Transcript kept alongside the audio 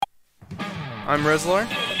I'm Rezlar.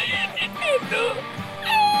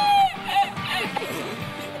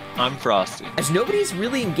 I'm Frosty. As nobody's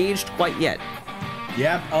really engaged quite yet.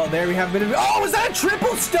 Yep. Oh, there we have a bit of. Oh, was that a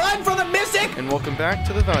triple stun for the Mystic? And welcome back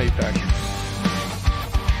to the Value Pack.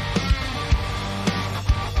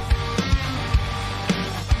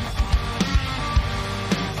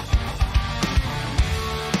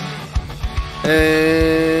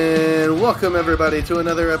 And welcome everybody to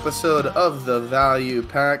another episode of the Value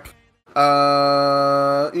Pack.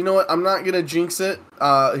 You know what? I'm not gonna jinx it.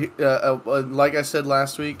 Like I said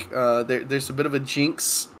last week, there's a bit of a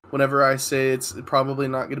jinx whenever I say it's probably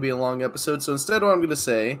not gonna be a long episode. So instead, what I'm gonna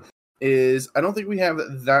say is I don't think we have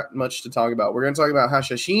that much to talk about. We're gonna talk about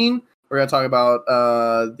Hashashin. We're gonna talk about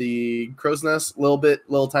the Crow's Nest a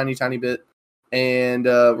little tiny bit. And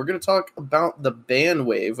we're going to talk about the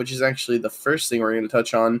Banwave, which is actually the first thing we're going to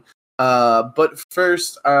touch on. But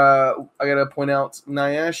first, I got to point out,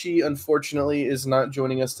 Nyashi, unfortunately, is not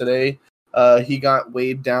joining us today. He got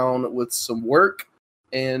weighed down with some work.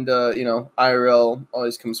 And, IRL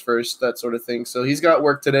always comes first, that sort of thing. So he's got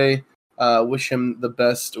work today. Wish him the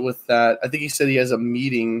best with that. I think he said he has a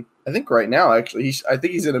meeting. I think right now, actually. I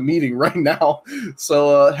think he's in a meeting right now.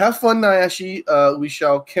 So have fun, Nyashi. We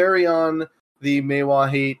shall carry on the Meiwa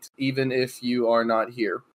hate, even if you are not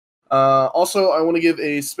here. Also, I want to give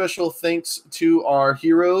a special thanks to our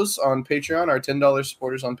heroes on Patreon, our $10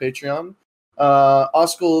 supporters on Patreon.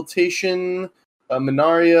 Auscultation,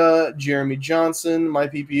 Minaria, Jeremy Johnson, My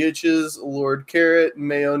PP Itches, Lord Carrot,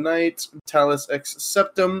 Mayo Knight, Talus X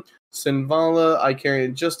Septum, Sinvala,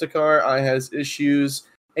 Icarian Justicar, I Has Issues,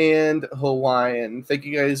 and Hawaiian. Thank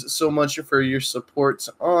you guys so much for your support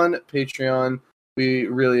on Patreon. We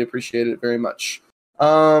really appreciate it very much.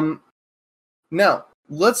 Now,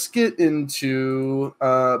 let's get into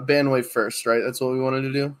Banwave first, right? That's what we wanted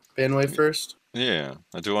to do? Banwave first? Yeah,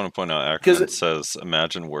 I do want to point out, Ackerman says,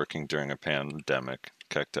 imagine working during a pandemic.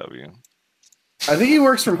 KW. I think he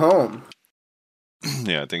works from home.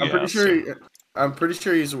 Yeah, I think I'm pretty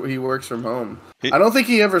sure he works from home. I don't think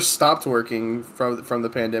he ever stopped working from the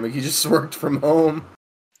pandemic. He just worked from home.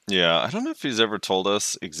 Yeah, I don't know if he's ever told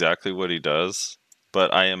us exactly what he does.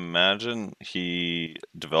 But I imagine he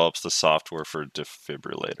develops the software for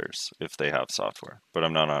defibrillators, if they have software. But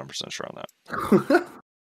I'm not 100% sure on that.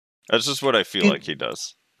 That's just what I feel like he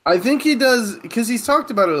does. I think he does, because he's talked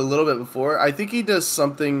about it a little bit before. I think he does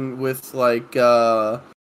something with, like the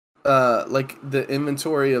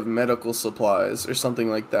inventory of medical supplies or something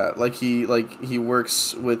like that. He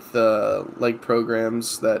works with,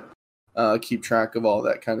 programs that keep track of all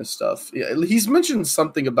that kind of stuff. Yeah, he's mentioned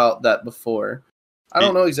something about that before. I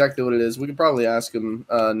don't know exactly what it is. We could probably ask him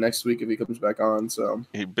next week if he comes back on. So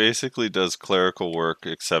he basically does clerical work,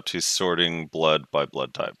 except he's sorting blood by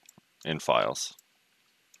blood type in files,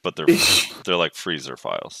 but they're like freezer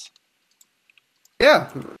files. Yeah,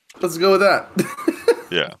 let's go with that.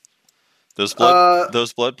 Yeah, those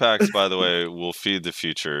blood packs, by the way, will feed the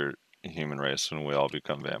future human race when we all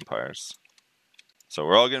become vampires. So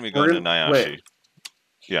we're all going to be going to Nyashi. Wait.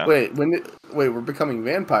 Yeah. Wait, we're becoming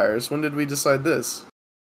vampires. When did we decide this?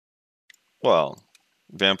 Well,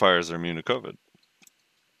 vampires are immune to COVID.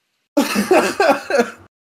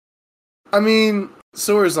 I mean,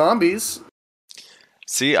 so are zombies.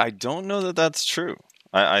 See, I don't know that that's true.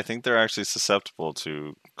 I think they're actually susceptible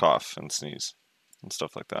to cough and sneeze and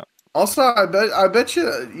stuff like that. Also, I bet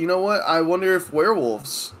you know what? I wonder if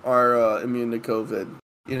werewolves are immune to COVID.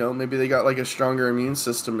 You know, maybe they got like a stronger immune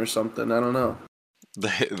system or something. I don't know.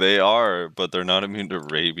 They are, but they're not immune to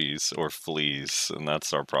rabies or fleas, and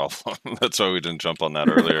that's our problem. That's why we didn't jump on that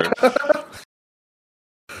earlier.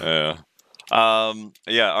 Yeah.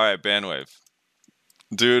 Yeah, alright, Banwave.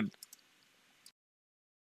 Dude,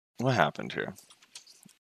 what happened here?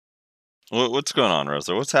 What's going on,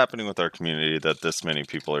 Rosa? What's happening with our community that this many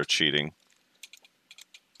people are cheating?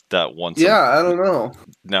 That I don't know.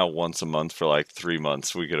 Now once a month for like 3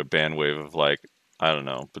 months, we get a Banwave of like, I don't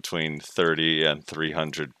know, between 30 and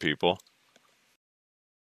 300 people.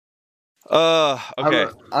 Okay.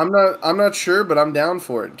 I'm not sure, but I'm down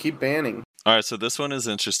for it. Keep banning. All right, so this one is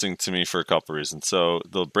interesting to me for a couple reasons. So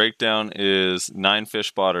the breakdown is 9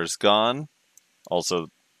 fish botters gone. Also,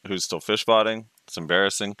 who's still fish botting? It's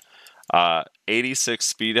embarrassing. 86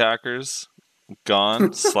 speed hackers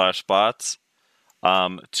gone / bots.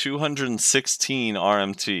 216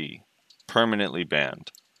 RMT permanently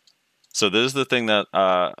banned. So this is the thing that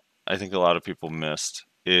I think a lot of people missed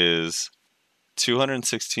is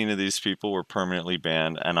 216 of these people were permanently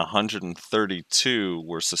banned, and 132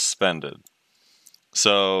 were suspended.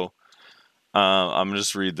 So I'm going to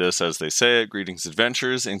just read this as they say it. Greetings,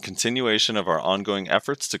 adventurers. In continuation of our ongoing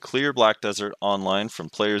efforts to clear Black Desert Online from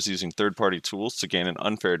players using third-party tools to gain an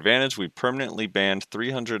unfair advantage, we permanently banned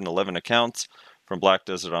 311 accounts from Black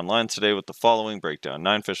Desert Online today with the following breakdown: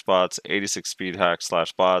 9 fish bots, 86 speed hacks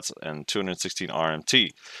 / bots, and 216 RMT.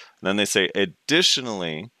 And then they say,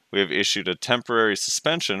 additionally, we have issued a temporary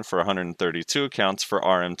suspension for 132 accounts for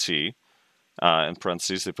RMT. In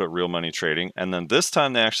parentheses, they put real money trading. And then this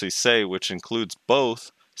time they actually say, which includes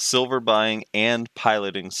both silver buying and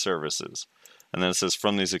piloting services. And then it says,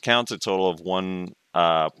 from these accounts, a total of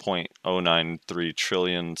 1.093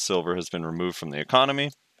 trillion silver has been removed from the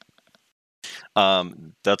economy.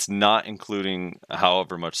 That's not including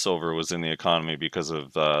however much silver was in the economy because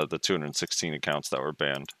of the 216 accounts that were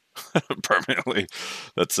banned permanently.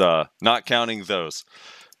 That's not counting those.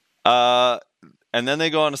 And then they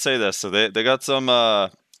go on to say this. So they got some,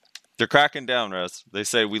 they're cracking down, Rez. They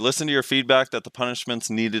say, we listened to your feedback that the punishments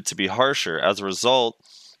needed to be harsher. As a result,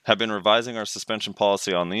 have been revising our suspension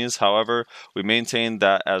policy on these. However, we maintain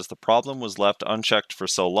that as the problem was left unchecked for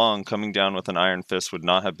so long, coming down with an iron fist would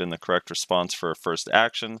not have been the correct response for a first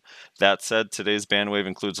action. That said, today's Banwave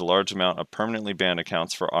includes a large amount of permanently banned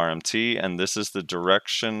accounts for RMT, and this is the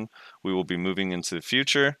direction we will be moving into the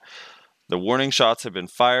future. The warning shots have been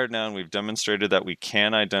fired now, and we've demonstrated that we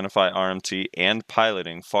can identify RMT and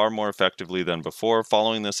piloting far more effectively than before.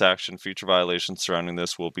 Following this action, future violations surrounding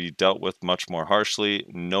this will be dealt with much more harshly.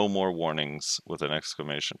 No more warnings, with an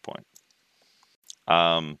exclamation point.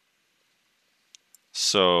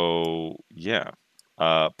 So, yeah.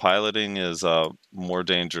 Piloting is more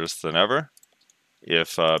dangerous than ever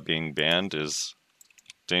if being banned is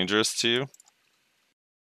dangerous to you.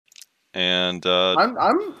 And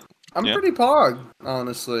I'm yeah. pretty pog,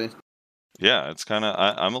 honestly. Yeah, it's kind of,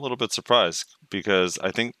 I'm a little bit surprised because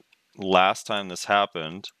I think last time this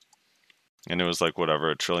happened, and it was like whatever,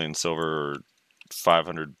 a trillion silver or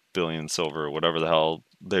 500 billion silver or whatever the hell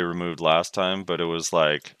they removed last time, but it was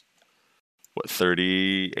like, what,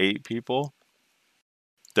 38 people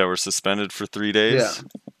that were suspended for 3 days? Yeah.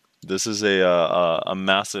 This is a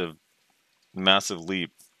massive, massive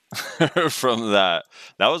leap from that.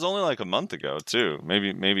 That was only like a month ago too,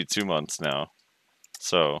 maybe 2 months now.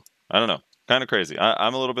 So I don't know, kind of crazy.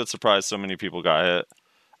 I'm a little bit surprised so many people got hit,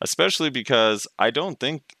 especially because I don't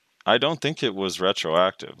think it was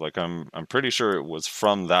retroactive. Like I'm pretty sure it was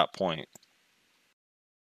from that point.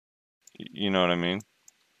 You know what I mean?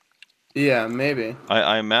 Yeah, maybe.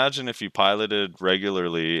 I imagine if you piloted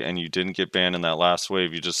regularly and you didn't get banned in that last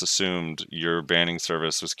wave, you just assumed your banning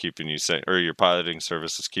service was keeping you safe, or your piloting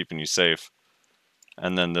service was keeping you safe.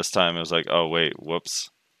 And then this time it was like, oh wait, whoops.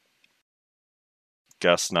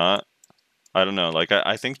 Guess not. I don't know. Like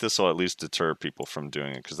I think this will at least deter people from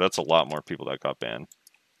doing it because that's a lot more people that got banned.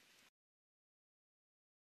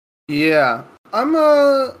 Yeah,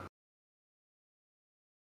 I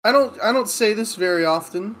don't say this very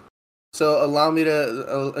often, so allow me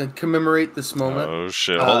to commemorate this moment. Oh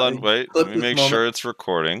shit! Hold on, wait. Let me make sure it's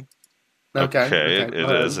recording. Okay, it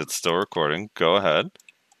is. It's still recording. Go ahead.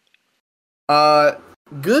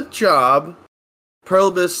 Good job,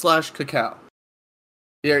 Pearlbis / Cacao.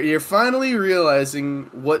 You're finally realizing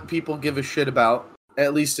what people give a shit about,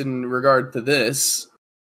 at least in regard to this,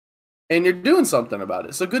 and you're doing something about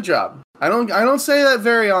it. So good job. I don't say that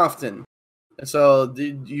very often. So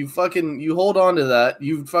you hold on to that.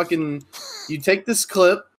 You take this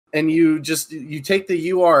clip and you take the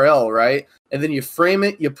URL, right? And then you frame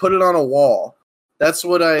it, you put it on a wall. That's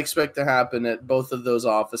what I expect to happen at both of those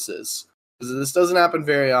offices. Because this doesn't happen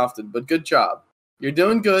very often, but good job. You're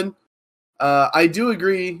doing good. I do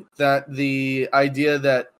agree that the idea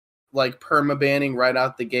that like perma-banning right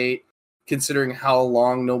out the gate, considering how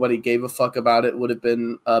long nobody gave a fuck about it, would have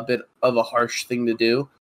been a bit of a harsh thing to do.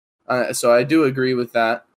 So I do agree with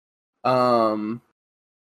that.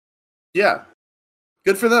 Yeah,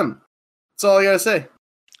 good for them. That's all I gotta say.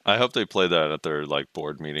 I hope they play that at their like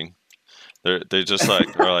board meeting. They just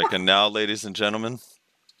like are like, and now, ladies and gentlemen,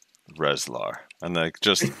 Reslar, and like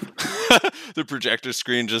just the projector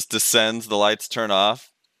screen just descends, the lights turn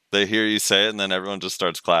off. They hear you say it, and then everyone just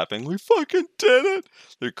starts clapping. We fucking did it!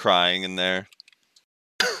 They're crying in there.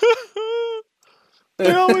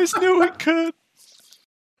 I always knew we could.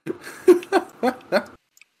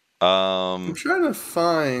 I'm trying to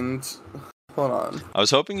find. Hold on. I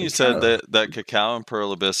was hoping you said that Cacao and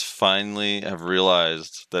Pearl Abyss finally have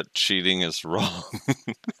realized that cheating is wrong.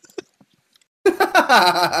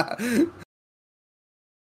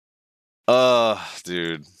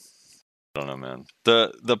 Dude. I don't know, man.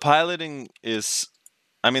 The piloting is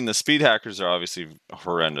I mean, the speed hackers are obviously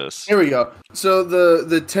horrendous. Here we go. So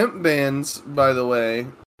the temp bans, by the way,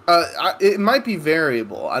 it might be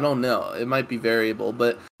variable. I don't know. It might be variable,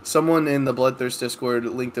 but someone in the Bloodthirst Discord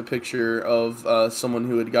linked a picture of someone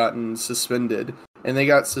who had gotten suspended, and they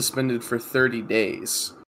got suspended for 30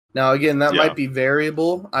 days. Now, again, that might be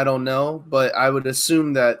variable. I don't know, but I would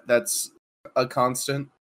assume that that's a constant.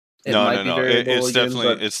 No. It's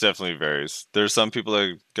definitely varies. There's some people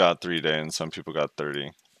that got 3 days and some people got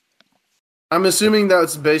 30. I'm assuming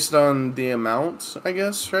that's based on the amount, I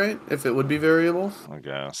guess, right? If it would be variable. I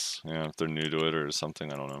guess. Yeah, if they're new to it or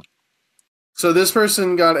something, I don't know. So this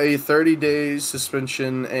person got a 30-day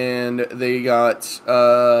suspension, and they got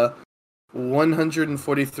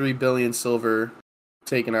 143 billion silver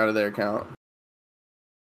taken out of their account.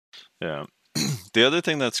 Yeah. The other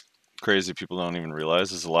thing that's crazy people don't even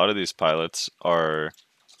realize is a lot of these pilots are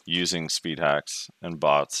using speed hacks and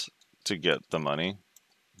bots to get the money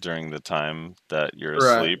during the time that you're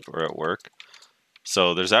asleep or at work.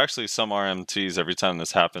 So there's actually some RMTs every time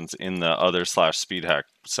this happens in the other /speed hack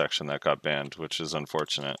section that got banned, which is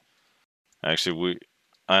unfortunate. Actually,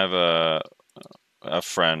 I have a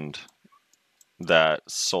friend that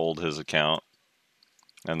sold his account,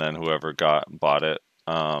 and then whoever bought it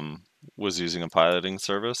was using a piloting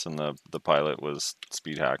service, and the pilot was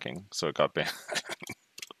speed hacking, so it got banned.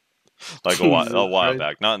 Like a while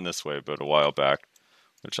back, not in this way, but a while back,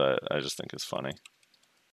 which I just think is funny.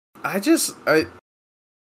 I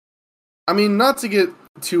mean, not to get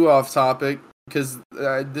too off topic, because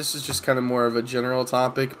this is just kind of more of a general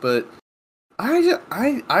topic, but I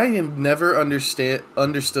have never understood,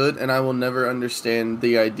 and I will never understand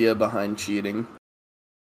the idea behind cheating.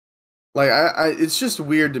 Like, it's just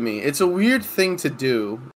weird to me. It's a weird thing to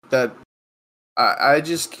do that I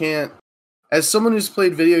just can't. As someone who's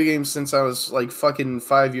played video games since I was like fucking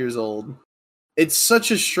 5 years old, it's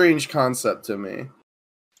such a strange concept to me.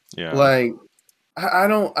 Yeah. Like, I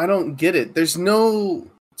don't get it.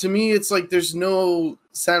 To me, it's like there's no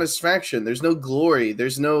satisfaction. There's no glory.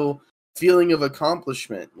 There's no feeling of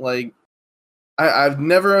accomplishment. Like, I've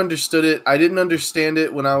never understood it. I didn't understand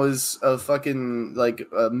it when I was a fucking like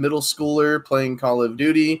a middle schooler playing Call of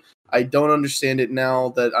Duty. I don't understand it now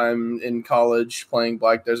that I'm in college playing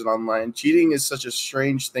Black Desert Online. Cheating is such a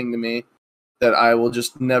strange thing to me that I will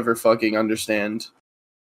just never fucking understand.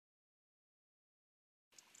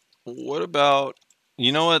 What about,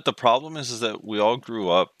 you know what the problem is that we all grew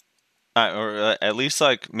up, or at least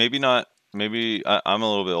like maybe I'm a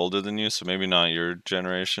little bit older than you, so maybe not your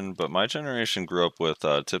generation, but my generation grew up with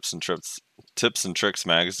Tips and Tricks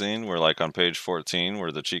magazine, where like on page 14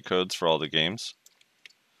 were the cheat codes for all the games.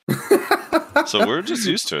 So we're just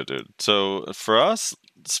used to it, dude. So for us,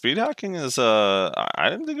 speed hacking is I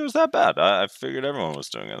didn't think it was that bad. I figured everyone was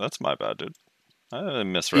doing it. That's my bad, dude. I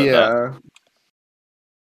misread that.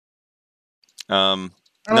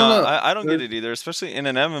 I don't get it either. Especially in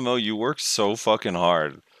an MMO, you work so fucking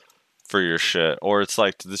hard for your shit, or it's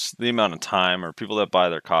like the amount of time, or people that buy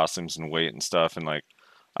their costumes and wait and stuff, and like,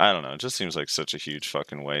 I don't know, it just seems like such a huge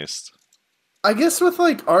fucking waste. I guess with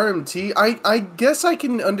like RMT, I guess I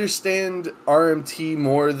can understand RMT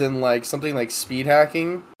more than like something like speed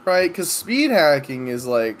hacking, right? Because speed hacking is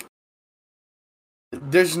like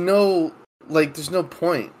there's no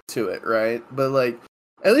point to it, right? But like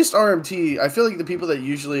at least RMT, I feel like the people that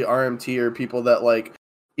usually RMT are people that like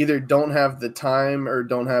either don't have the time or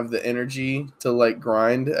don't have the energy to like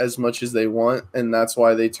grind as much as they want, and that's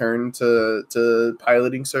why they turn to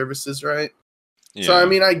piloting services, right? Yeah. So I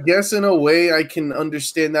mean, I guess in a way I can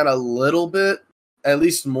understand that a little bit, at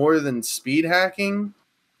least more than speed hacking.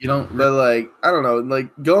 But like, I don't know, like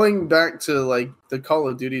going back to like the Call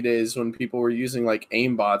of Duty days when people were using like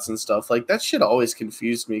aimbots and stuff, like that shit always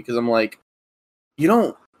confused me, because I'm like, you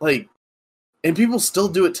don't like, and people still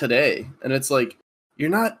do it today, and it's like, you're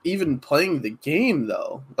not even playing the game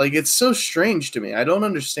though. Like, it's so strange to me. I don't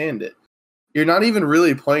understand it. You're not even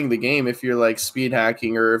really playing the game if you're like speed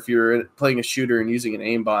hacking, or if you're playing a shooter and using an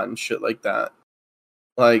aimbot and shit like that.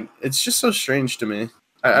 Like, it's just so strange to me.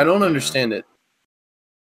 I don't understand it.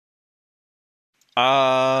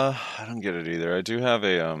 I don't get it either. I do have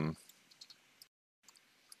a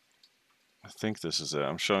I think this is it.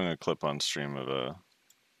 I'm showing a clip on stream of a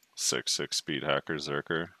 6'6" speed hacker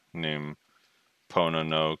Zerker named Pona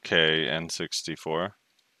no K N64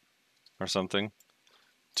 or something.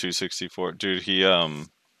 264. Dude, he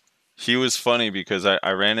was funny because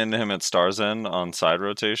I ran into him at Star's End on side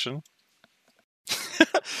rotation.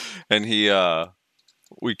 And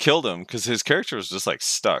we killed him because his character was just like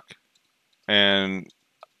stuck. And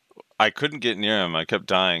I couldn't get near him. I kept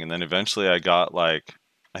dying, and then eventually I got like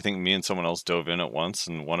I think me and someone else dove in at once,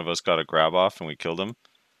 and one of us got a grab off, and we killed him.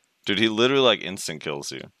 Dude, he literally like instant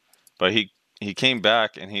kills you. But he came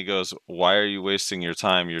back and he goes, "Why are you wasting your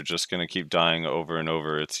time? You're just gonna keep dying over and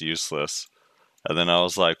over. It's useless." And then I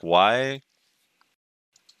was like, "Why?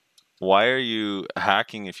 Why are you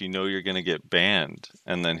hacking if you know you're gonna get banned?"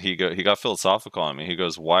 And then he got philosophical on me. He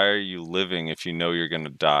goes, "Why are you living if you know you're gonna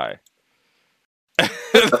die?" And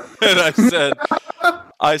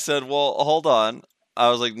I said, "Well, hold on." I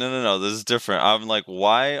was like, "No, this is different." I'm like,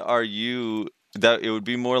 "Why are you?" That it would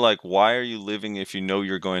be more like, "Why are you living if you know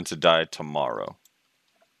you're going to die tomorrow?"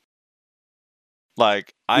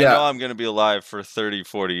 Like, I know Yeah. I'm going to be alive for 30,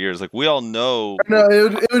 40 years. Like, we all know. No,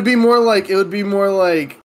 it would be more like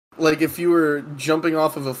if you were jumping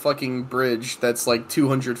off of a fucking bridge that's like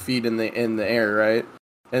 200 feet in the air, right?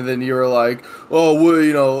 And then you were like, "Oh,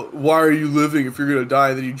 well, why are you living if you're gonna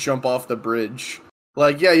die?" And then you jump off the bridge.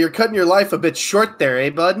 Like, yeah, you're cutting your life a bit short there, eh,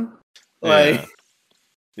 bud? Like,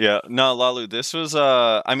 Yeah. No, Lalu, this was,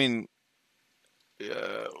 I mean,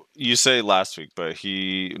 you say last week, but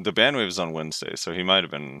the Banwave is on Wednesday, so he might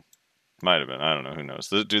have been. I don't know. Who knows?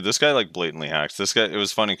 Dude, this guy like blatantly hacked. This guy. It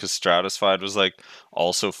was funny because Stratified was like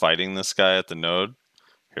also fighting this guy at the node.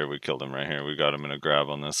 Here, we killed him right here. We got him in a grab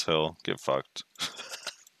on this hill. Get fucked.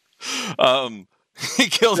 um, he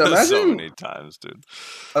killed us so many times, dude.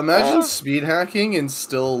 imagine speed hacking and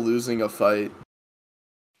still losing a fight.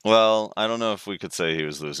 Well, I don't know if we could say he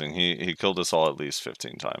was losing. He killed us all at least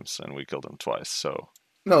 15 times, and we killed him twice. So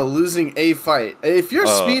No, losing a fight. If you're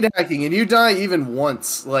speed hacking and you die even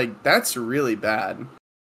once, like, that's really bad.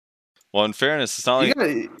 Well, in fairness, it's not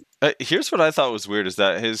like... here's what I thought was weird, is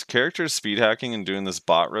that his character is speed hacking and doing this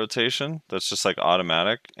bot rotation that's just like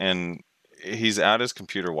automatic, and he's at his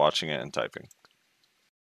computer watching it and typing.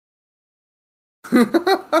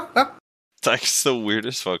 It's like it's the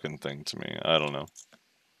weirdest fucking thing to me. I don't know.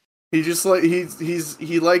 He just like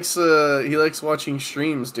he likes watching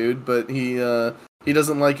streams, dude, but he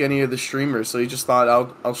doesn't like any of the streamers, so he just thought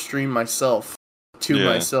I'll stream myself to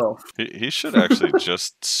myself. He should actually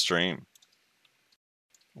just stream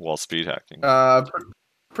while speed hacking.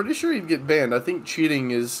 Pretty sure he'd get banned. I think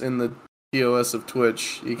cheating is in the TOS of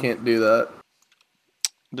Twitch. You can't do that.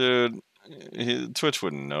 Dude, Twitch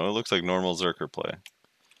wouldn't know. It looks like normal Zerker play.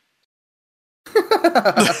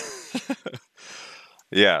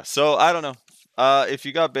 Yeah, so I don't know. If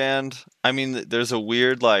you got banned, I mean, there's a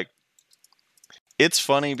weird, like... It's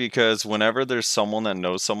funny because whenever there's someone that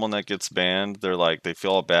knows someone that gets banned, they're like, they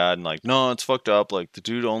feel all bad and like, no, it's fucked up. Like, the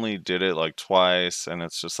dude only did it like twice, and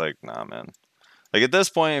it's just like, nah, man. Like, at this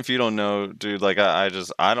point, if you don't know, dude, like, I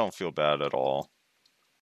don't feel bad at all.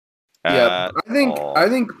 Yeah, I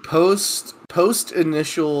think post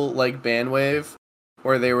initial like Banwave,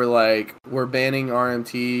 where they were like, we're banning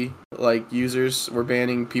RMT like users, we're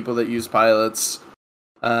banning people that use pilots.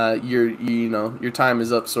 Your time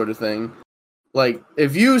is up, sort of thing. Like,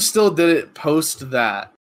 if you still did it post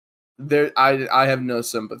that, I have no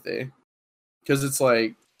sympathy, because it's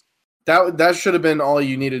like that should have been all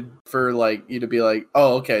you needed for like you to be like,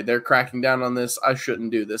 oh, okay, they're cracking down on this. I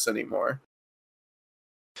shouldn't do this anymore.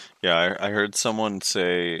 Yeah, I heard someone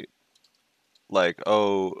say, like,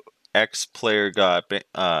 oh, X player got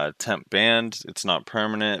temp banned. It's not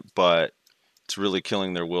permanent, but it's really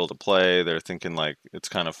killing their will to play. They're thinking like it's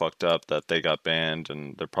kind of fucked up that they got banned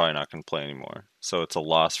and they're probably not going to play anymore. So it's a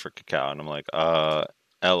loss for Cacao. And I'm like,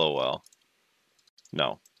 LOL.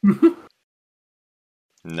 No.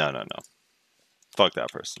 No. Fuck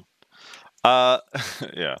that person.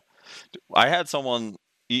 Yeah. I had someone,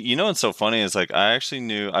 you know what's so funny is like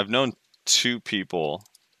I've known two people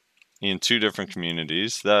in two different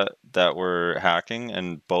communities that were hacking,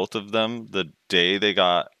 and both of them, the day they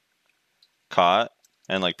got caught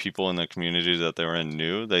and like people in the community that they were in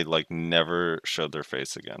knew, they like never showed their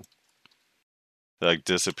face again. They like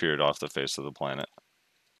disappeared off the face of the planet.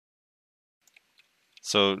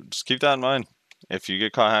 So just keep that in mind. If you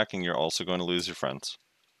get caught hacking, you're also going to lose your friends.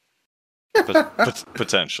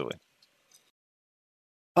 Potentially.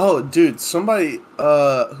 Oh, dude, somebody,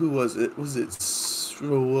 who was it? I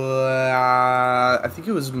think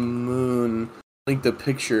it was Moon, linked a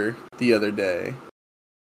picture the other day.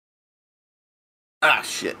 Ah,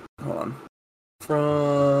 shit. Hold on.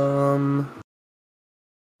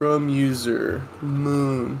 From user,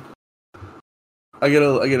 Moon. I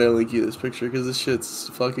gotta link you this picture, because this shit's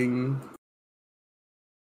fucking...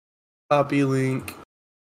 Copy link.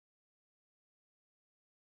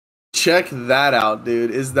 Check that out,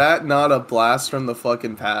 dude. Is that not a blast from the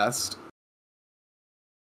fucking past?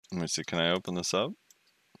 Let me see. Can I open this up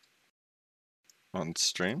on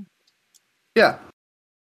stream? Yeah.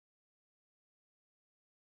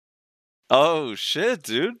 Oh shit,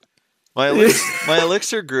 dude! My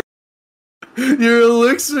elixir group. Your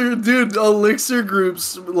elixir, dude. Elixir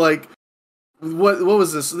groups like what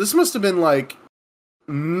was this? This must have been like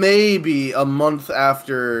maybe a month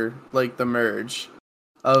after like the merge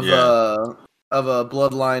of a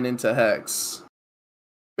bloodline into Hex.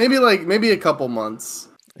 Maybe a couple months.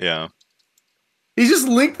 Yeah. He just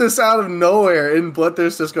linked this out of nowhere in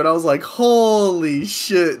Bloodthirst Discord. I was like, holy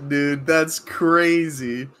shit, dude, that's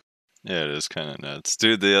crazy. Yeah, it is kind of nuts.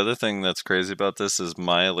 Dude, the other thing that's crazy about this is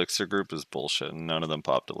my elixir group is bullshit, and none of them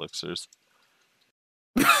popped elixirs.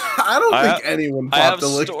 I don't think anyone popped I have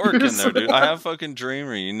elixirs. Stork in there, dude. I have fucking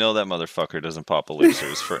Dreamer. You know that motherfucker doesn't pop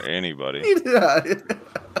elixirs for anybody. Yeah.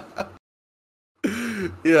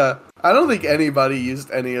 Yeah. I don't think anybody used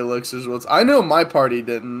any elixirs once. I know my party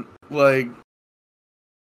didn't. Like,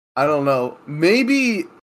 I don't know. Maybe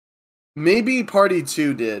Party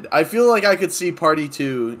 2 did. I feel like I could see Party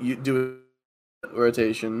 2 do a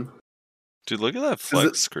rotation. Dude, look at that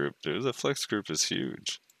flex group, dude. The flex group is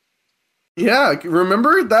huge. Yeah,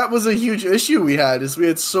 remember? That was a huge issue we had, is we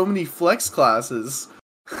had so many flex classes.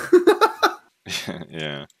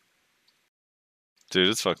 Yeah. Dude,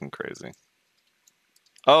 it's fucking crazy.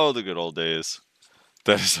 Oh, the good old days.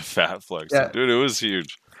 That is a fat flex. Yeah. Dude, it was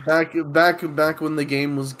huge. Back when the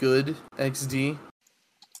game was good, XD.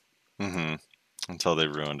 Mm-hmm. Until they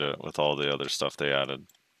ruined it with all the other stuff they added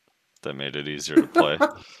that made it easier to play.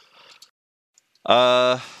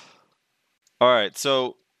 Alright,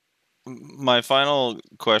 so my final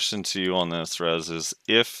question to you on this, Rez, is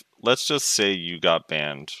if, let's just say you got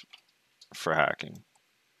banned for hacking.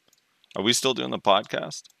 Are we still doing the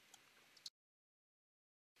podcast?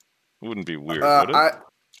 It wouldn't be weird, would it?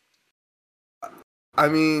 I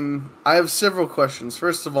mean, I have several questions.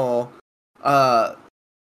 First of all, I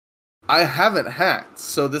haven't hacked,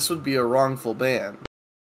 so this would be a wrongful ban.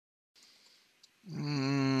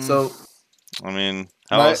 So, I mean,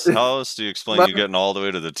 how else do you explain you getting all the way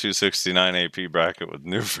to the 269 AP bracket with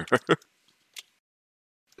Nuver?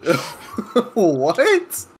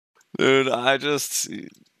 What? Dude,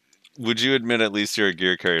 would you admit at least you're a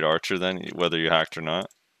gear carried archer then, whether you hacked or not?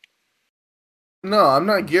 No, I'm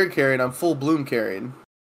not gear carried. I'm full bloom carried.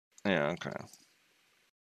 Yeah, okay.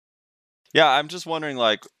 Yeah, I'm just wondering,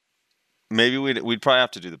 like, maybe we'd probably have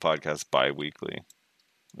to do the podcast bi-weekly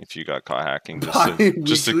if you got caught hacking,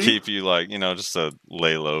 just to keep you, like, you know, just to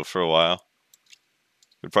lay low for a while.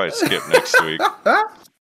 We'd probably skip next week.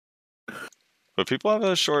 But people have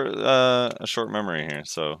a short memory here,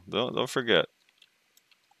 so they'll forget.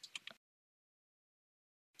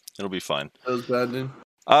 It'll be fine. That was bad, dude.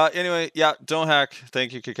 Anyway, yeah, don't hack.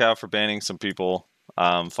 Thank you, Cacao, for banning some people.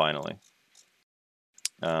 Finally.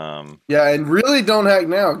 Yeah, and really don't hack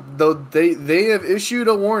now. Though they have issued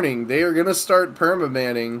a warning. They are gonna start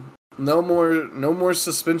permabanning. No more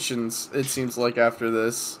suspensions, it seems like, after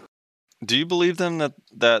this. Do you believe them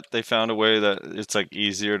that they found a way that it's like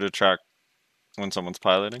easier to track when someone's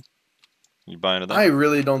piloting? You buy into that? I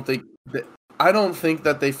really don't think I don't think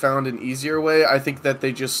that they found an easier way. I think that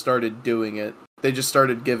they just started doing it. They just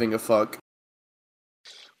started giving a fuck.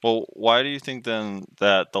 Well, why do you think then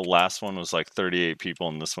that the last one was like 38 people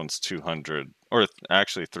and this one's 200? Or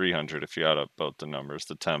actually 300 if you add up both the numbers,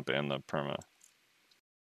 the temp and the perma.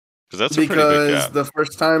 Because that's a pretty big gap. the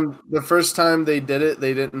first time they did it,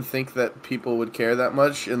 they didn't think that people would care that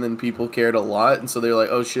much, and then people cared a lot, and so they're like,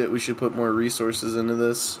 oh shit, we should put more resources into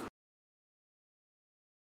this.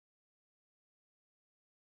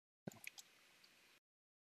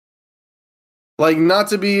 Like, not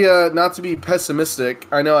to be pessimistic.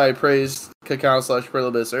 I know I praised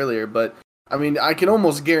Cacao/Perlibus earlier, but I mean, I can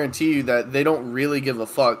almost guarantee you that they don't really give a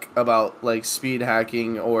fuck about like speed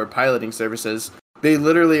hacking or piloting services. They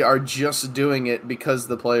literally are just doing it because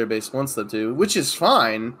the player base wants them to, which is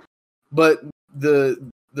fine. But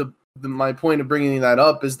my point of bringing that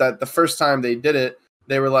up is that the first time they did it,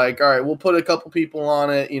 they were like, all right, we'll put a couple people on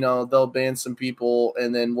it, you know, they'll ban some people,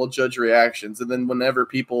 and then we'll judge reactions. And then whenever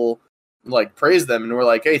people like praise them and we're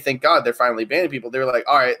like, hey, thank God they're finally banning people, they're like,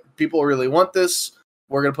 all right, people really want this.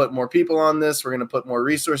 We're gonna put more people on this. We're gonna put more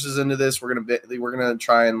resources into this. We're gonna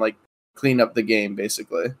try and like clean up the game,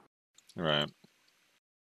 basically. Right.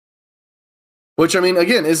 Which, I mean,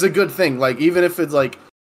 again, is a good thing. Like, even if it's like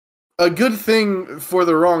a good thing for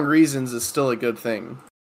the wrong reasons, is still a good thing.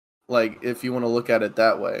 Like, if you want to look at it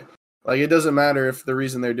that way, like, it doesn't matter if the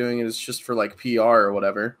reason they're doing it is just for like PR or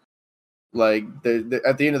whatever. Like,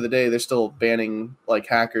 at the end of the day, they're still banning like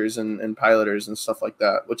hackers and piloters and stuff like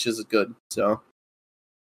that, which is good. So.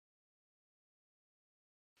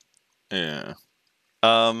 Yeah.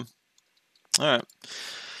 All right.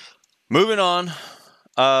 Moving on.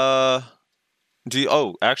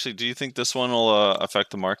 Actually, do you think this one will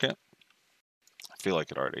affect the market? I feel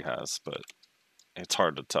like it already has, but it's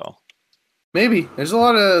hard to tell. Maybe there's a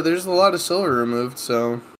lot of silver removed,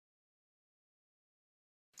 so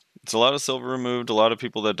It's a lot of silver removed, a lot of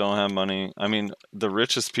people that don't have money. I mean, the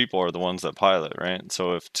richest people are the ones that pilot, right?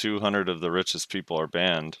 So if 200 of the richest people are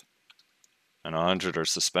banned and 100 are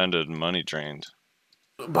suspended and money drained,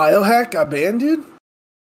 biohack got banned, dude.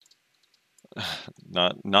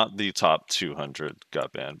 not the top 200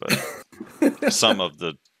 got banned, but some of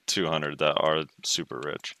the 200 that are super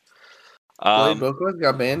rich. Blade Boko's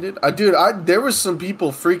got banned, dude. Dude, there was some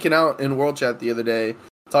people freaking out in World Chat the other day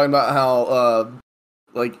talking about how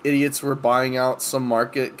like idiots were buying out some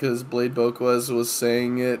market because Blade Boquez was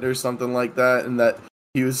saying it or something like that, and that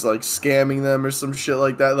he was like scamming them or some shit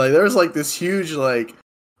like that. Like there was like this huge like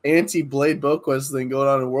anti-Blade Boquez thing going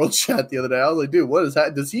on in World Chat the other day. I was like, dude, what is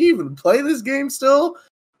that? Does he even play this game still?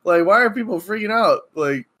 Like, why are people freaking out?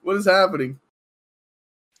 Like, what is happening?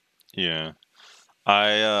 Yeah,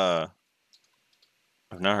 I've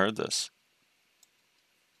not heard this.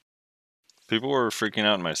 People were freaking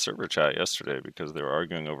out in my server chat yesterday because they were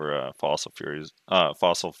arguing over fossil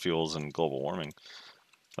fuels and global warming.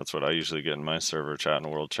 That's what I usually get in my server chat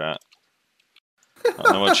and world chat. I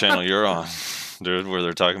don't know what channel you're on, dude, where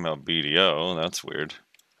they're talking about BDO. That's weird.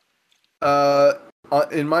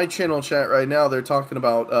 In my channel chat right now, they're talking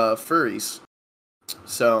about furries.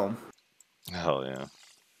 So, hell yeah.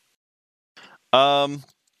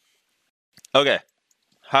 Okay,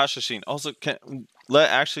 Hashashin. Also, can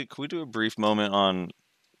we do a brief moment on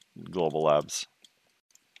Global Labs?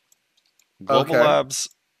 Global Labs.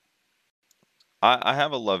 I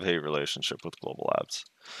have a love-hate relationship with Global Labs.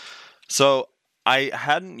 So I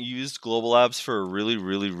hadn't used Global Labs for a really,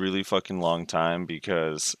 really, really fucking long time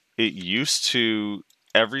because it used to,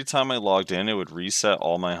 every time I logged in, it would reset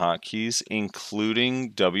all my hotkeys,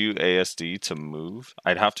 including WASD to move.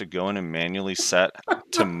 I'd have to go in and manually set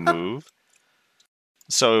to move.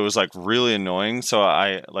 So it was like really annoying. So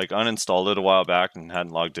I like uninstalled it a while back and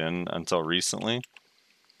hadn't logged in until recently.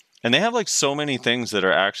 And they have like so many things that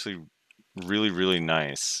are actually really, really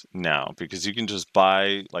nice now because you can just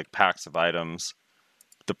buy like packs of items.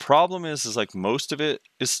 The problem is like most of it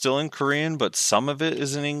is still in Korean, but some of it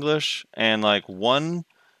is in English. And like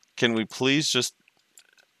can we please just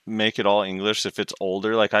make it all English if it's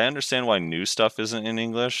older? Like I understand why new stuff isn't in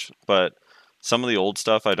English, but some of the old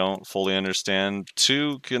stuff I don't fully understand.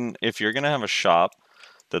 If you're gonna have a shop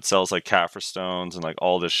that sells like Kaffir stones and like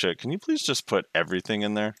all this shit, can you please just put everything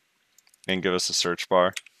in there and give us a search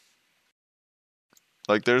bar?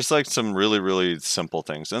 Like there's like some really, really simple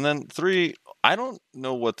things. And then 3, I don't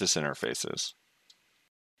know what this interface is.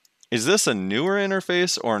 Is this a newer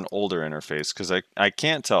interface or an older interface? Because I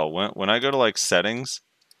can't tell. When I go to like settings,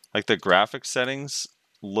 like the graphic settings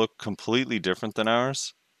look completely different than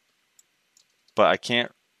ours. But I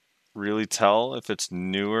can't really tell if it's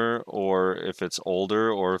newer or if it's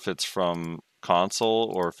older or if it's from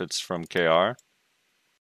console or if it's from KR.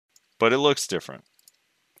 But it looks different.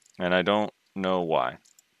 And I don't know why.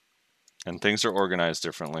 And things are organized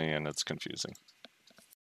differently and it's confusing.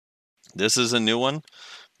 This is a new one.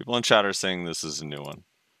 People in chat are saying this is a new one.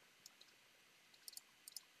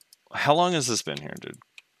 How long has this been here, dude?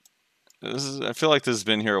 I feel like this has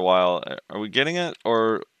been here a while. Are we getting it,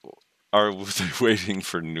 or are they waiting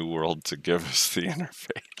for New World to give us the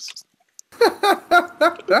interface?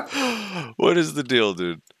 What is the deal,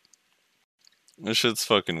 dude? This shit's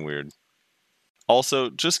fucking weird. Also,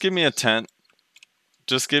 just give me a tent.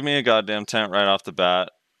 Just give me a goddamn tent right off the bat.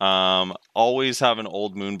 Always have an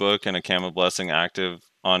old moon book and a Kama blessing active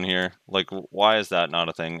on here. Like, why is that not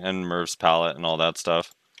a thing? And Merv's palette and all that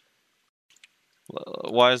stuff.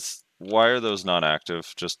 Why are those not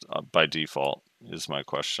active just by default is my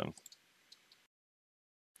question.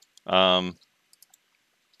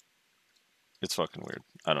 It's fucking weird.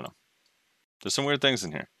 I don't know. There's some weird things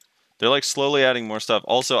in here. They're like slowly adding more stuff.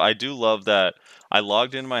 Also, I do love that I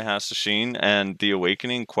logged in my Hashashin and the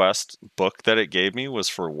Awakening quest book that it gave me was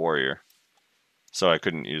for Warrior. So I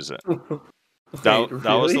couldn't use it. That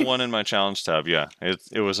was the one in my challenge tab, yeah.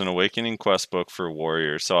 It was an Awakening quest book for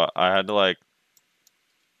Warrior. So I had to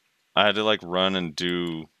run and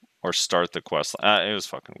do or start the quest. It was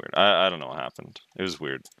fucking weird. I don't know what happened. It was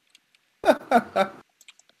weird.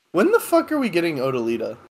 When the fuck are we getting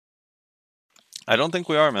Odalita? I don't think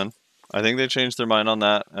we are, man. I think they changed their mind on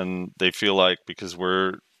that, and they feel like because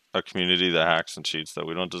we're a community that hacks and cheats that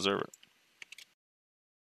we don't deserve it.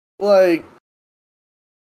 Like,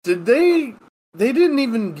 did they didn't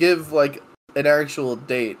even give like an actual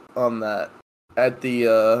date on that at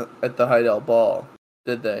the Heidel Ball.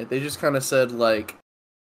 did they? They just kind of said like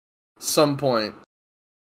some point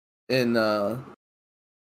in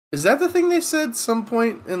is that the thing they said some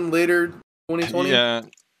point in later 2020? Yeah,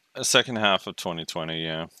 second half of 2020.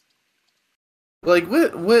 Yeah. Like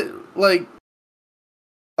what like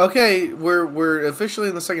okay, we're officially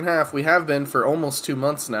in the second half. We have been for almost 2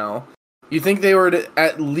 months now. You think they were to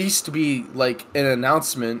at least be like an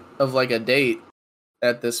announcement of like a date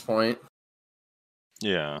at this point?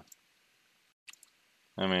 Yeah.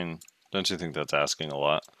 I mean, don't you think that's asking a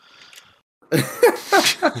lot?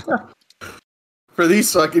 For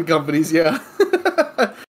these fucking companies, yeah.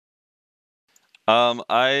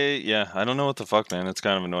 I don't know what the fuck, man. It's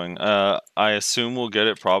kind of annoying. I assume we'll get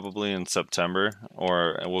it probably in September,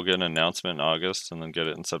 or we'll get an announcement in August and then get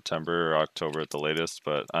it in September or October at the latest,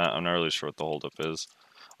 but I'm not really sure what the holdup is.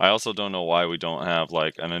 I also don't know why we don't have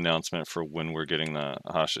like an announcement for when we're getting the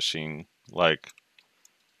Hashashin. Like,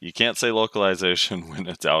 you can't say localization when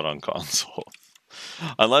it's out on console.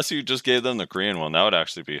 Unless you just gave them the Korean one. That would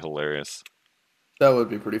actually be hilarious. That would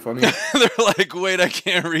be pretty funny. They're like, wait, I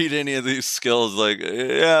can't read any of these skills. Like,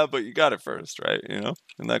 yeah, but you got it first, right? You know?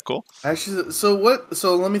 Isn't that cool? Ashes. So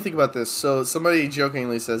let me think about this. So somebody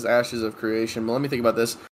jokingly says Ashes of Creation, but let me think about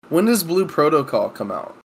this. When does Blue Protocol come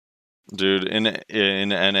out? Dude, in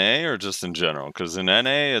NA or just in general? Because in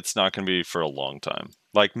NA, it's not going to be for a long time.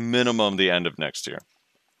 Like, minimum the end of next year.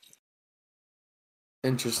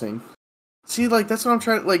 Interesting. See, like, that's what I'm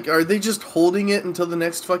trying. Like, are they just holding it until the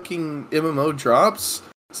next fucking MMO drops?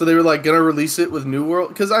 So they were, like, gonna release it with New World?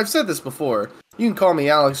 Because I've said this before. You can call me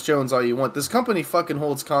Alex Jones all you want. This company fucking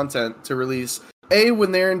holds content to release, A,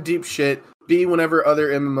 when they're in deep shit, B, whenever other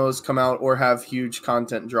MMOs come out or have huge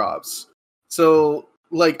content drops. So,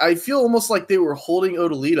 like, I feel almost like they were holding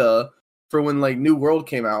Odalita for when, like, New World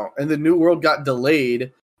came out. And the New World got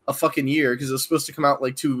delayed a fucking year because it was supposed to come out,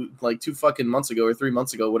 like, two fucking months ago or 3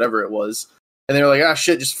 months ago, whatever it was. And they were like, ah,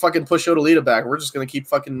 shit, just fucking push Odalita back. We're just going to keep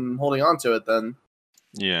fucking holding on to it then.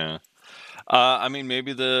 Yeah. I mean,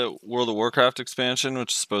 maybe the World of Warcraft expansion,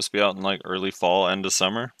 which is supposed to be out in, like, early fall, end of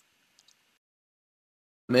summer.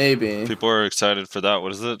 Maybe. People are excited for that.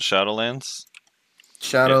 What is it? Shadowlands?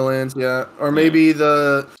 Shadowlands, yeah. Or maybe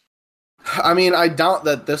the... I mean, I doubt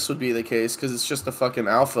that this would be the case because it's just a fucking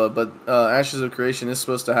alpha, but Ashes of Creation is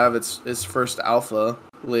supposed to have its first alpha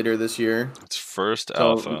later this year. Its first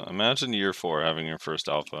alpha. Imagine year 4 having your first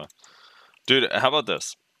alpha. Dude, how about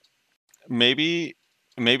this? Maybe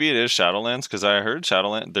it is Shadowlands, because I heard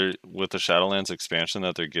with the Shadowlands expansion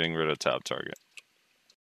that they're getting rid of Tab Target.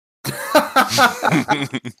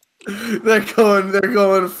 They're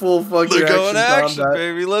going full fucking They're going action, combat.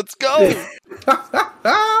 baby. Let's go.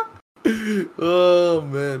 Oh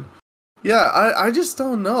man. Yeah, I just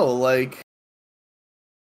don't know. Like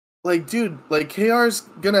dude, like KR's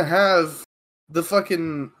gonna have the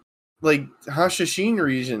fucking like Hashashin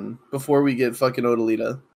region before we get fucking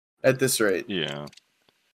Odalita at this rate. Yeah.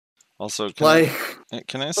 Also, can I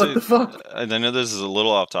say, what the fuck? I know this is a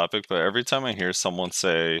little off topic, but every time I hear someone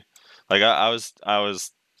say, like, I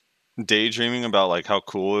was daydreaming about like how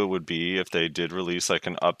cool it would be if they did release like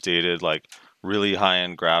an updated, like really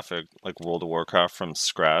high-end graphic, like World of Warcraft from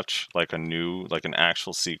scratch, like an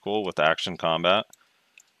actual sequel with action combat.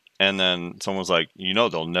 And then someone was like,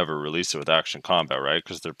 they'll never release it with action combat, right?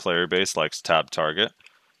 Because their player base likes tab target.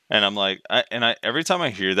 And I'm like, every time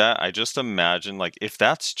I hear that, I just imagine, like, if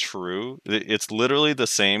that's true, it's literally the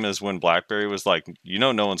same as when BlackBerry was like,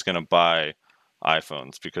 no one's going to buy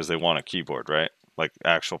iPhones because they want a keyboard, right? Like,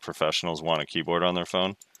 actual professionals want a keyboard on their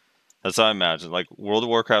phone. That's how I imagine. Like, World of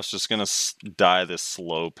Warcraft's just going to die this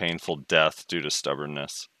slow, painful death due to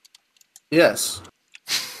stubbornness. Yes.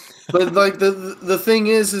 But, like, the thing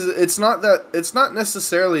is it's not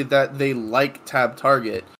necessarily that they like tab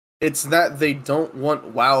target. It's that they don't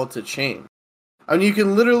want WoW to change. I mean, you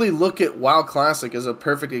can literally look at WoW Classic as a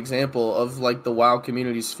perfect example of, like, the WoW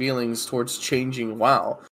community's feelings towards changing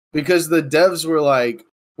WoW. Because the devs were like,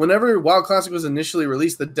 whenever WoW Classic was initially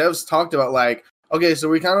released, the devs talked about, like, okay, so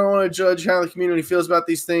we kind of want to judge how the community feels about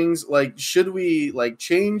these things. Like, should we, like,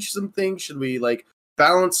 change some things? Should we, like,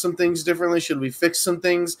 balance some things differently? Should we fix some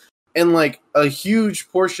things? And, like, a huge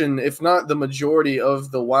portion, if not the majority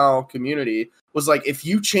of the WoW community was like, if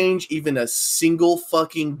you change even a single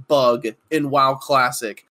fucking bug in WoW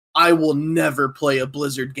Classic, I will never play a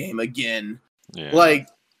Blizzard game again. Yeah. Like,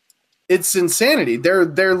 it's insanity. They're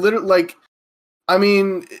literally, like, I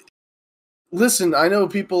mean, listen, I know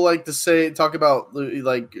people like to talk about,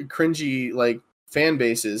 like, cringy, like, fan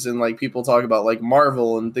bases, and, like, people talk about, like,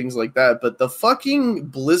 Marvel and things like that, but the fucking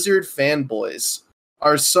Blizzard fanboys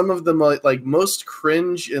are some of the, like, most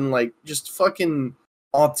cringe and, like, just fucking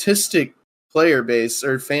autistic player base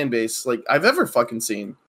or fan base like I've ever fucking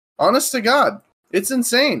seen. Honest to God, it's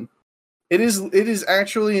insane. It is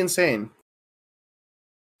actually insane.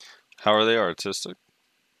 How are they artistic?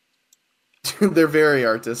 They're very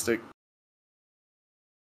artistic.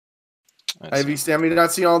 Have you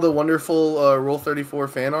not seen all the wonderful Rule 34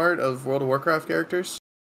 fan art of World of Warcraft characters?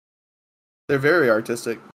 They're very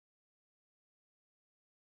artistic.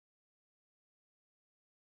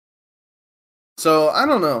 So, I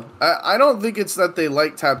don't know. I don't think it's that they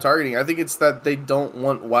like tab targeting. I think it's that they don't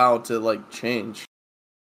want WoW to, like, change.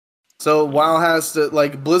 So, WoW has to,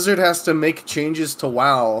 like, Blizzard has to make changes to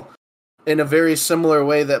WoW in a very similar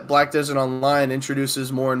way that Black Desert Online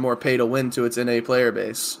introduces more and more pay-to-win to its NA player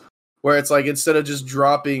base. Where it's like, instead of just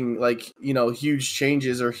dropping, like, you know, huge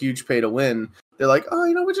changes or huge pay-to-win, they're like, oh,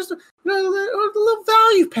 you know, we're just, you know, a little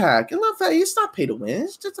value pack. A little value. It's not pay-to-win.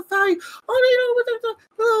 It's just a value. Oh, you know, the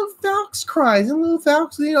little Valks cries and little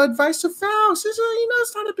Valks, you know, advice to Valks. It's, you know,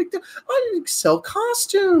 it's not a big deal. Oh, you sell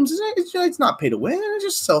costumes. It's not pay-to-win.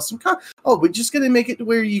 Just sell some Oh, we're just going to make it to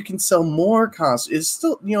where you can sell more costumes. It's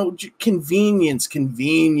still, you know, convenience. Come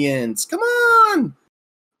on.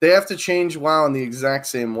 They have to change WoW in the exact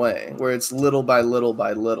same way, where it's little by little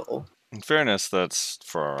by little. In fairness, that's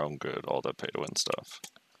for our own good, all that pay-to-win stuff.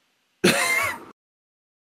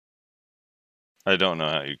 I don't know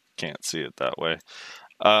how you can't see it that way.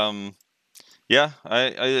 Yeah,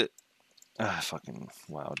 fucking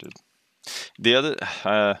wow, dude. The other,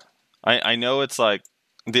 I know it's like,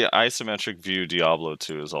 the isometric view Diablo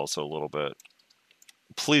 2 is also a little bit...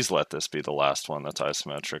 Please let this be the last one that's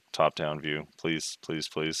isometric, top-down view. Please, please,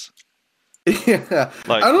 please. Yeah.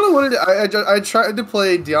 Like, I don't know what it... I tried to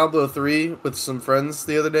play Diablo 3 with some friends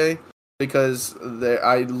the other day because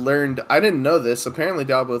I learned... I didn't know this. Apparently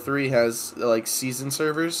Diablo 3 has, like, season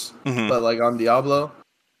servers, but, like, on Diablo.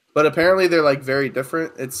 But apparently they're, like, very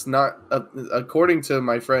different. It's not... according to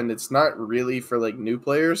my friend, it's not really for, like, new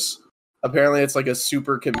players. Apparently it's, like, a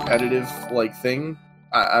super competitive, like, thing.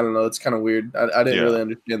 I don't know. It's kind of weird. I didn't really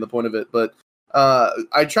understand the point of it, but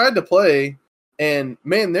I tried to play, and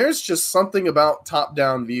man, there's just something about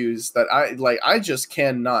top-down views that I just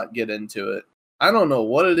cannot get into it. I don't know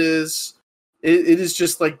what it is. It is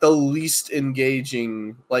just like the least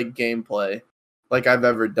engaging like gameplay like I've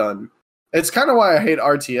ever done. It's kind of why I hate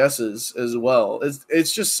RTSs as well.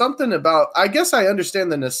 It's just something about... I guess I understand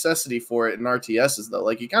the necessity for it in RTSs, though.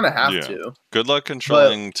 Like, you kind of have to. Good luck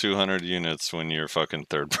controlling 200 units when you're fucking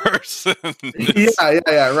third person.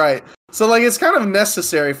 Yeah, right. So, like, it's kind of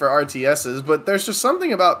necessary for RTSs, but there's just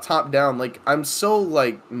something about top-down. Like, I'm so,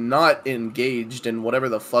 like, not engaged in whatever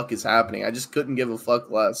the fuck is happening. I just couldn't give a fuck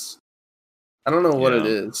less. I don't know what it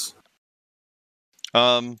is.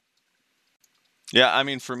 Yeah, I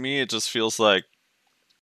mean, for me, it just feels like...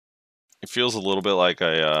 It feels a little bit like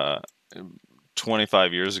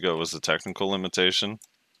 25 years ago was a technical limitation.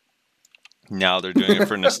 Now they're doing it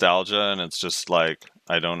for nostalgia, and it's just like,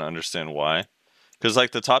 I don't understand why. Because,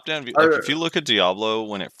 like, the top-down view... Like, if you look at Diablo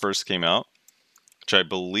when it first came out, which I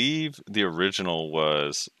believe the original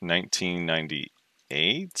was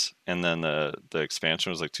 1998, and then the expansion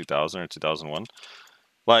was, like, 2000 or 2001.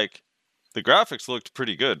 Like... The graphics looked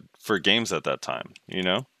pretty good for games at that time, you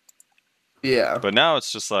know? Yeah. But now it's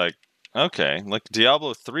just like, okay. Like,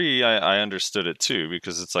 Diablo 3, I understood it too,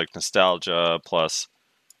 because it's like nostalgia plus,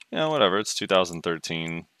 you know, whatever. It's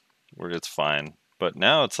 2013, where it's fine. But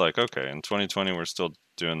now it's like, okay, in 2020, we're still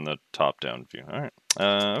doing the top-down view. All right.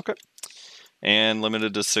 Okay. And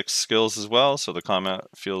limited to 6 skills as well, so the combat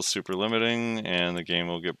feels super limiting, and the game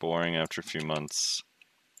will get boring after a few months.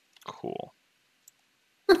 Cool.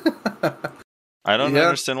 I don't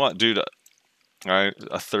understand what, dude. A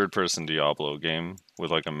third-person Diablo game with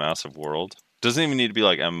like a massive world doesn't even need to be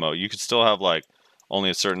like MMO. You could still have like only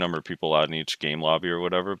a certain number of people out in each game lobby or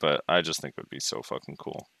whatever. But I just think it would be so fucking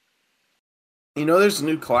cool. You know, there's a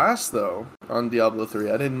new class though on Diablo 3.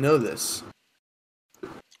 I didn't know this.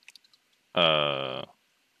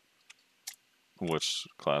 Which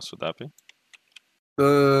class would that be?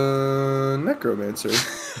 The Necromancer.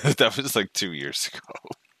 That was like 2 years ago.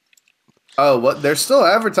 Oh, what? They're still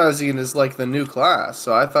advertising it as like the new class,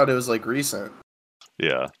 so I thought it was like recent.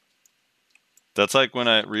 Yeah. That's like when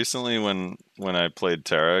I played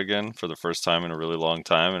Terra again for the first time in a really long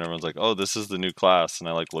time, and everyone's like, "Oh, this is the new class," and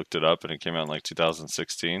I like looked it up, and it came out in like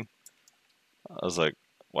 2016. I was like,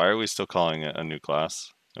 "Why are we still calling it a new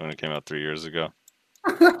class when it came out 3 years ago?"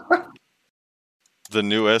 The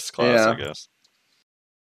newest class, I guess.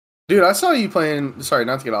 Dude, I saw you playing... Sorry,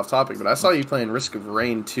 not to get off topic, but I saw you playing Risk of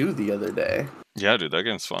Rain 2 the other day. Yeah, dude, that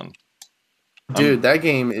game's fun. Dude, that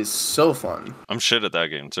game is so fun. I'm shit at that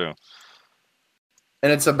game, too.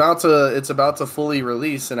 and it's about to fully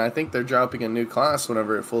release, and I think they're dropping a new class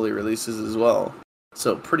whenever it fully releases as well.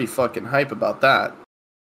 So pretty fucking hype about that.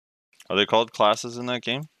 Are they called classes in that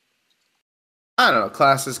game? I don't know,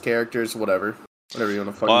 classes, characters, whatever you want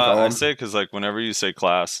to fucking Well, call I them. say because like whenever you say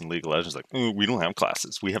class in League of Legends, like we don't have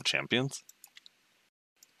classes, we have champions.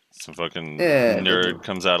 Some fucking nerd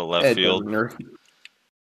comes out of left field. You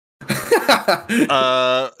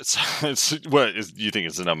think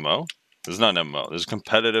it's an MMO? It's not an MMO. It's a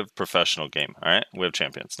competitive professional game. All right, we have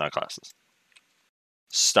champions, not classes.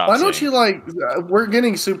 Stop. Why don't you we're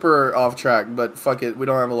getting super off track, but fuck it, we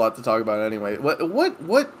don't have a lot to talk about anyway.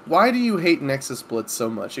 Why do you hate Nexus Blitz so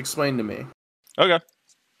much? Explain to me. Okay.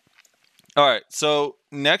 All right. So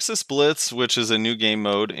Nexus Blitz, which is a new game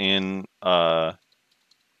mode in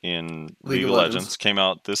League of Legends, came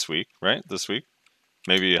out this week, right? This week.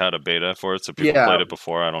 Maybe you had a beta for it, so people played it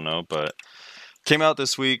before. I don't know, but came out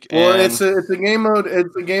this week. Well, it's a game mode.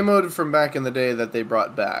 It's a game mode from back in the day that they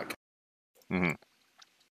brought back. Mm-hmm.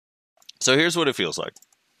 So here's what it feels like.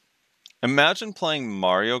 Imagine playing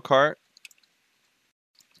Mario Kart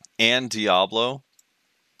and Diablo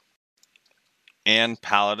and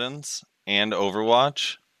Paladins and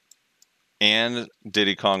Overwatch and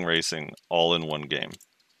Diddy Kong Racing all in one game.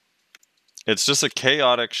 It's just a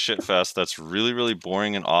chaotic shitfest that's really, really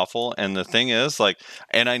boring and awful. And the thing is,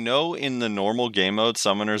 and I know in the normal game mode,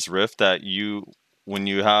 Summoner's Rift, that when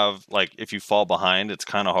you have, if you fall behind, it's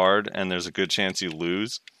kind of hard and there's a good chance you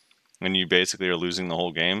lose. And you basically are losing the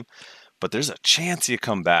whole game. But there's a chance you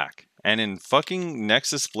come back. And in fucking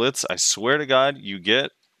Nexus Blitz, I swear to God, you get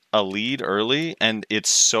a lead early, and it's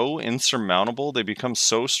so insurmountable. They become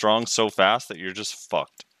so strong so fast that you're just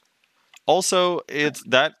fucked. Also,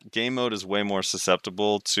 that game mode is way more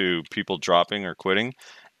susceptible to people dropping or quitting.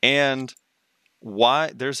 And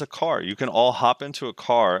there's a car. You can all hop into a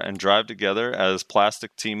car and drive together as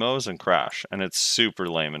plastic Timos and crash. And it's super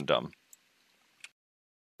lame and dumb.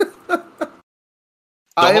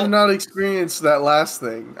 I have not experienced that last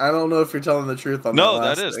thing. I don't know if you're telling the truth on that. No,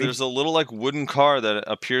 that is. There's a little wooden car that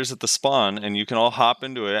appears at the spawn, and you can all hop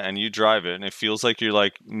into it, and you drive it, and it feels like you're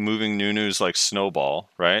moving Nunu's Snowball,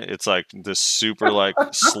 right? It's this super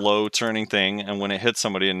slow turning thing, and when it hits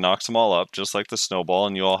somebody, it knocks them all up, just like the Snowball,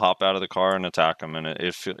 and you all hop out of the car and attack them, and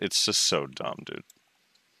it's just so dumb, dude.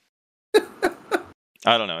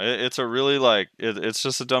 I don't know. It's a really it's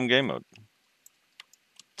just a dumb game mode.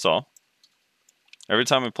 That's all. Every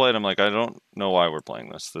time I play it, I'm like, I don't know why we're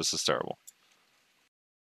playing this. This is terrible.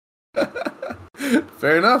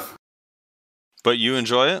 Fair enough. But you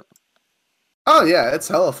enjoy it? Oh, yeah. It's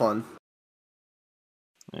hella fun.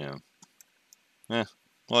 Yeah.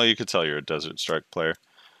 Well, you could tell you're a Desert Strike player.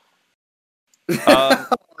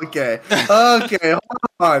 Okay, hold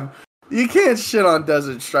on. You can't shit on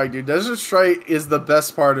Desert Strike, dude. Desert Strike is the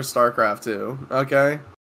best part of StarCraft 2, okay?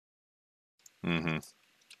 Mm-hmm.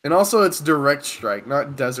 And also, it's Direct Strike,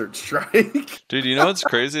 not Desert Strike. Dude, you know what's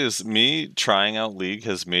crazy is me trying out League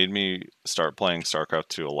has made me start playing StarCraft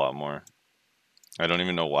 2 a lot more. I don't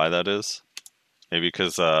even know why that is. Maybe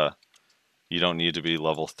because you don't need to be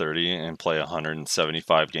level 30 and play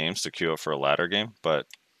 175 games to queue up for a ladder game, but...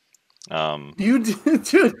 Dude,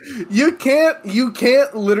 you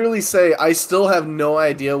can't literally say, I still have no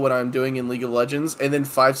idea what I'm doing in League of Legends, and then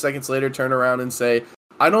 5 seconds later turn around and say,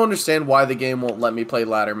 I don't understand why the game won't let me play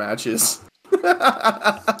ladder matches.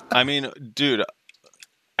 I mean, dude,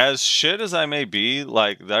 as shit as I may be,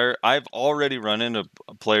 I've already run into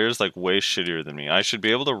players way shittier than me. I should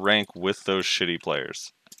be able to rank with those shitty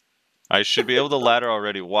players. I should be able to ladder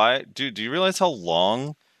already. Why? Dude, do you realize how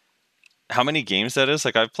many games that is?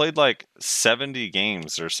 I've played 70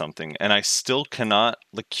 games or something, and I still cannot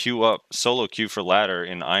solo queue for ladder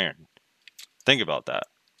in Iron. Think about that.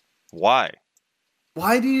 Why?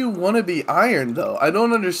 Why do you want to be Iron, though? I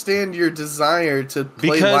don't understand your desire to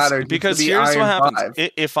play ladder. Because here's what happens: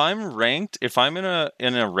 if I'm ranked, if I'm in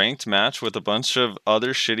a ranked match with a bunch of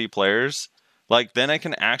other shitty players, then I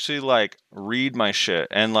can actually read my shit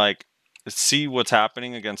and see what's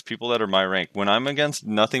happening against people that are my rank. When I'm against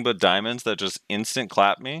nothing but diamonds that just instant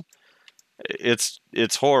clap me, it's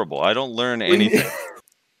horrible. I don't learn anything.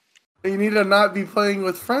 You need to not be playing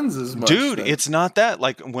with friends as much. Dude, then. It's not that.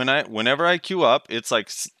 Whenever I queue up, it's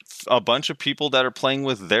a bunch of people that are playing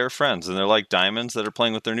with their friends, and they're diamonds that are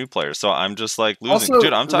playing with their new players. So I'm just losing. Also,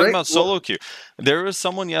 dude, I'm talking about solo queue. There was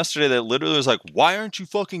someone yesterday that literally was why aren't you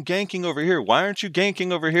fucking ganking over here? Why aren't you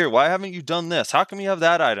ganking over here? Why haven't you done this? How come you have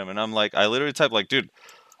that item? And I'm I literally type dude,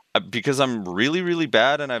 because I'm really, really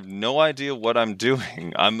bad and I have no idea what I'm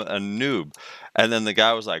doing. I'm a noob. And then the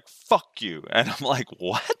guy was fuck you. And I'm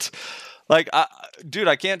what? Like, dude,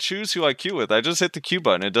 I can't choose who I queue with. I just hit the Q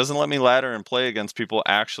button. It doesn't let me ladder and play against people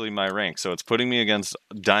actually my rank. So it's putting me against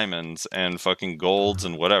diamonds and fucking golds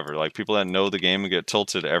and whatever. Like, people that know the game and get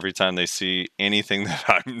tilted every time they see anything that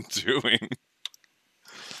I'm doing.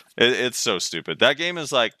 It's so stupid. That game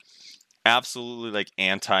is, like, absolutely, like,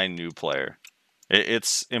 anti-new player.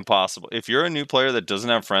 It's impossible. If you're a new player that doesn't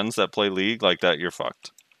have friends that play League like that, you're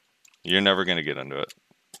fucked. You're never going to get into it.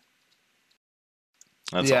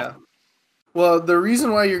 That's all. Well, the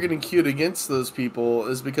reason why you're getting queued against those people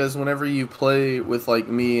is because whenever you play with like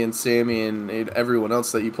me and Sammy and everyone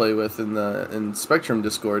else that you play with in Spectrum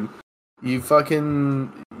Discord, you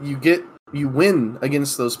win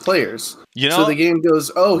against those players. You know, so the game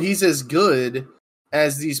goes, oh, he's as good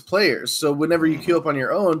as these players. So whenever you queue up on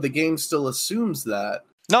your own, the game still assumes that.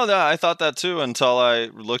 No, I thought that too until I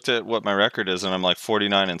looked at what my record is, and I'm like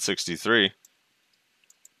 49 and 63.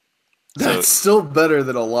 That's still better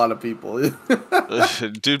than a lot of people.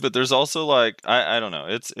 Dude, but there's also like I don't know.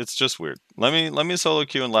 It's just weird. Let me solo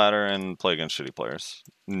queue and ladder and play against shitty players.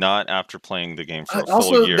 Not after playing the game for a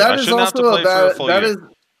full year. I shouldn't have to play for a full year.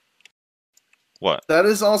 What? That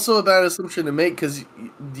is also a bad assumption to make because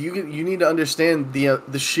you need to understand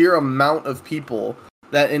the sheer amount of people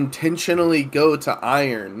that intentionally go to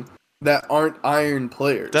Iron that aren't Iron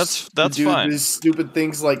players. That's fine. These stupid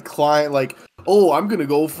things like client, like, oh, I'm gonna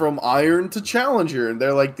go from Iron to Challenger, and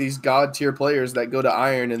they're like these god tier players that go to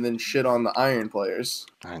Iron and then shit on the Iron players.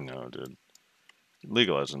 I know, dude. League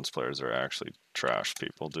of Legends players are actually trash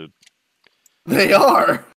people, dude. They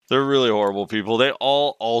are. They're really horrible people. They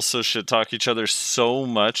all also shit talk each other so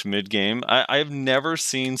much mid game. I've never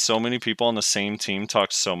seen so many people on the same team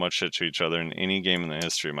talk so much shit to each other in any game in the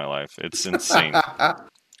history of my life. It's insane.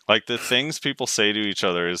 Like, the things people say to each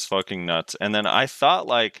other is fucking nuts. And then I thought,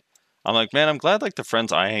 like, I'm like, man, I'm glad, like, the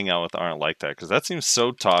friends I hang out with aren't like that, because that seems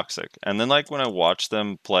so toxic. And then, like, when I watch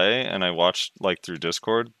them play, and I watch, like, through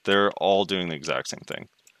Discord, they're all doing the exact same thing.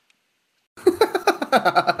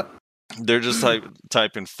 They're just, like,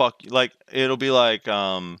 typing, fuck, like, it'll be like,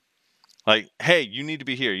 hey, you need to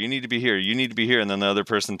be here, you need to be here, you need to be here, and then the other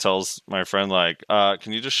person tells my friend, like,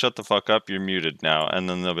 can you just shut the fuck up, you're muted now, and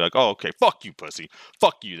then they'll be like, oh, okay, fuck you, pussy,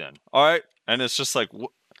 fuck you then, alright? And it's just like,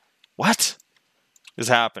 what is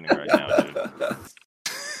happening right now, dude?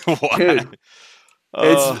 Why?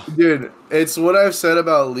 It's what I've said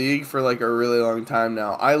about League for, like, a really long time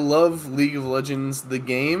now. I love League of Legends, the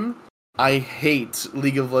game. I hate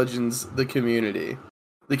League of Legends, the community.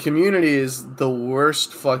 The community is the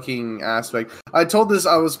worst fucking aspect. I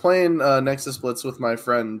was playing Nexus Blitz with my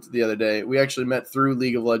friend the other day. We actually met through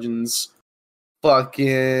League of Legends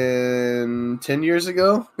fucking 10 years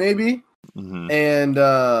ago, maybe? Mm-hmm. And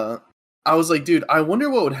I was like, dude, I wonder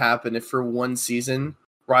what would happen if for one season,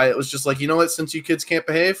 Riot was just like, you know what, since you kids can't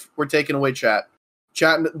behave, we're taking away chat.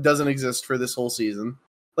 Chat doesn't exist for this whole season.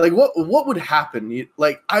 Like, what would happen?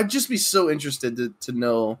 Like, I'd just be so interested to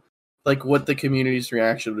know, like, what the community's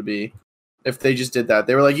reaction would be if they just did that.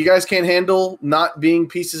 They were like, you guys can't handle not being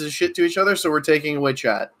pieces of shit to each other, so we're taking away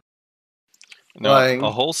chat. No, a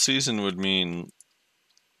whole season would mean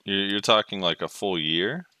you're talking like a full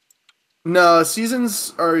year? No,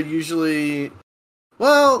 seasons are usually,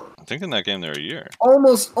 well, I think in that game they're a year.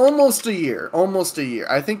 Almost a year. Almost a year.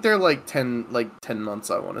 I think they're like 10 months,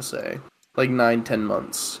 I want to say. Like 9-10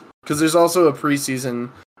 months. Because there's also a preseason.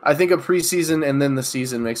 I think a preseason and then the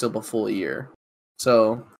season makes up a full year.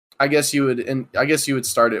 So I guess you would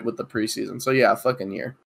start it with the preseason. So yeah, fucking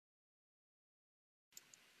year.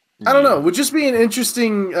 I don't know. It would just be an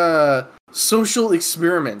interesting social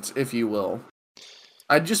experiment, if you will.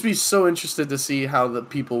 I'd just be so interested to see how the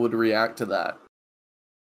people would react to that.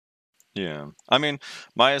 Yeah. I mean,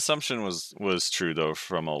 my assumption was true, though,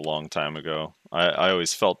 from a long time ago. I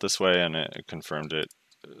always felt this way, and it confirmed it.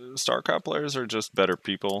 StarCraft players are just better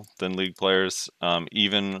people than League players.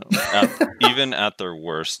 Even at their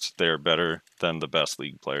worst, they are better than the best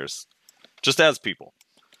League players, just as people.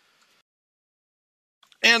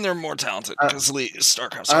 And they're more talented because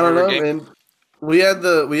StarCraft's a harder game. Man. We had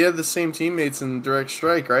the same teammates in Direct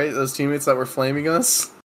Strike, right? Those teammates that were flaming us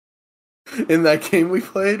in that game we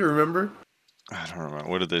played. Remember? I don't remember.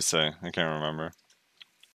 What did they say? I can't remember.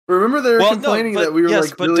 Remember they were complaining that we were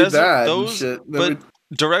really bad and shit. But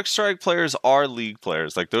Direct Strike players are League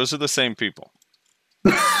players. Like, those are the same people.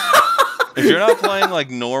 If you're not playing like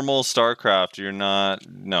normal StarCraft, you're not.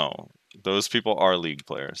 No, those people are League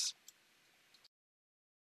players.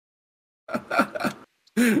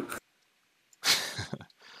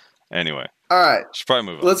 Anyway. All right. Should probably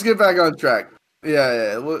move on. Let's get back on track.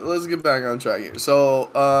 Yeah. Let's get back on track here.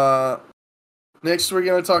 So, Next, we're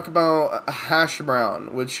going to talk about Hash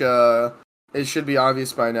Brown, which it should be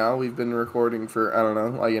obvious by now. We've been recording for, I don't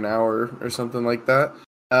know, like an hour or something like that.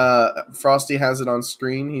 Frosty has it on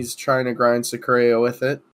screen. He's trying to grind Sakurea with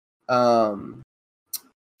it.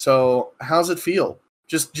 So, how's it feel?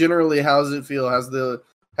 Just generally, how does it feel?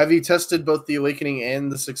 Have you tested both the Awakening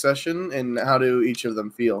and the Succession, and how do each of them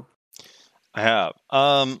feel? I have.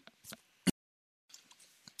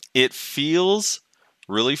 It feels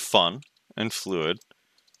really fun and fluid,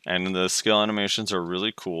 and the skill animations are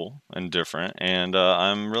really cool and different, and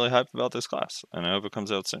I'm really hyped about this class, and I hope it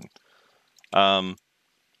comes out soon. I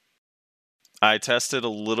tested a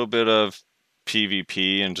little bit of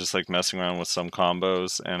PvP and just like messing around with some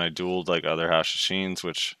combos, and I dueled like other Hashashins,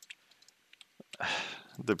 which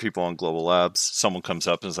the people on Global Labs, someone comes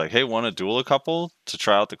up and is like, hey, want to duel a couple to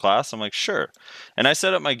try out the class? I'm like, sure. And I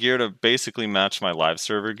set up my gear to basically match my live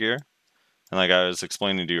server gear. And like I was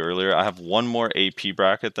explaining to you earlier, I have one more AP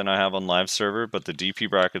bracket than I have on live server, but the DP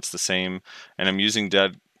bracket's the same. And I'm using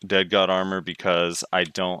Dead God armor because I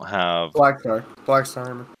don't have... Black Star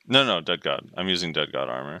armor. No, Dead God. I'm using Dead God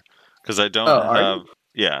armor. Because I don't are have... you?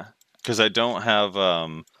 Yeah. Because I don't have...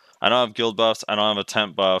 I don't have guild buffs, I don't have a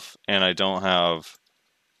tent buff, and I don't have...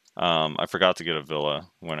 I forgot to get a villa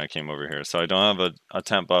when I came over here. So I don't have a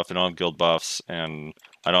tent buff, I don't have guild buffs, and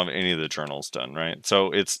I don't have any of the journals done, right?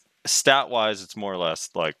 So it's stat-wise, it's more or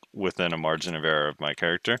less like within a margin of error of my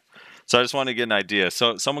character. So I just wanted to get an idea.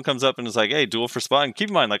 So someone comes up and is like, hey, duel for spot. And keep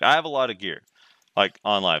in mind, like, I have a lot of gear, like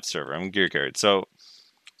on live server. I'm gear carried. So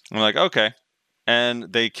I'm like, okay.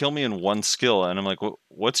 And they kill me in one skill. And I'm like,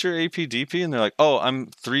 what's your AP DP? And they're like, oh,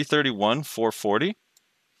 I'm 331, 440.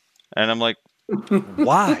 And I'm like,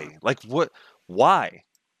 why? Like, what? Why?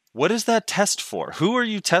 What is that test for? Who are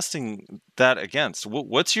you testing that against?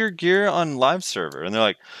 What's your gear on live server? And they're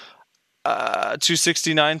like,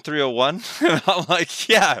 269, 301. And I'm like,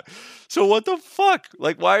 yeah. So what the fuck?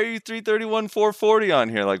 Like, why are you 331, 440 on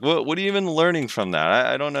here? Like, what are you even learning from that?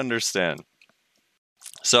 I don't understand.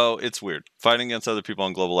 So it's weird. Fighting against other people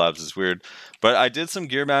on Global Labs is weird. But I did some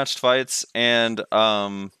gear matched fights, and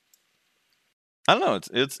I don't know.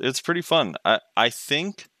 It's pretty fun. I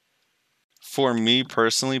think for me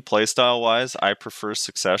personally, playstyle wise, I prefer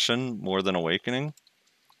Succession more than Awakening.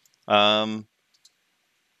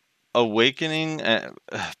 Awakening,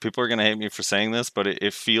 people are gonna hate me for saying this, but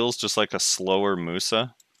it feels just like a slower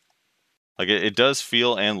Musa. Like it does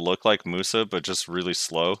feel and look like Musa, but just really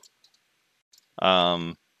slow.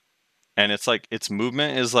 And it's like its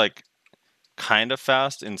movement is like kind of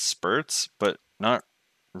fast in spurts, but not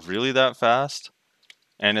really that fast.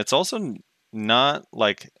 And it's also not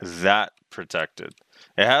like that protected.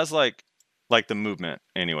 It has like the movement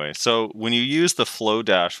anyway. So when you use the flow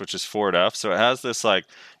dash, which is forward F, so it has this like,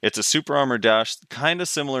 it's a super armor dash, kind of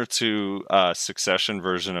similar to Succession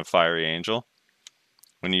version of Fiery Angel.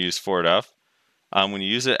 When you use forward F, when you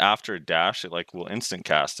use it after a dash, it like will instant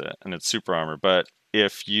cast it, and it's super armor. But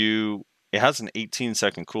if you, it has an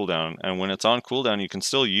 18-second cooldown, and when it's on cooldown, you can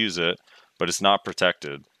still use it, but it's not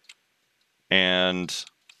protected. And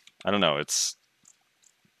I don't know, it's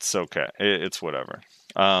okay. It's whatever.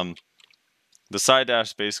 The side dash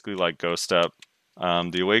is basically like Ghost Step.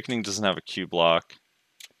 The Awakening doesn't have a Q block.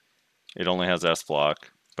 It only has S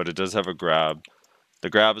block, but it does have a grab. The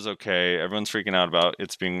grab is okay. Everyone's freaking out about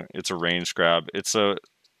it's a ranged grab. It's a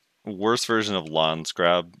worse version of Lan's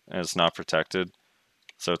grab, and it's not protected.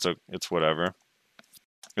 So it's whatever.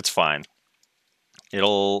 It's fine.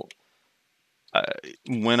 It'll...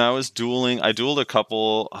 when I was dueling, I dueled a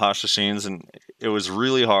couple Hashashins, and it was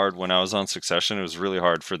really hard when I was on Succession. It was really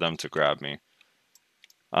hard for them to grab me.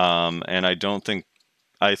 And I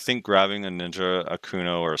think grabbing a Ninja, a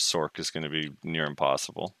Kuno, or a Sork is going to be near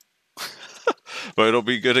impossible. But it'll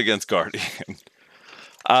be good against Guardian.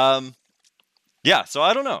 Yeah, so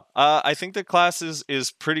I don't know. I think the class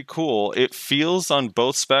is pretty cool. It feels on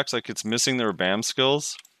both specs like it's missing the Rabam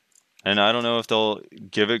skills. And I don't know if they'll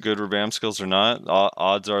give it good Rabam skills or not.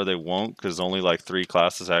 Odds are they won't, because only like 3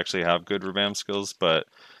 classes actually have good Rabam skills. But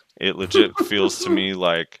it legit feels to me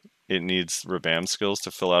like it needs Rabam skills to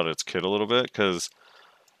fill out its kit a little bit, because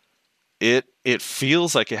it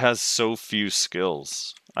feels like it has so few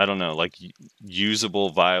skills. I don't know, like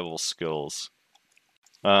usable, viable skills.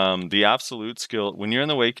 The absolute skill, when you're in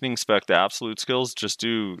the Awakening spec, the absolute skills just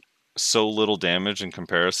do so little damage in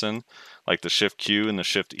comparison. Like the Shift Q and the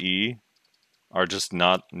Shift E are just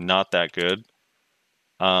not that good.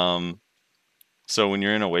 So when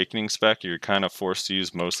you're in Awakening spec, you're kind of forced to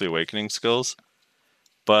use mostly Awakening skills.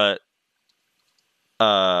 But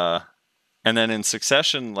and then in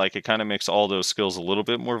Succession, like it kind of makes all those skills a little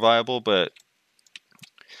bit more viable, but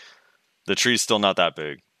the tree's still not that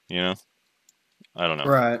big, you know? I don't know.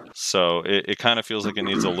 Right. So it kind of feels like it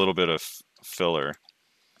needs a little bit of filler.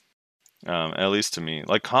 At least to me.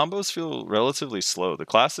 Like, combos feel relatively slow. The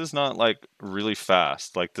class is not, like, really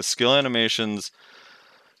fast. Like, the skill animations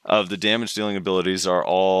of the damage dealing abilities are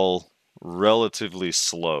all relatively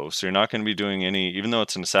slow. So you're not going to be doing any, even though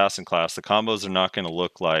it's an assassin class, the combos are not going to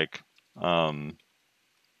look like Sork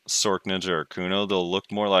Ninja or Kuno. They'll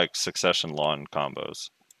look more like Succession Lawn combos,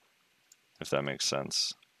 if that makes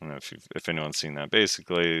sense. I don't know if anyone's seen that.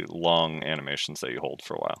 Basically, long animations that you hold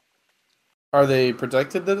for a while. Are they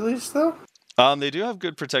protected at least though? They do have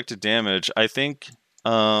good protected damage. I think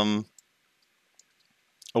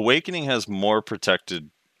Awakening has more protected,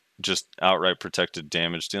 just outright protected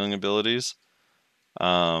damage dealing abilities.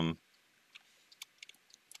 I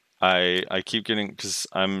keep getting, because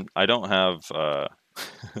I don't have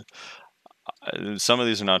some of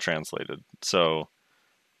these are not translated. So,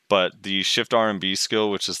 but the Shift R and B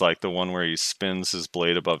skill, which is like the one where he spins his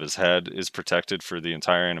blade above his head, is protected for the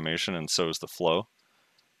entire animation, and so is the flow.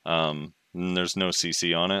 And there's no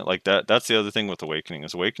CC on it. Like that's the other thing with Awakening,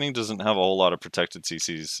 is Awakening doesn't have a whole lot of protected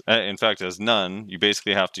CCs. In fact, it has none. You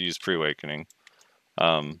basically have to use pre-Awakening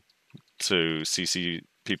to CC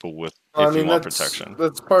people with if you want protection.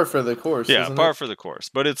 That's par for the course. Yeah, isn't par it? for the course.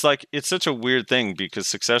 But it's like, it's such a weird thing because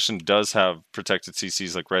Succession does have protected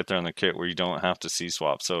CCs like right there on the kit where you don't have to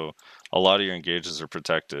C-swap. So a lot of your engages are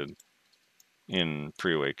protected in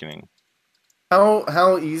pre-Awakening.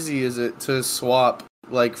 How easy is it to swap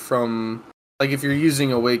like from like if you're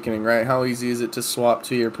using Awakening, right? How easy is it to swap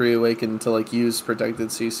to your pre-Awaken to like use protected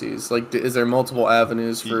CCs? Like, is there multiple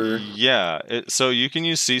avenues for? Yeah, so you can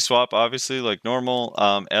use C-swap obviously like normal.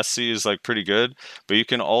 SC is like pretty good, but you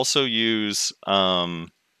can also use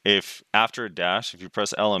if after a dash, if you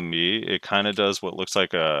press LMB, it kind of does what looks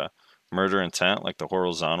like a murder intent, like the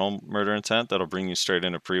horizontal murder intent that'll bring you straight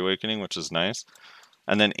into pre-Awakening, which is nice.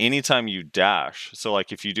 And then anytime you dash, so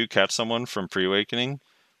like if you do catch someone from pre-Awakening,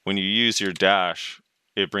 when you use your dash,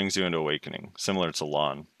 it brings you into Awakening, similar to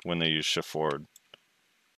Lon when they use shift forward.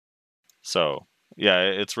 So yeah,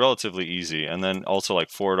 it's relatively easy. And then also like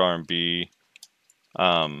forward RMB,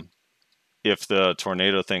 if the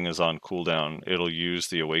tornado thing is on cooldown, it'll use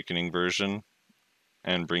the Awakening version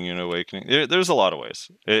and bring you into Awakening. There's a lot of ways.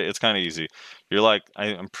 It's kind of easy. You're like,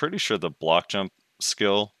 I'm pretty sure the block jump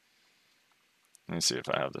skill. Let me see if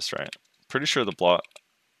I have this right. Pretty sure the block.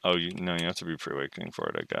 Oh, no, you have to be pre-Awakening for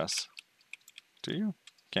it, I guess. Do you?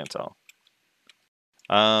 Can't tell.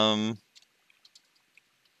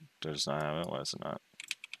 Does not have it. Why is it not?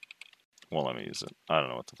 Won't let me use it. I don't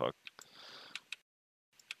know what the fuck.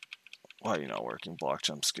 Why are you not working block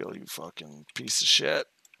jump skill, you fucking piece of shit?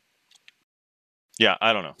 Yeah,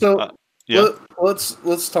 I don't know. So yeah.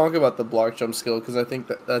 let's talk about the block jump skill, because I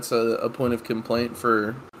think that's a point of complaint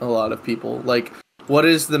for a lot of people. Like, what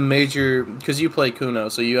is the major? Because you play Kuno,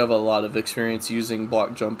 so you have a lot of experience using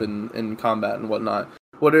block jump in combat and whatnot.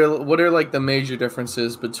 What are like the major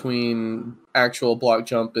differences between actual block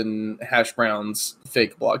jump and Hash Brown's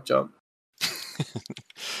fake block jump?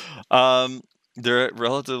 They're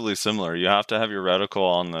relatively similar. You have to have your reticle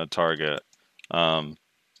on the target.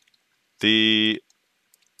 The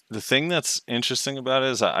thing that's interesting about it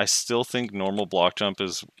is I still think normal block jump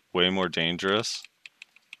is way more dangerous.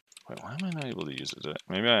 Wait, why am I not able to use it?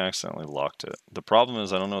 Maybe I accidentally locked it. The problem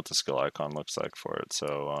is I don't know what the skill icon looks like for it,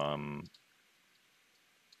 so I'm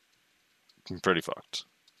pretty fucked.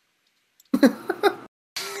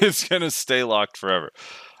 It's gonna stay locked forever.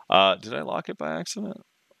 Did I lock it by accident?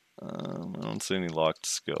 I don't see any locked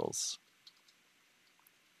skills.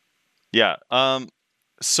 Yeah.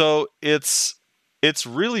 So it's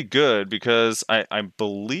really good because I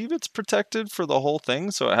believe it's protected for the whole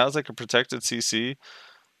thing. So it has like a protected CC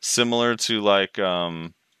similar to like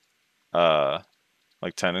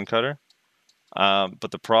Tendon Cutter.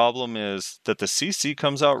 But the problem is that the CC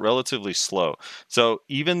comes out relatively slow. So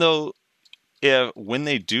even though when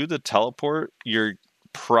they do the teleport, you're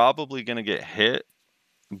probably going to get hit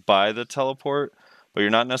by the teleport, but you're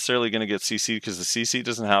not necessarily going to get CC because the CC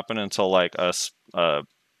doesn't happen until like 0.1 or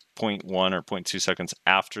 0.2 seconds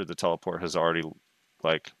after the teleport has already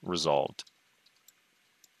like resolved,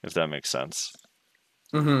 if that makes sense.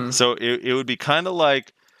 Mm-hmm. So it would be kind of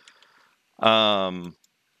like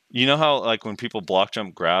you know how like when people block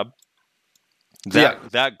jump grab,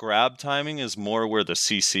 that grab timing is more where the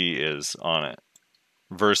CC is on it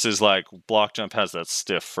versus like block jump has that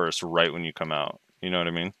stiff first right when you come out. You know what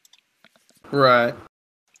I mean? Right.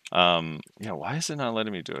 Yeah, why is it not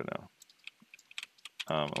letting me do it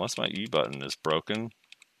now? Unless my E button is broken.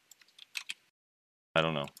 I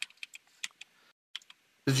don't know.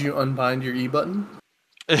 Did you unbind your E button?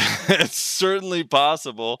 It's certainly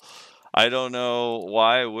possible. I don't know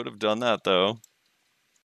why I would have done that though.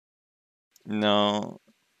 No,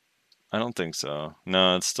 I don't think so.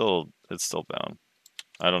 No, it's still bound.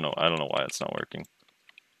 I don't know why it's not working.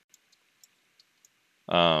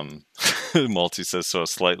 Multi says so, a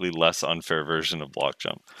slightly less unfair version of block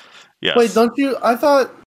jump. Yes. Wait, don't you? I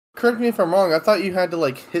thought. Correct me if I'm wrong. I thought you had to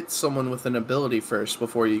like hit someone with an ability first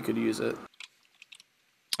before you could use it.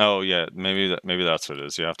 Oh yeah, maybe that's what it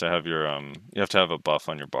is. You have to have your you have to have a buff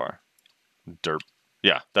on your bar. Derp.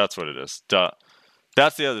 Yeah, that's what it is. Duh.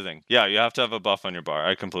 That's the other thing. Yeah, you have to have a buff on your bar.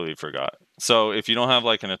 I completely forgot. So if you don't have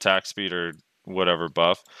like an attack speed or whatever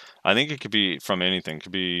buff, I think it could be from anything. It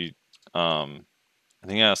could be I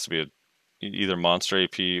think it has to be either monster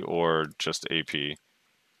AP or just AP.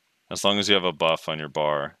 As long as you have a buff on your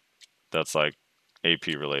bar that's like AP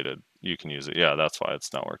related, you can use it. Yeah, that's why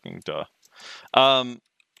it's not working. Duh.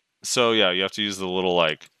 So yeah, you have to use the little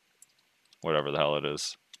like whatever the hell it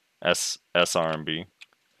is. SRMB.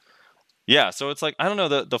 Yeah, so it's like I don't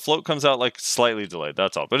know, the float comes out like slightly delayed,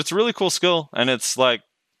 that's all. But it's a really cool skill and it's like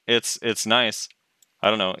it's nice.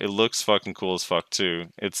 I don't know, it looks fucking cool as fuck too.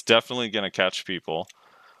 It's definitely going to catch people.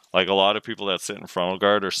 Like a lot of people that sit in frontal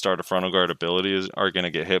guard or start a frontal guard ability are going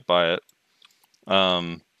to get hit by it.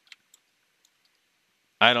 I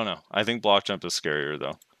don't know. I think block jump is scarier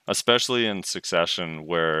though, especially in succession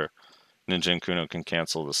where Ninja and Kuno can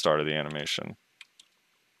cancel the start of the animation.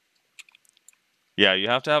 Yeah, you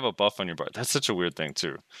have to have a buff on your bar. That's such a weird thing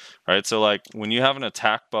too, right? So like when you have an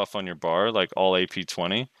attack buff on your bar, like all AP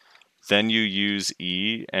 20, then you use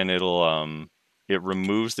E and it'll it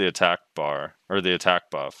removes the attack bar or the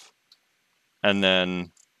attack buff and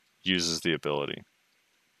then uses the ability.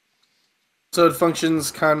 So it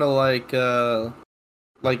functions kind of like the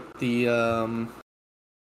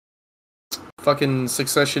fucking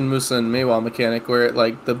Succession Musa and Meiwa mechanic where it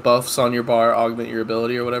like the buffs on your bar augment your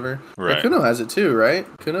ability or whatever. Right. Yeah, Kuno has it too, right?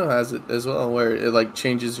 Kuno has it as well where it like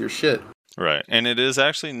changes your shit. Right. And it is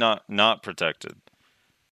actually not protected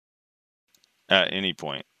at any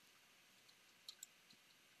point.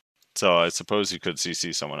 So I suppose you could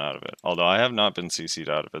CC someone out of it. Although I have not been CC'd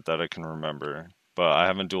out of it that I can remember. But I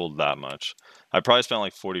haven't dueled that much. I probably spent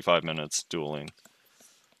like 45 minutes dueling.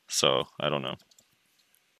 So, I don't know.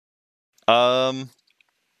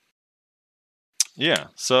 Yeah,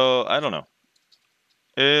 so I don't know.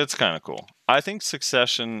 It's kind of cool. I think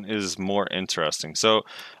Succession is more interesting. So,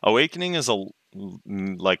 Awakening is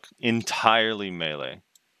like entirely melee.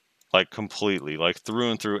 Like completely, like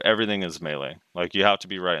through and through, everything is melee. Like you have to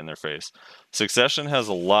be right in their face. Succession has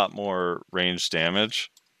a lot more range damage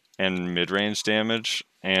and mid-range damage,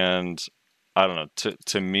 and I don't know.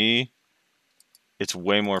 To me, it's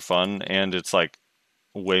way more fun, and it's like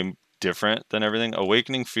way different than everything.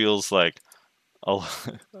 Awakening feels like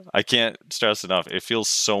I can't stress enough. It feels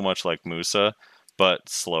so much like Musa, but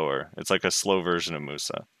slower. It's like a slow version of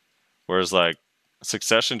Musa, whereas like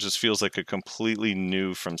Succession just feels like a completely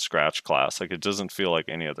new from scratch class. Like it doesn't feel like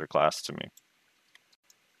any other class to me.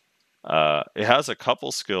 It has a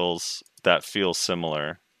couple skills that feel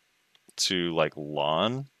similar to like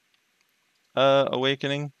Lawn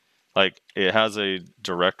Awakening. Like it has a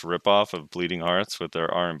direct ripoff of Bleeding Hearts with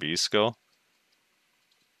their R&B skill.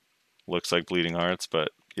 Looks like Bleeding Hearts, but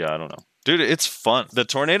yeah, I don't know. Dude, it's fun. The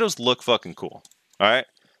tornadoes look fucking cool. All right?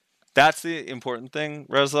 That's the important thing,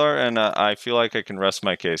 Reslar, and I feel like I can rest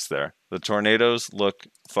my case there. The tornadoes look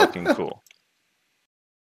fucking cool.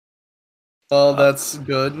 Well, that's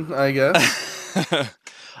good, I guess.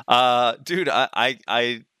 Dude,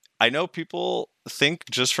 I know people think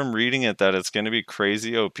just from reading it that it's going to be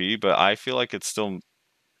crazy OP, but I feel like it's still...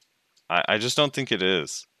 I just don't think it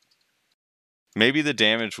is. Maybe the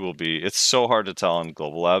damage will be... It's so hard to tell on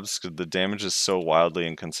Global Labs, because the damage is so wildly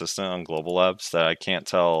inconsistent on Global Labs that I can't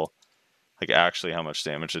tell... like actually how much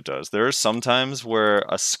damage it does. There are some times where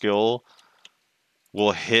a skill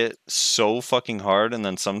will hit so fucking hard and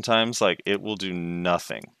then sometimes like it will do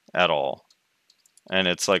nothing at all. And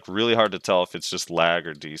it's like really hard to tell if it's just lag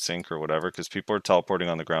or desync or whatever because people are teleporting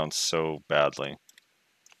on the ground so badly.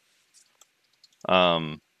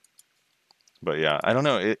 But yeah, I don't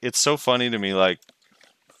know. It's so funny to me. Like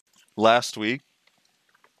last week,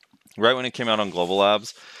 right when it came out on Global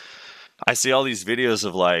Labs, I see all these videos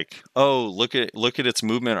of like, oh, look at its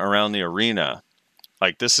movement around the arena.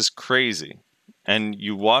 Like this is crazy. And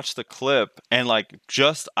you watch the clip and like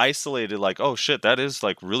just isolated like, oh shit, that is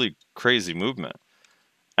like really crazy movement.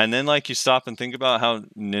 And then like you stop and think about how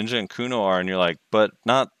Ninja and Kuno are, and you're like, but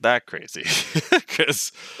not that crazy,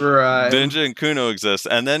 because Right. Ninja and Kuno exist.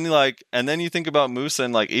 And then you think about Musa,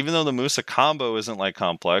 and like even though the Musa combo isn't like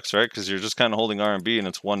complex, right? Because you're just kind of holding R and B and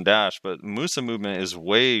it's one dash, but Musa movement is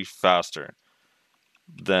way faster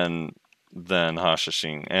than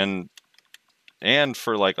Hashashin, and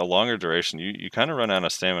for like a longer duration, you kind of run out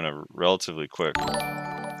of stamina relatively quick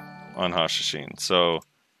on Hashashin. So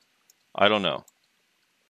I don't know.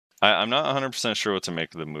 I'm not 100% sure what to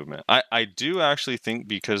make of the movement. I do actually think,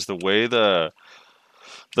 because the way the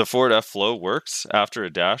forward F flow works after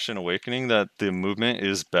a dash in Awakening, that the movement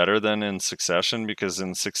is better than in Succession, because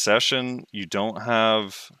in Succession you don't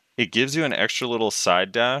have, it gives you an extra little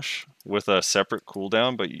side dash with a separate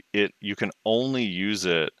cooldown, but you can only use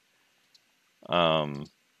it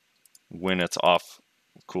when it's off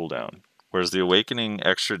cooldown. Whereas the Awakening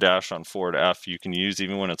extra dash on forward F you can use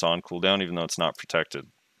even when it's on cooldown, even though it's not protected.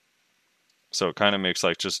 So it kind of makes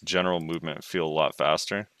like just general movement feel a lot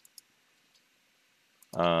faster.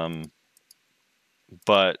 But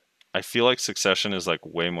I feel like Succession is like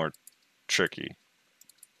way more tricky,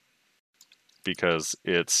 because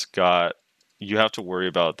it's got, you have to worry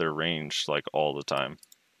about their range like all the time.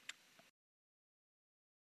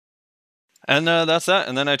 And that's that.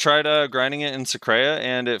 And then I tried grinding it in Secrea,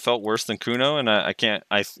 and it felt worse than Kuno, and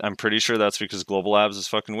I'm pretty sure that's because Global Labs is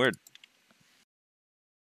fucking weird.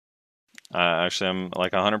 Actually, I'm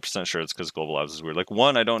like 100% sure it's because Global Labs is weird. Like,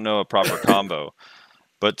 one, I don't know a proper combo.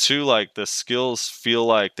 But two, like the skills feel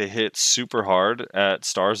like they hit super hard at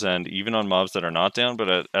Star's End, even on mobs that are not down, but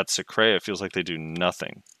at Secrea it feels like they do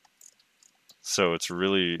nothing. So it's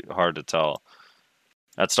really hard to tell.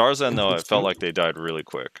 At Star's End, though, it felt like they died really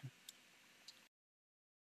quick.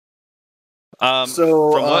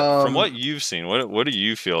 From what you've seen, what do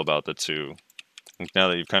you feel about the two? Now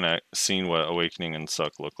that you've kind of seen what Awakening and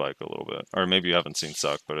Suck look like a little bit, or maybe you haven't seen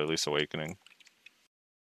Suck, but at least Awakening.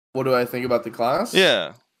 What do I think about the class?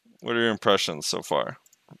 Yeah. What are your impressions so far?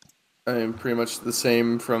 I am pretty much the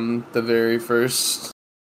same from the very first,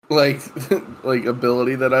 like, like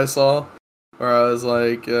ability that I saw, where I was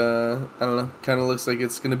like, I don't know, kind of looks like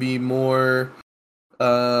it's gonna be more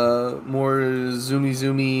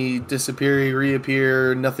zoomy, disappear,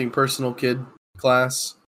 reappear, nothing personal kid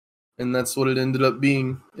class, and that's what it ended up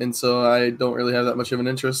being. And so I don't really have that much of an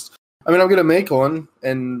interest. I mean, I'm gonna make one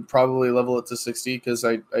and probably level it to 60 because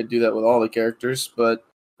I do that with all the characters, or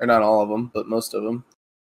not all of them, but most of them.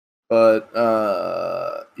 But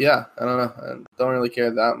yeah, I don't know. I don't really care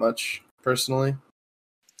that much personally.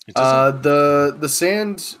 The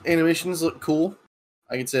sand animations look cool.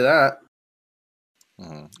 I can say that.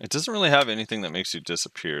 It doesn't really have anything that makes you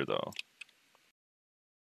disappear, though.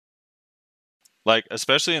 Like,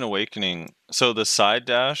 especially in Awakening, so the side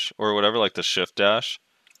dash, or whatever, like the shift dash,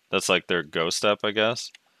 that's like their go step, I guess.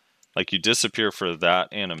 Like, you disappear for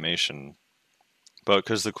that animation. But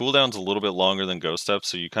because the cooldown's a little bit longer than go step,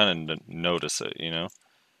 so you kind of notice it, you know?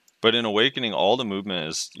 But in Awakening, all the movement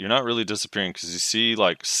is, you're not really disappearing, because you see,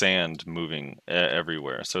 like, sand moving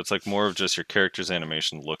everywhere. So it's like more of just your character's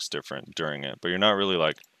animation looks different during it. But you're not really,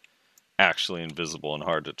 like, actually invisible and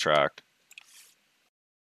hard to track.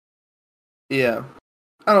 Yeah.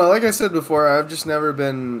 I don't know, like I said before, I've just never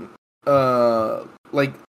been,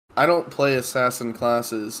 like, I don't play assassin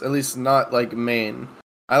classes, at least not, like, main.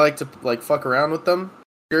 I like to, like, fuck around with them,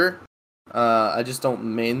 sure. I just don't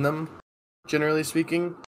main them, generally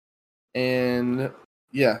speaking. And,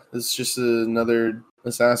 yeah, it's just another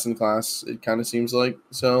assassin class, it kind of seems like.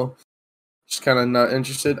 So, just kind of not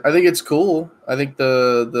interested. I think it's cool. I think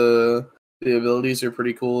the abilities are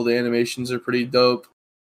pretty cool. The animations are pretty dope.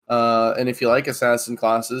 And if you like assassin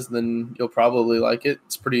classes, then you'll probably like it.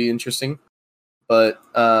 It's pretty interesting, but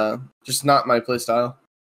just not my playstyle.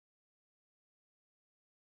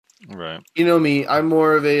 Right. You know me. I'm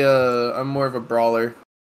more of a brawler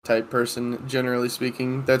type person. Generally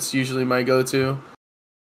speaking, that's usually my go-to.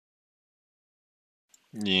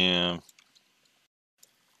 Yeah.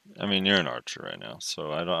 I mean, you're an archer right now,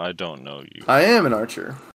 so I don't know you. I am an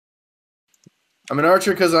archer. I'm an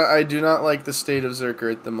archer because I do not like the state of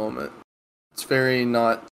Zerker at the moment. It's very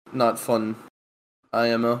not fun.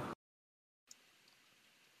 IMO.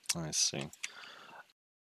 I see.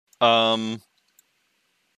 I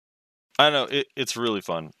don't know. It's really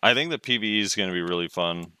fun. I think the PvE is going to be really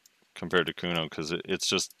fun compared to Kuno, because it's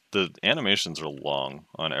just the animations are long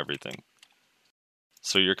on everything.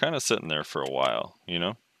 So you're kind of sitting there for a while, you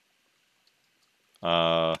know?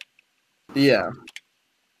 Yeah.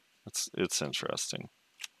 It's interesting.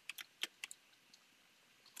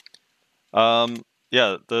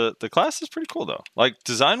 yeah, the class is pretty cool though. Like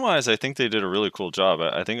design wise, I think they did a really cool job.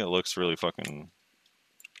 I think it looks really fucking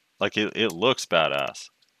like it looks badass.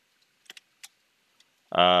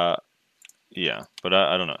 Yeah, but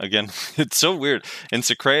I don't know. Again, it's so weird. In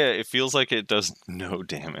Secrea, it feels like it does no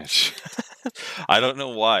damage. I don't know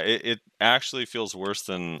why. It actually feels worse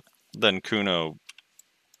than Kuno.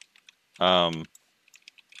 And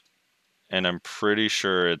I'm pretty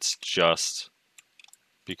sure it's just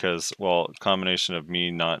because, well, combination of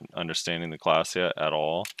me not understanding the class yet at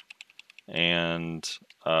all, and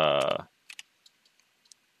that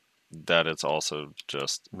it's also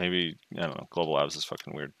just maybe, I don't know, Global Labs is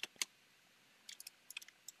fucking weird.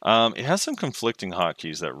 It has some conflicting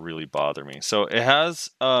hotkeys that really bother me. So it has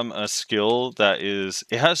a skill that is,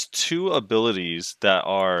 it has two abilities that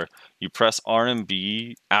are, you press R and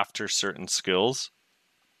B after certain skills,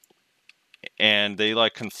 and they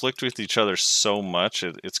like conflict with each other so much,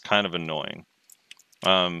 it's kind of annoying.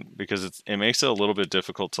 Because it makes it a little bit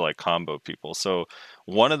difficult to like combo people. So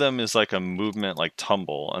one of them is like a movement like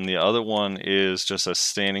tumble, and the other one is just a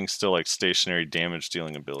standing still like stationary damage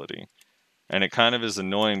dealing ability. And it kind of is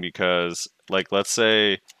annoying because, like, let's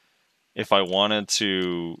say if I wanted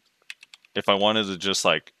to just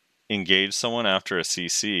like engage someone after a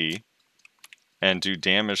CC and do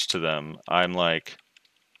damage to them, I'm like,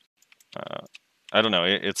 I don't know.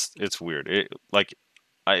 It's weird.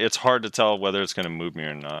 It's hard to tell whether it's going to move me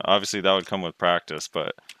or not. Obviously, that would come with practice,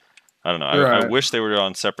 but I don't know. I Right. wish they were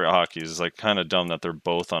on separate hotkeys. It's like kind of dumb that they're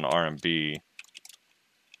both on R and B,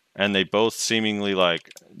 and they both seemingly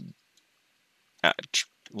like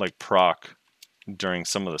proc during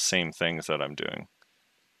some of the same things that I'm doing.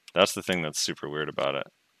 That's the thing that's super weird about it.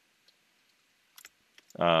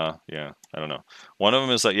 Yeah, I don't know. One of them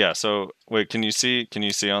is like, yeah. So wait, can you see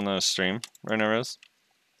on the stream right now, Rose?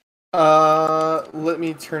 Let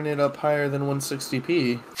me turn it up higher than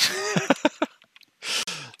 160p.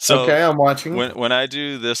 So okay, I'm watching. When I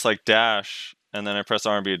do this like dash and then I press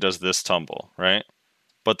R&B, it does this tumble, right?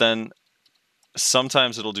 But then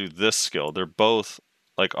sometimes it'll do this skill. They're both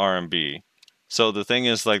like R&B. So the thing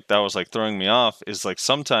is, like, that was like throwing me off is like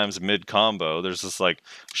sometimes mid combo there's this like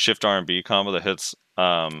shift R&B combo that hits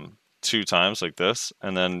 2 times like this,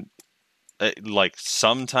 and then like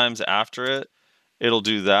sometimes after it it'll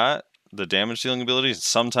do that, the damage dealing ability.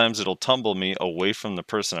 Sometimes it'll tumble me away from the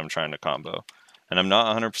person I'm trying to combo, and I'm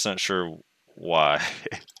not 100% sure why.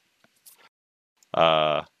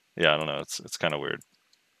 Yeah, I don't know. It's kind of weird.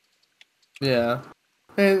 Yeah,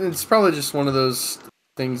 and it's probably just one of those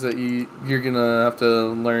things that you're gonna have to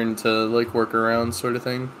learn to like work around, sort of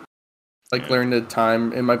thing. Like learn to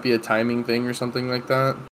time. It might be a timing thing or something like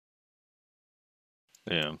that.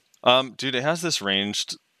 Yeah. Dude, it has this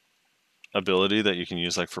ranged ability that you can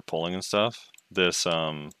use like for pulling and stuff. This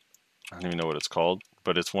I don't even know what it's called,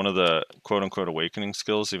 but it's one of the quote unquote awakening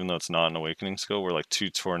skills, even though it's not an awakening skill, where like 2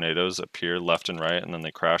 tornadoes appear left and right and then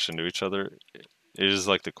they crash into each other. It is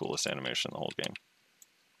like the coolest animation in the whole game.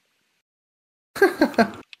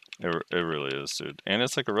 It really is, dude. And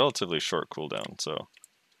it's like a relatively short cooldown, so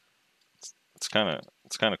it's kind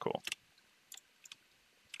of cool.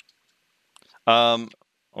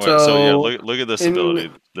 So yeah, look at this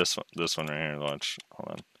ability. This one right here. Watch. Hold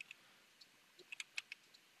on.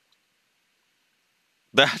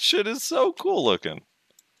 That shit is so cool looking.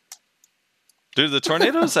 Dude, the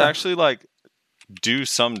tornadoes actually like do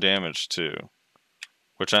some damage too,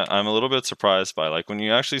 which I'm a little bit surprised by. Like when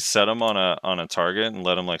you actually set them on a target and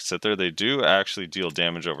let them like sit there, they do actually deal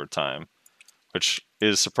damage over time, which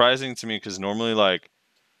is surprising to me because normally like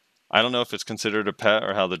I don't know if it's considered a pet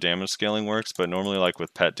or how the damage scaling works, but normally like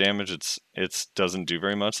with pet damage, it's doesn't do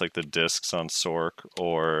very much, like the discs on Sork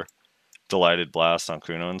or Delighted Blast on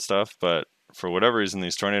Kuno and stuff. But for whatever reason,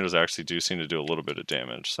 these tornadoes actually do seem to do a little bit of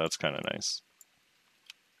damage, so that's kind of nice.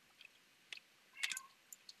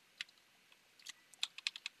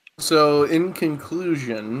 So in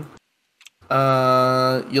conclusion,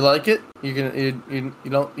 you like it? You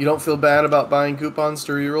don't feel bad about buying coupons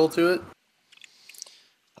to reroll to it?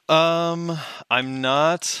 I'm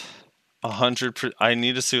not 100%. I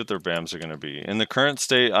need to see what their BAMs are going to be. In the current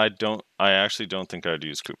state, I actually don't think I'd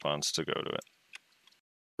use coupons to go to it.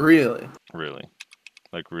 Really? Really.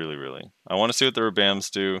 Like, really, really. I want to see what their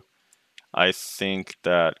BAMs do. I think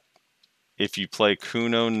that if you play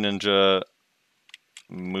Kuno, Ninja,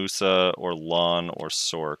 Musa, or Lon, or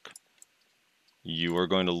Sork, you are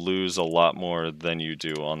going to lose a lot more than you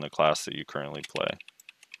do on the class that you currently play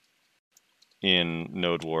in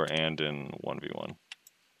Node War and in 1v1.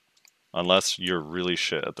 Unless you're really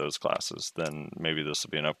shit at those classes, then maybe this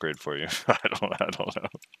will be an upgrade for you. I don't know.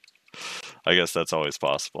 I guess that's always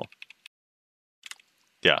possible.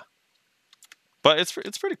 Yeah. But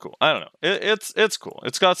it's pretty cool. I don't know. It's cool.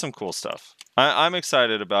 It's got some cool stuff. I'm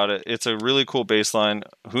excited about it. It's a really cool baseline.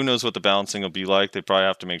 Who knows what the balancing will be like? They probably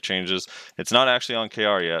have to make changes. It's not actually on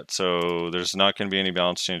KR yet, so there's not going to be any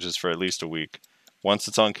balance changes for at least a week. Once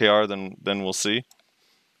it's on KR, then we'll see.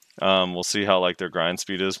 We'll see how like their grind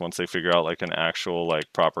speed is once they figure out like an actual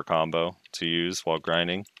like proper combo to use while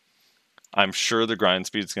grinding. I'm sure the grind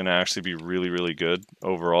speed is going to actually be really, really good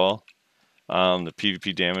overall. The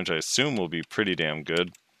PvP damage, I assume, will be pretty damn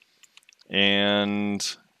good. And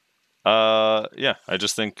yeah, I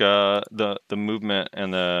just think the movement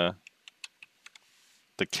and the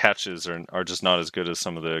catches are just not as good as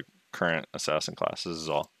some of the current assassin classes is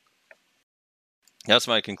all. That's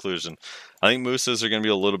my conclusion. I think Mooses are going to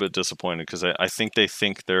be a little bit disappointed because I think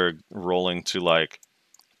they're rolling to like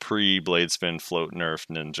pre-blade spin float nerf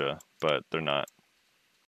ninja, but they're not.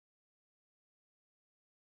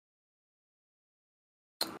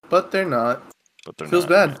 But they're not. But they're Feels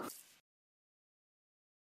not.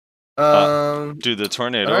 bad. Dude, the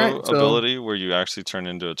tornado right, ability where you actually turn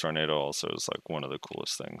into a tornado also is like one of the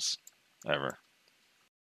coolest things ever.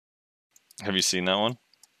 Have you seen that one?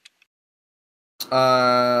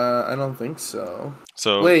 I don't think so.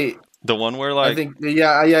 So wait, the one where like I think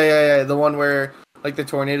yeah. The one where like the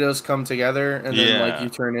tornadoes come together and then like Yeah. you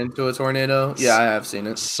turn into a tornado. Yeah, I have seen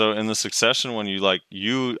it. So in the succession one,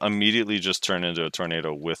 you immediately just turn into a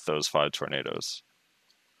tornado with those 5 tornadoes.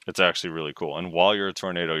 It's actually really cool. And while you're a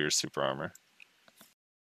tornado, you're super armor.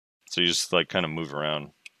 So you just like kind of move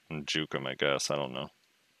around and juke them, I guess. I don't know.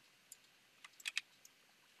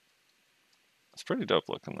 It's pretty dope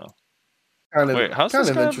looking though. Wait, how's this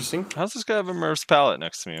guy interesting. How's this guy have a Merv's palette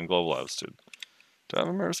next to me in Global Labs, dude? Do I have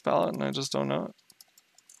a Merv's palette and I just don't know it?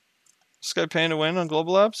 This guy paying to win on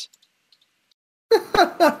Global Labs?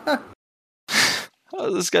 How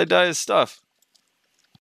does this guy dye his stuff?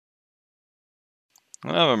 I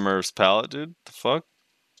don't have a Merv's palette, dude. The fuck?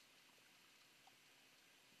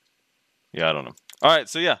 Yeah, I don't know. Alright,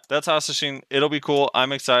 so yeah, that's Hashashin. It'll be cool.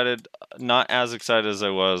 I'm excited. Not as excited as I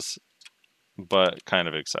was, but kind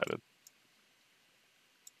of excited.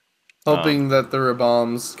 Hoping that the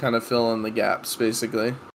rebombs kind of fill in the gaps,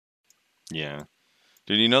 basically. Yeah.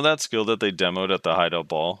 Did you know that skill that they demoed at the Hideout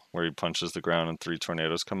Ball, where he punches the ground and 3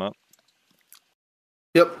 tornadoes come up?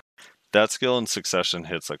 Yep. That skill in succession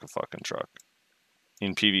hits like a fucking truck.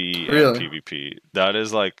 In PvE Really? and PvP. That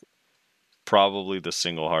is like probably the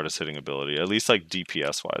single hardest hitting ability, at least like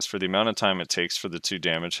DPS wise, for the amount of time it takes for the 2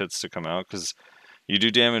 damage hits to come out, because you do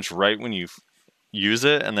damage right when you use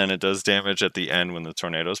it, and then it does damage at the end when the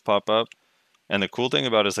tornadoes pop up. And the cool thing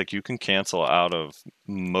about it is like you can cancel out of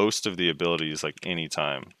most of the abilities like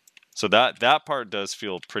anytime. So that part does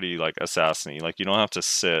feel pretty like assassin-y. Like you don't have to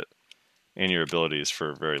sit in your abilities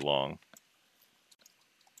for very long.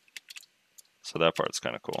 So that part's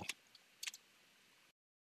kind of cool.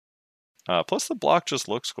 Plus the block just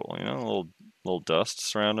looks cool, you know, a little dust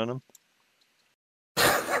surrounding him.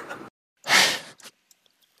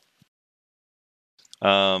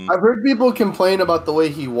 I've heard people complain about the way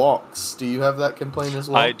he walks. Do you have that complaint as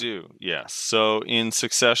well? I do, yes. So in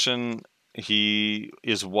succession, he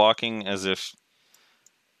is walking as if...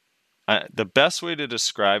 the best way to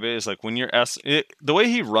describe it is like when you're... the way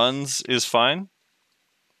he runs is fine.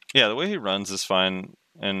 Yeah, the way he runs is fine.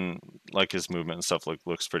 And like his movement and stuff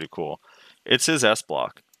looks pretty cool. It's his S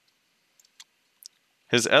block.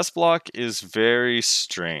 His S block is very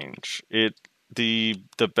strange. The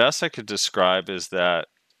best I could describe is that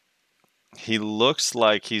he looks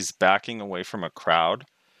like he's backing away from a crowd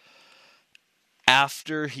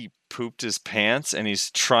after he pooped his pants, and he's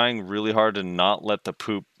trying really hard to not let the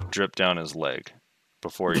poop drip down his leg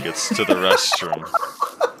before he gets to the restroom.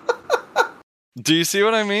 Do you see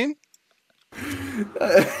what I mean?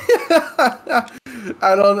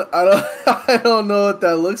 I don't know what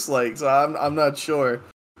that looks like, so I'm not sure,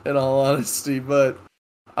 in all honesty, but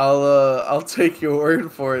I'll take your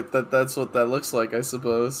word for it that that's what that looks like, I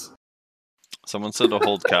suppose. Someone said to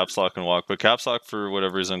hold caps lock and walk, but caps lock for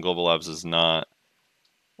whatever reason in Global Labs is not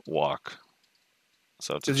walk.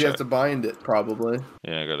 So because you have to bind it, probably.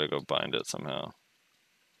 Yeah, I gotta go bind it somehow.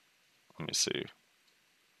 Let me see.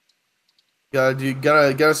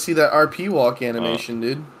 Gotta see that RP walk animation,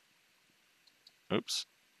 dude. Oops.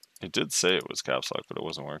 It did say it was caps lock, but it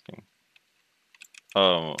wasn't working.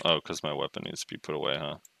 Oh, because my weapon needs to be put away,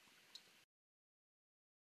 huh?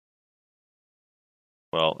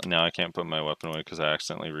 Well, now I can't put my weapon away because I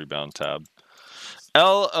accidentally rebound tab.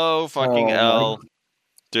 L-O fucking L.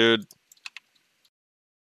 Dude.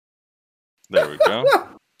 There we go.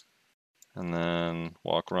 And then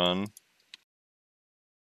walk, run.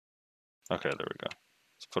 Okay, there we go.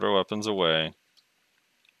 put our weapons away.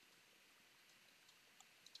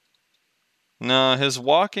 No, his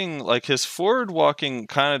walking, like his forward walking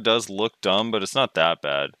kind of does look dumb, but it's not that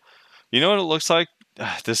bad. You know what it looks like?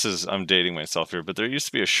 I'm dating myself here, but there used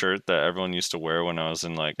to be a shirt that everyone used to wear when I was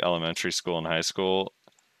in like elementary school and high school,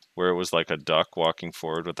 where it was like a duck walking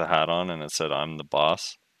forward with a hat on and it said, "I'm the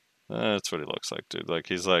boss." That's what he looks like, dude. Like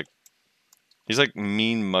he's like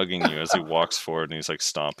mean mugging you as he walks forward and he's like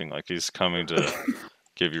stomping like he's coming to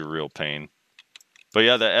give you real pain. But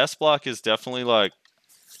yeah, the S block is definitely like,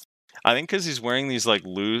 I think because he's wearing these like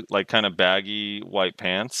loose, like kind of baggy white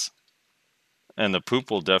pants, and the poop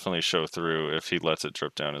will definitely show through if he lets it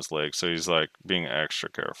drip down his leg. So he's like being extra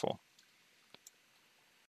careful.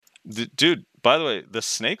 Dude, by the way, the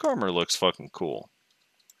snake armor looks fucking cool.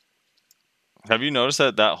 Have you noticed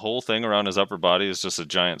that whole thing around his upper body is just a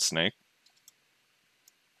giant snake?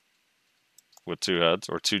 With 2 heads,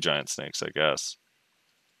 or 2 giant snakes, I guess.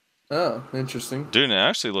 Oh, interesting. Dude, it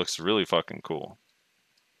actually looks really fucking cool.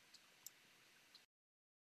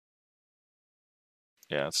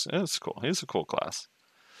 Yeah, it's cool. He's a cool class.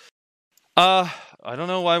 I don't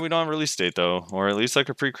know why we don't have a release date though, or at least like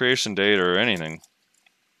a pre-creation date or anything.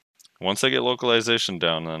 Once they get localization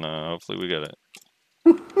down, then hopefully we get it.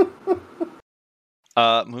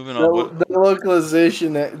 Moving on.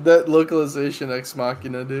 That localization ex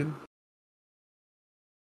machina, dude.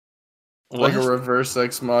 What? Like a reverse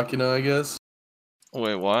ex machina, I guess.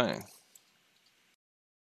 Wait, why?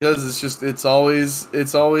 Because it's always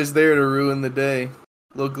there to ruin the day.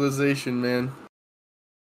 Localization, man.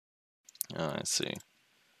 Oh, I see.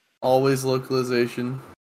 Always localization.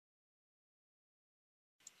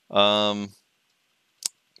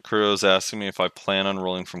 Kuro's asking me if I plan on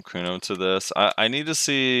rolling from Kuno to this. I need to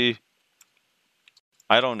see.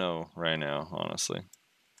 I don't know right now, honestly.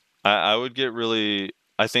 I would get really.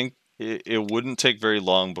 I think it wouldn't take very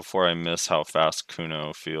long before I miss how fast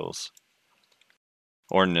Kuno feels.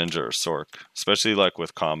 Or Ninja or Sork. Especially like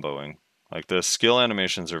with comboing. Like the skill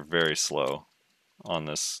animations are very slow on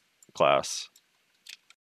this class.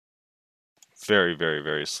 Very, very,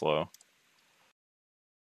 very slow.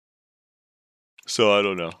 So I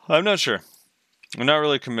don't know. I'm not sure. I'm not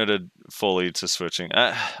really committed fully to switching.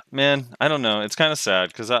 Man, I don't know. It's kind of sad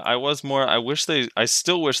because I was more. I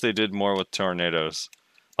still wish they did more with tornadoes.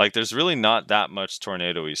 Like, there's really not that much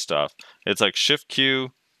tornado-y stuff. It's like Shift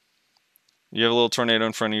Q. You have a little tornado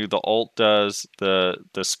in front of you. The ult does the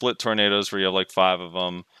split tornadoes where you have like 5 of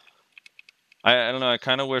them. I don't know. I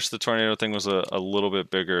kind of wish the tornado thing was a little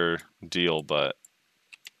bit bigger deal, but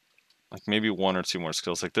like maybe 1 or 2 more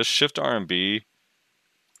skills. Like this Shift R&B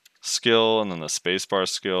skill and then the spacebar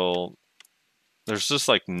skill, there's just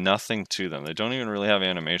like nothing to them. They don't even really have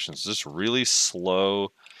animations. It's just really slow.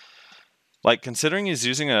 Like considering he's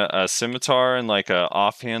using a scimitar and like a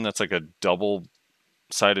offhand that's like a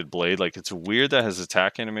double-sided blade, like it's weird that his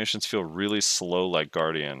attack animations feel really slow like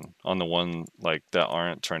Guardian on the one like that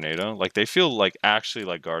aren't tornado. Like they feel like actually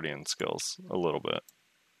like Guardian skills a little bit.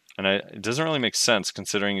 And it doesn't really make sense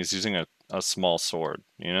considering he's using a small sword,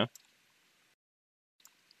 you know?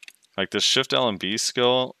 Like this Shift L and B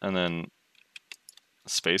skill, and then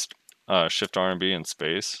space, Shift R and B and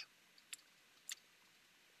space.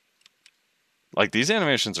 Like these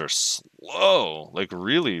animations are slow, like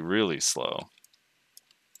really, really slow.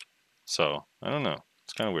 So I don't know.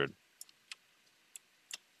 It's kind of weird.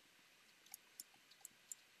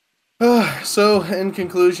 So in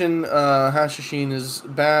conclusion, Hashashin is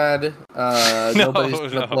bad.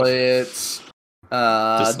 Nobody's gonna play it.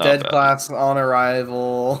 Dead class on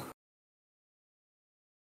arrival.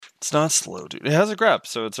 It's not slow, dude. It has a grab,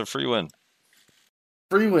 so it's a free win.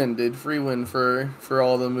 Free win, dude. Free win for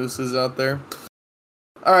all the mooses out there.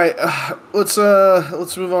 All right, let's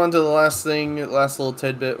move on to the last little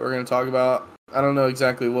tidbit we're gonna talk about. I don't know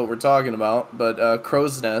exactly what we're talking about, but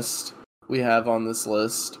Crow's Nest we have on this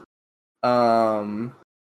list. I've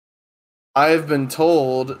been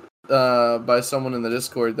told by someone in the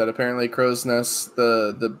Discord that apparently Crow's Nest,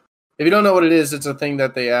 the if you don't know what it is, it's a thing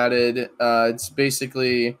that they added. It's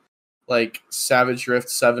basically like Savage Rift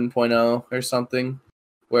 7.0 or something,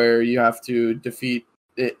 where you have to defeat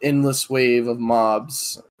an endless wave of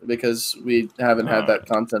mobs because we haven't had that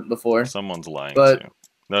content before. Someone's lying to you.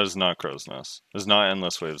 That is not Crow's Nest. There's not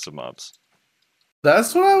endless waves of mobs.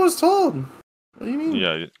 That's what I was told. What do you mean?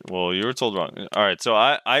 Yeah, well, you were told wrong. All right, so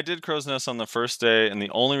I did Crow's Nest on the first day, and the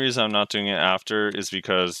only reason I'm not doing it after is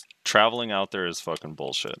because traveling out there is fucking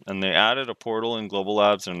bullshit. And they added a portal in Global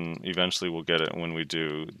Labs, and eventually we'll get it. When we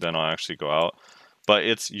do, then I'll actually go out.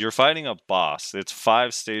 But you're fighting a boss. It's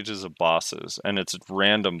 5 stages of bosses, and it's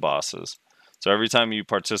random bosses. So every time you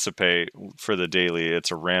participate for the daily,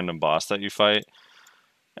 it's a random boss that you fight.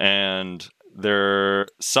 And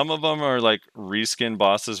some of them are like reskin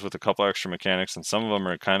bosses with a couple extra mechanics, and some of them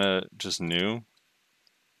are kind of just new.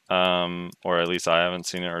 Or at least I haven't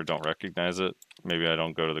seen it or don't recognize it. Maybe I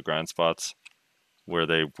don't go to the grind spots where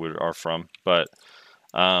they are from. But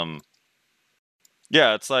yeah,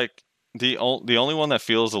 it's like the only one that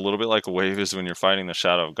feels a little bit like a wave is when you're fighting the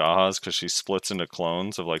Shadow of Gahaz, because she splits into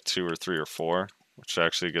clones of like 2 or 3 or 4, which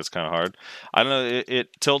actually gets kind of hard. I don't know. It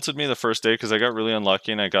tilted me the first day because I got really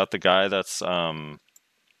unlucky and I got the guy that's what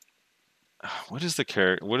is the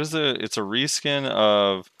character? What is the? It's a reskin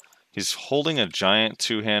of. He's holding a giant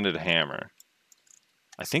 2-handed hammer.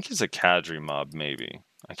 I think he's a Kadri mob, maybe.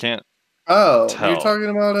 I can't Oh, you're tell. talking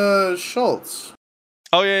about Schultz.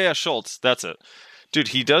 Oh yeah, Schultz. That's it. Dude,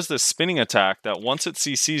 he does this spinning attack that once it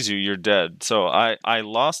CCs you, you're dead. So I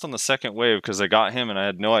lost on the second wave because I got him and I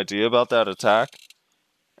had no idea about that attack.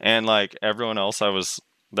 And like everyone else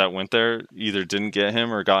that went there either didn't get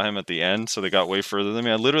him or got him at the end, so they got way further than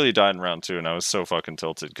me. I literally died in round 2 and I was so fucking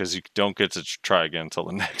tilted because you don't get to try again until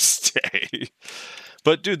the next day.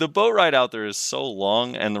 But dude, the boat ride out there is so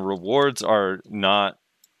long and the rewards are not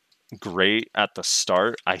great at the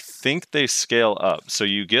start. I think they scale up. So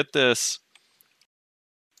you get this,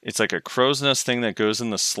 it's like a crow's nest thing that goes in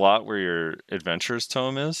the slot where your adventurer's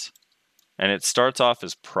tome is. And it starts off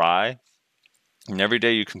as pry. And every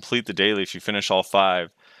day you complete the daily, if you finish all 5,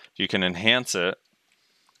 you can enhance it.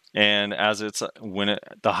 And as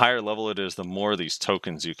the higher level it is, the more of these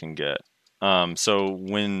tokens you can get. So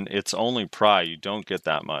when it's only pry, you don't get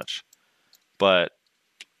that much. But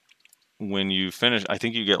when you finish, I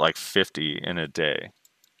think you get like 50 in a day.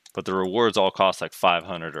 But the rewards all cost like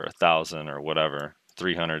 500 or 1,000 or whatever,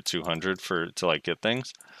 300, 200 to like get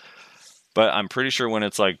things. But I'm pretty sure when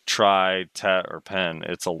it's like try, tet, or pen,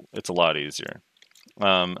 it's a lot easier.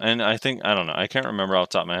 And I think, I don't know, I can't remember off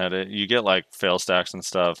the top of my head. You get like fail stacks and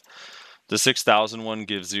stuff. The 6,000 one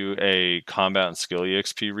gives you a combat and skill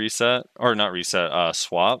EXP reset, or not reset,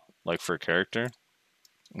 swap, like for a character.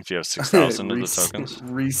 If you have 6,000 of the tokens.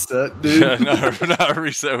 Reset, dude. Yeah, not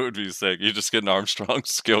reset would be sick. You just get an Armstrong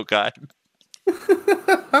skill guide.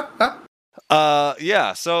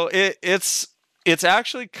 Yeah, so it's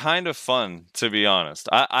actually kind of fun, to be honest.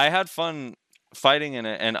 I had fun fighting in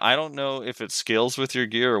it, and I don't know if it scales with your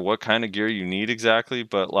gear or what kind of gear you need exactly,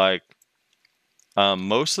 but like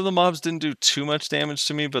most of the mobs didn't do too much damage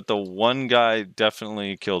to me, but the one guy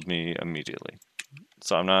definitely killed me immediately.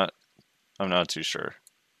 So I'm not too sure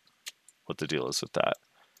what the deal is with that.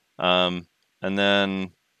 And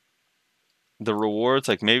then the rewards,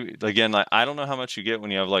 like maybe again, like I don't know how much you get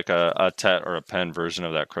when you have like a tet or a pen version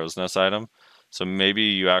of that crow's nest item. So maybe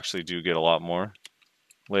you actually do get a lot more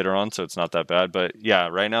later on, so it's not that bad. But yeah,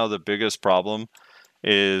 right now the biggest problem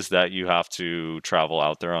is that you have to travel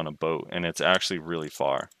out there on a boat, and it's actually really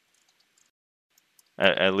far.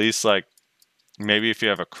 At least like maybe if you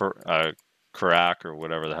have a crack or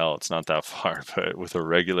whatever the hell, it's not that far. But with a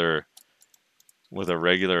regular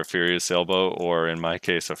Furious sailboat, or in my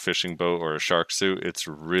case a fishing boat or a shark suit, it's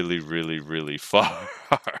really, really, really far.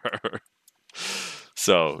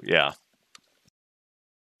 So yeah,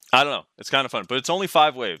 I don't know. It's kind of fun, but it's only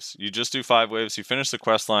 5 waves. You just do 5 waves. You finish the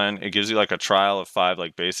quest line. It gives you like a trial of 5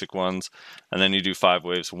 like basic ones, and then you do 5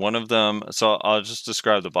 waves. One of them, so I'll just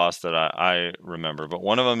describe the boss that I remember, but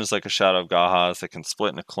one of them is like a Shadow of Gahaz that can split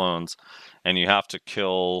into clones, and you have to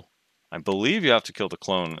kill, I believe you have to kill the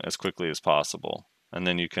clone as quickly as possible, and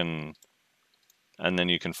then you can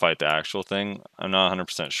fight the actual thing. I'm not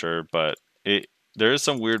 100% sure, but there is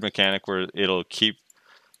some weird mechanic where it'll keep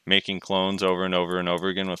making clones over and over and over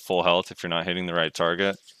again with full health if you're not hitting the right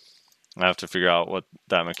target. I have to figure out what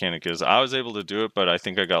that mechanic is. I was able to do it, but I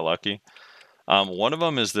think I got lucky. One of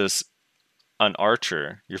them is an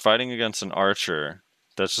archer. You're fighting against an archer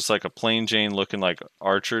that's just like a plain Jane looking like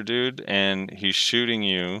archer dude, and he's shooting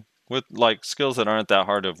you with like skills that aren't that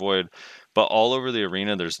hard to avoid. But all over the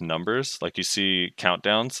arena there's numbers, like you see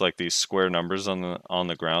countdowns, like these square numbers on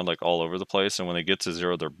the ground, like all over the place, and when they get to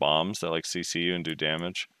 0 they're bombs that like CC you and do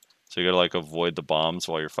damage. So you gotta like avoid the bombs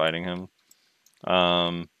while you're fighting him.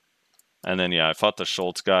 And then yeah, I fought the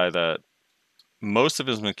Schultz guy that most of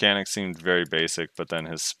his mechanics seemed very basic, but then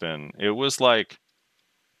his spin, it was like,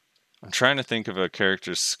 I'm trying to think of a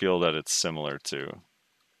character's skill that it's similar to.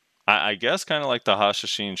 I guess kind of like the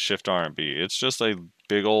Hashashin shift R&B. It's just a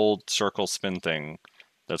big old circle spin thing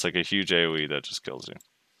that's like a huge AoE that just kills you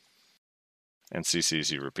and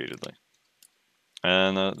CCs you repeatedly.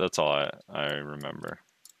 And that's all I remember.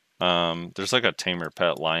 There's like a tamer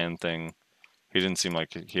pet lion thing. He didn't seem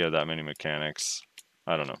like he had that many mechanics.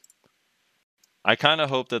 I don't know. I kind of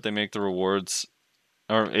hope that they make the rewards,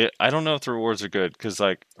 I don't know if the rewards are good, because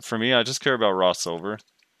like for me, I just care about raw silver.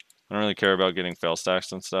 I don't really care about getting fail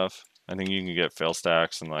stacks and stuff. I think you can get fail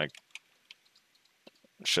stacks and like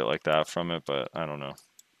shit like that from it, but I don't know.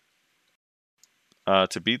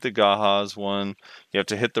 To beat the Gahaz one, you have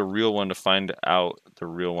to hit the real one to find out the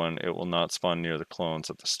real one. It will not spawn near the clones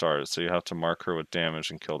at the start, so you have to mark her with damage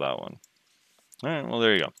and kill that one. Alright, well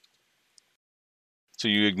there you go. So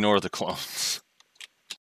you ignore the clones.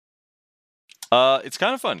 It's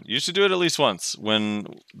kind of fun. You should do it at least once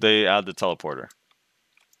when they add the teleporter.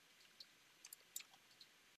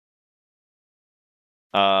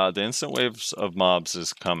 The instant waves of mobs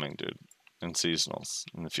is coming, dude, in seasonals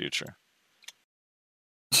in the future.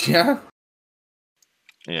 Yeah?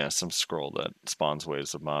 Yeah, some scroll that spawns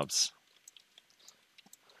waves of mobs.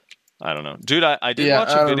 I don't know. Dude, I did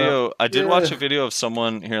watch a video. I did watch a video of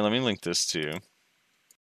someone. Here, let me link this to you.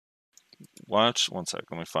 Watch. One sec.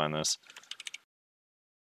 Let me find this.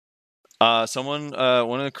 One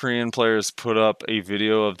of the Korean players put up a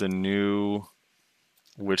video of the new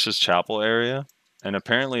Witch's Chapel area. And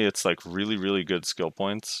apparently it's like really, really good skill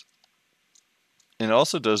points. And it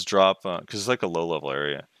also does drop, because it's like a low level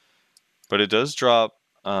area. But it does drop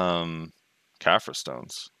Kaphra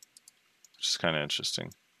stones, which is kind of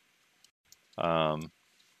interesting. Here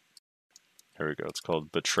we go. It's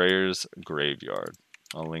called Betrayer's Graveyard.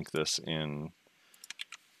 I'll link this in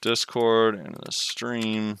Discord and the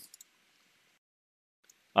stream.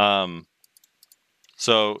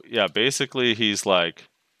 So yeah, basically he's like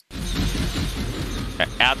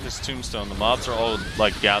at this tombstone. The mobs are all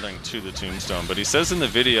like gathering to the tombstone, but he says in the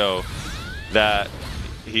video that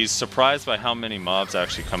he's surprised by how many mobs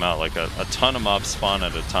actually come out. Like a ton of mobs spawn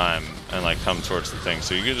at a time and like come towards the thing.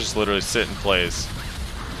 So you can just literally sit in place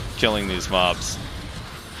killing these mobs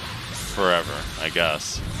forever, I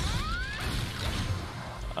guess.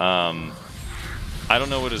 I don't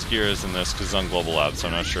know what his gear is in this because it's on Global Lab, so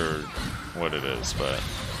I'm not sure what it is, but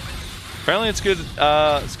apparently it's good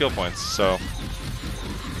skill points, so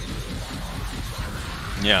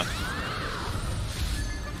yeah.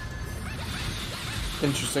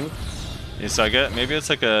 Interesting. Yeah, so I get maybe it's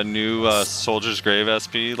like a new Soldier's Grave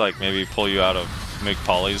SP, like maybe pull you out of, make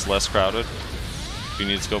polys less crowded if you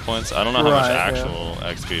need skill points. I don't know how much actual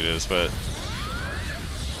XP it is, but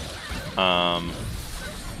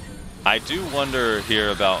I do wonder here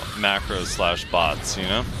about macros / bots, you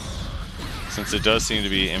know? Since it does seem to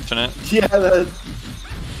be infinite. Yeah, that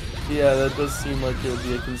does seem like it would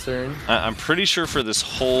be a concern. I'm pretty sure for this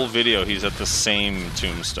whole video he's at the same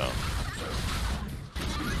tombstone.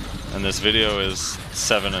 And this video is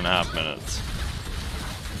 7.5 minutes.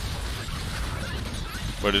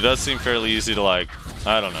 But it does seem fairly easy to, like,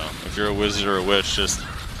 I don't know, if you're a wizard or a witch, just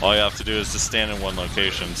all you have to do is to stand in one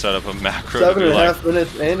location, set up a macro. 7.5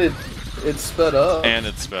 minutes, and it's sped up. And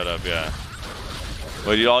it's sped up, yeah.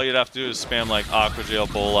 But all you'd have to do is spam like Aquajail,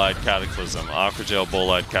 Bolide, Cataclysm, Aquajail,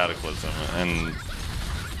 Bolide, Cataclysm, and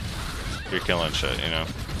you're killing shit, you know?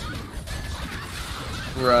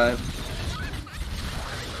 Right.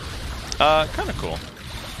 Kind of cool.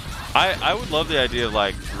 I would love the idea of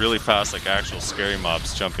like really fast, like actual scary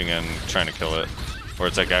mobs jumping in, trying to kill it, where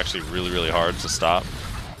it's like actually really, really hard to stop.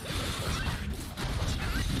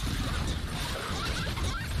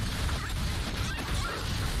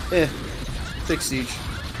 Big Siege.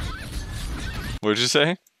 What'd you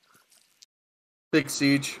say? Big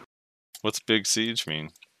Siege. What's Big Siege mean?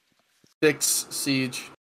 Fix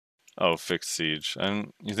Siege. Oh, Fix Siege.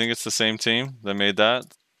 And you think it's the same team that made that?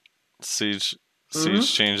 Siege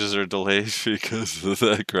changes are delayed because of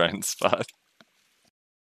that grind spot.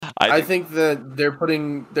 I think that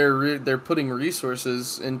they're putting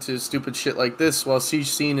resources into stupid shit like this, while Siege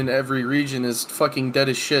scene in every region is fucking dead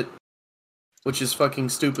as shit, which is fucking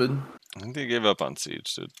stupid. I think they gave up on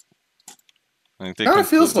Siege, dude. I think they kind of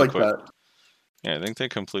feels like quit. that. Yeah, I think they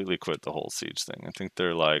completely quit the whole Siege thing. I think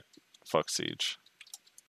they're like, fuck Siege.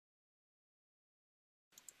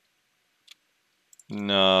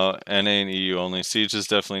 No, NA and EU only. Siege is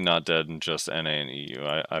definitely not dead in just NA and EU,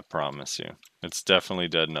 I promise you. It's definitely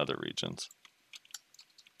dead in other regions.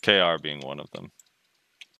 KR being one of them.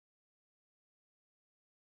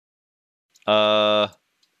 I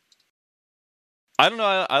don't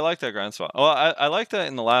know, I like that grind spot. Well, I like that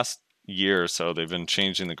in the last year or so, they've been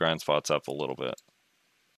changing the grind spots up a little bit.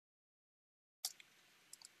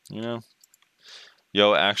 You know?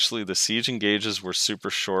 Yo, actually, the Siege engages were super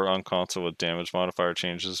short on console with damage modifier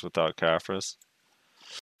changes without Kaphras.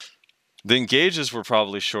 The engages were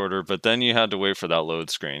probably shorter, but then you had to wait for that load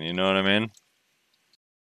screen, you know what I mean?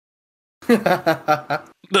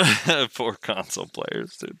 Poor console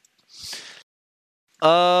players, dude.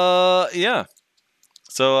 Yeah.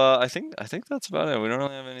 So I think that's about it. We don't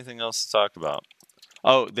really have anything else to talk about.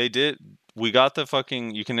 Oh, they did. We got the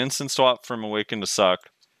fucking. You can instant swap from Awaken to Suck,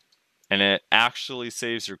 and it actually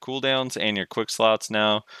saves your cooldowns and your quick slots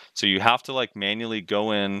now. So you have to like manually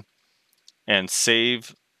go in and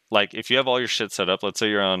save. Like if you have all your shit set up, let's say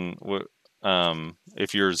you're on.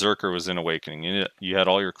 If your Zerker was in Awakening, you had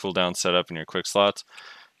all your cooldowns set up in your quick slots.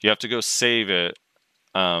 You have to go save it.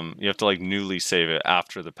 You have to like newly save it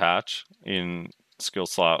after the patch in skill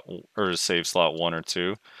slot or save slot 1 or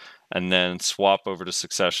 2, and then swap over to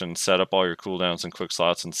Succession, set up all your cooldowns and quick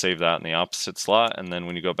slots, and save that in the opposite slot. And then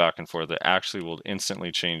when you go back and forth, it actually will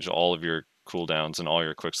instantly change all of your cooldowns and all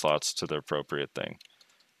your quick slots to the appropriate thing,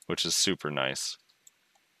 which is super nice.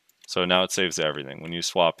 So now it saves everything. When you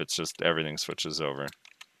swap, it's just everything switches over.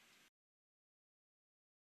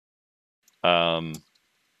 Now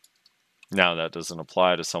that doesn't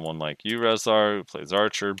apply to someone like you, Rezar, who plays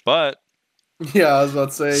Archer, but Yeah, I was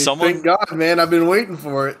about to say, thank God, man. I've been waiting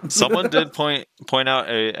for it. Someone did point out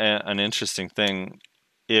an interesting thing.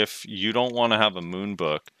 If you don't want to have a moon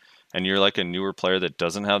book and you're like a newer player that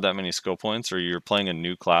doesn't have that many skill points, or you're playing a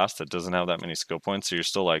new class that doesn't have that many skill points, so you're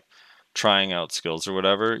still like trying out skills or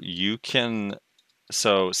whatever, you can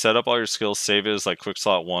set up all your skills, save it as like quick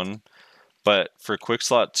slot 1, but for quick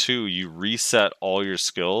slot 2, you reset all your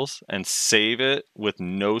skills and save it with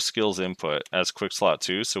no skills input as quick slot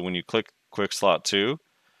 2. So when you click quick slot 2,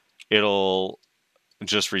 it'll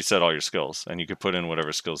just reset all your skills, and you can put in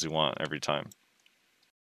whatever skills you want every time.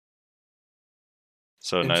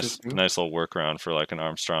 So nice little workaround for like an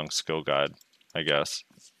Armstrong skill guide, I guess.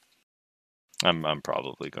 I'm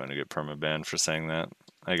probably going to get permabanned for saying that.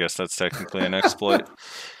 I guess that's technically an exploit.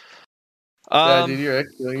 Yeah, dude, you're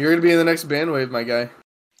gonna be in the next Banwave, my guy.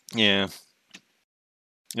 Yeah,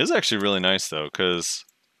 it's actually really nice though, because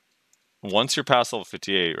once you're past level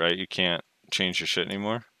 58, right, you can't change your shit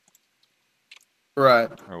anymore. Right.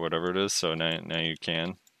 Or whatever it is. So now you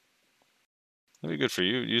can. That'd be good for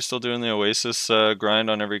you. You still doing the Oasis grind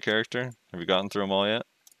on every character? Have you gotten through them all yet?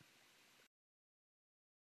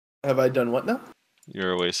 Have I done what now?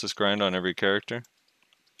 Your Oasis grind on every character?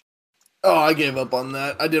 Oh, I gave up on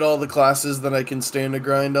that. I did all the classes that I can stand a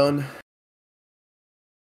grind on.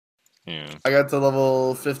 Yeah. I got to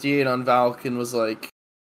level 58 on Valk and was like,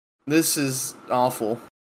 this is awful.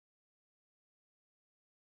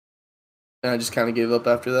 And I just kind of gave up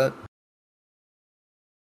after that.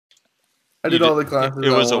 I did all the classes. It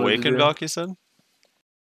was Awaken Valk, you said?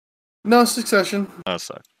 No, Succession. Oh,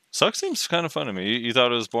 Suck. Suck seems kind of fun to me. You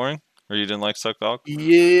thought it was boring? Or you didn't like Suck Valk?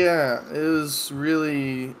 Yeah, it was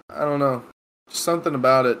really, I don't know, something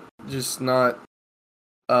about it, just not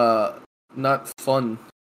fun.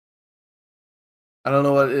 I don't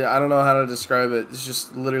know how to describe it. It's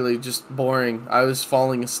just literally just boring. I was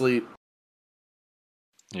falling asleep.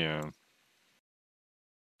 Yeah.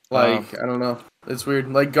 Like, I don't know. It's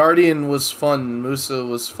weird. Like, Guardian was fun. Musa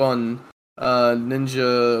was fun.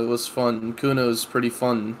 Ninja was fun. Kuno's pretty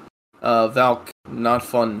fun. Valk, not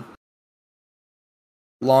fun.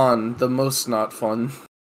 Lawn, the most not fun.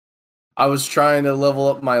 I was trying to level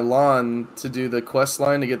up my Lawn to do the quest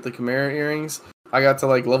line to get the Chimera earrings. I got to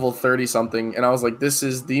like level 30 something, and I was like, this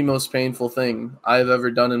is the most painful thing I've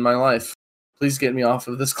ever done in my life. Please get me off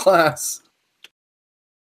of this class.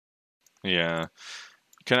 Yeah.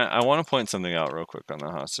 I want to point something out real quick on the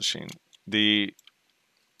Hashashin.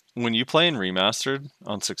 When you play in Remastered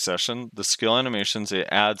on Succession, the skill animations, it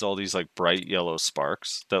adds all these like bright yellow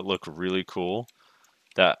sparks that look really cool.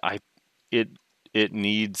 That it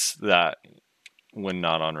needs that when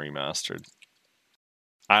not on Remastered.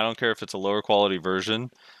 I don't care if it's a lower quality version,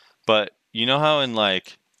 but you know how in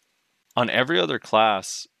like on every other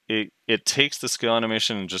class it takes the skill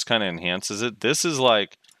animation and just kind of enhances it. This is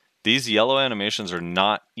like these yellow animations are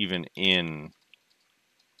not even in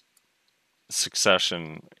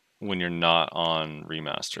Succession when you're not on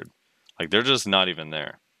Remastered. Like they're just not even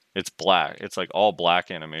there. It's black. It's like all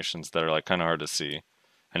black animations that are like kind of hard to see.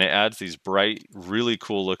 And it adds these bright, really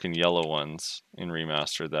cool looking yellow ones in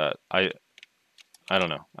Remaster that I don't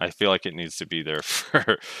know. I feel like it needs to be there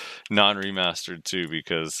for non-remastered too,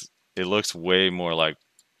 because it looks way more like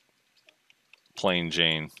plain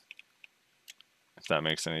Jane, if that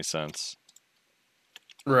makes any sense.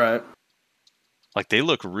 Right. Like they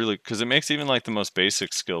look really, because it makes even like the most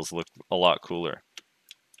basic skills look a lot cooler.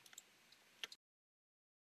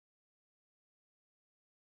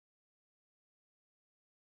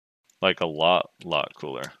 Like a lot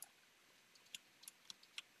cooler.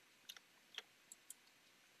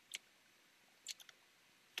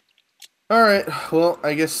 All right. Well,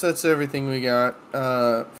 I guess that's everything we got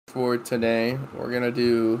for today. We're gonna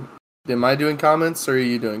do. Am I doing comments or are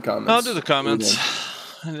you doing comments? I'll do the comments.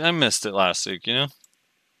 I missed it last week, you know?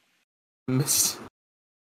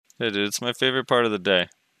 Hey, dude, it's my favorite part of the day.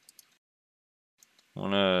 I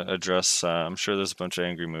want to address, I'm sure there's a bunch of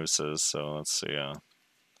angry mooses, so let's see.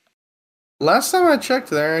 Last time I checked,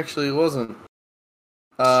 there actually wasn't.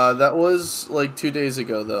 That was like 2 days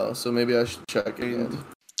ago, though, so maybe I should check again.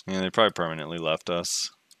 Yeah, they probably permanently left us.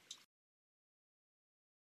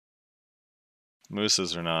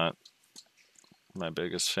 Mooses are not my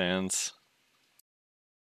biggest fans.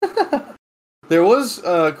 There was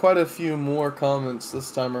quite a few more comments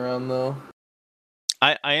this time around, though.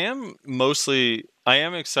 I am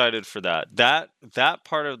excited for that. That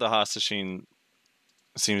part of the Hashashin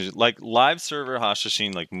seems like live server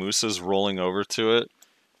Hashashin, like Musa's rolling over to it,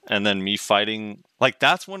 and then me fighting. Like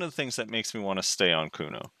that's one of the things that makes me want to stay on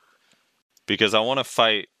Kuno, because I want to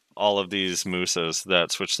fight all of these Musas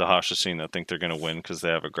that switch to Hashashin that think they're gonna win because they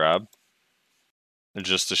have a grab, and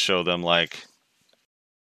just to show them, like,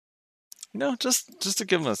 you know, just to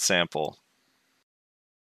give them a sample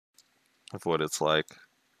of what it's like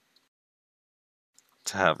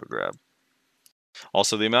to have a grab.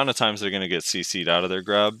 Also, the amount of times they're going to get CC'd out of their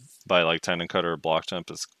grab by like tendon cutter or block jump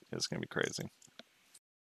is going to be crazy.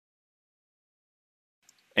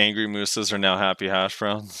 Angry mooses are now happy hash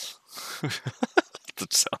browns.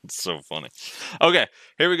 That sounds so funny. Okay,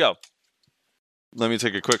 here we go. Let me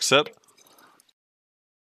take a quick sip.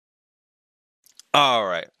 All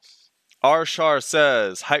right. Arshar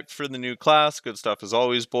says, hyped for the new class. Good stuff as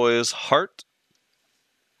always, boys. Heart.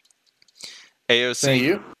 AOC. Thank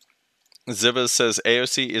you. Ziba says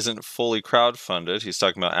AOC isn't fully crowdfunded. He's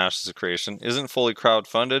talking about Ashes of Creation. Isn't fully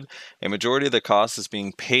crowdfunded. A majority of the cost is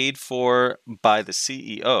being paid for by the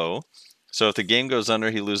CEO. So if the game goes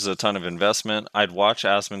under, he loses a ton of investment. I'd watch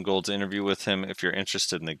Asmongold's interview with him if you're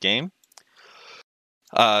interested in the game.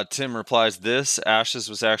 Tim replies, this Ashes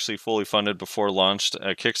was actually fully funded before launched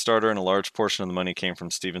a Kickstarter, and a large portion of the money came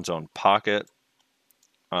from Steven's own pocket.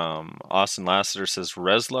 Austin Lassiter says,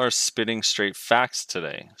 Reslar spitting straight facts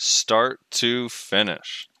today. Start to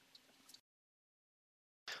finish.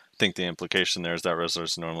 I think the implication there is that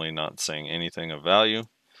Reslar's normally not saying anything of value.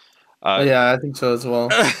 Yeah, I think so as well.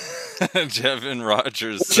 Jevin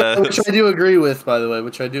Rogers says... Which I do agree with, by the way,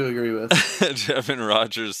 which I do agree with. Jevin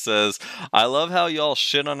Rogers says, I love how y'all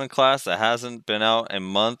shit on a class that hasn't been out a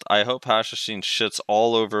month. I hope Hashashin shits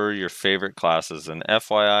all over your favorite classes. And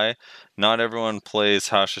FYI, not everyone plays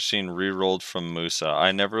Hashashin re-rolled from Musa.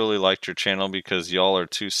 I never really liked your channel because y'all are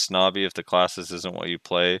too snobby. If the classes isn't what you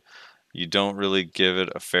play, you don't really give it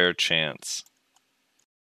a fair chance.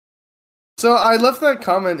 So I left that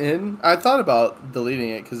comment in. I thought about deleting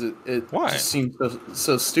it because it Why? just seemed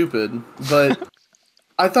so stupid. But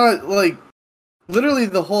I thought, like, literally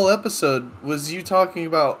the whole episode was you talking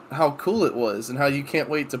about how cool it was and how you can't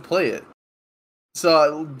wait to play it.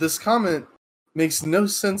 So this comment makes no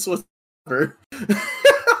sense whatsoever.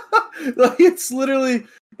 Like, it's literally,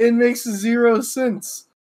 it makes zero sense.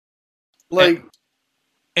 Like,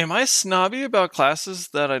 am I snobby about classes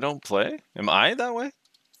that I don't play? Am I that way?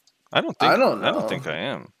 I don't know. I don't think I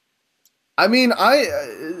am. I mean,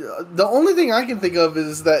 the only thing I can think of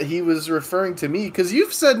is that he was referring to me, because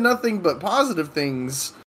you've said nothing but positive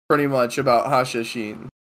things pretty much about Hashashin.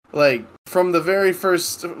 Like, from the very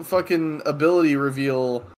first fucking ability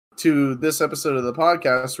reveal to this episode of the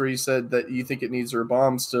podcast where you said that you think it needs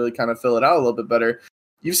bombs to kind of fill it out a little bit better,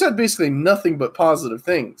 you've said basically nothing but positive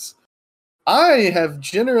things. I have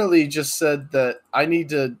generally just said that I need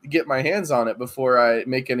to get my hands on it before I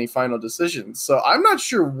make any final decisions. So I'm not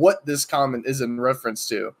sure what this comment is in reference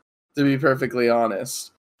to be perfectly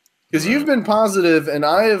honest. Because you've been positive, and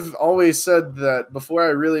I have always said that before I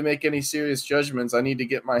really make any serious judgments, I need to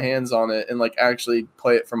get my hands on it and like actually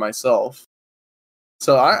play it for myself.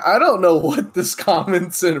 So I don't know what this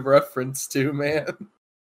comment's in reference to, man.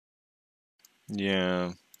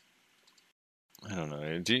 Yeah. I don't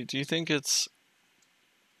know. Do you think it's...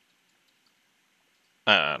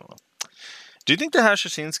 I don't know. Do you think the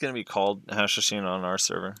Hashashin is going to be called Hashashin on our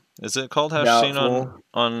server? Is it called Hashashin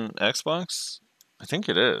on Xbox? I think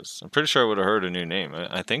it is. I'm pretty sure I would have heard a new name.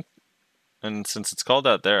 I think, and since it's called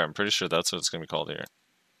that there, I'm pretty sure that's what it's going to be called here.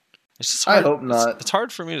 It's just hard. I hope not. It's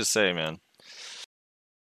hard for me to say, man.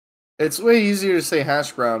 It's way easier to say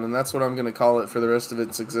hash brown, and that's what I'm going to call it for the rest of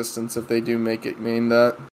its existence if they do make it named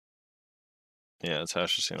that. Yeah, it's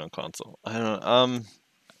Hashashin on console. I don't know.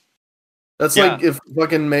 That's like if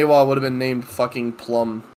fucking Maywa would have been named fucking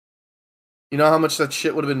Plum. You know how much that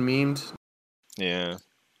shit would have been memed? Yeah.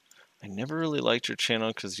 I never really liked your channel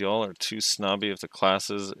because y'all are too snobby if the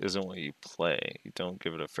classes isn't what you play. You don't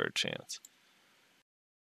give it a fair chance.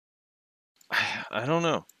 I don't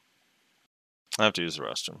know. I have to use the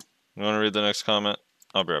restroom. You want to read the next comment?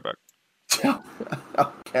 I'll be right back.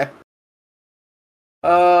 Okay.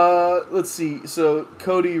 Let's see. So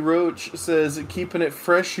Cody Roach says, "Keeping it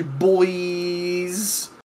fresh, boys."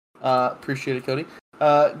 Appreciate it, Cody.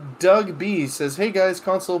 Doug B says, "Hey guys,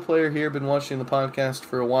 console player here. Been watching the podcast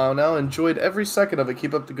for a while now. Enjoyed every second of it.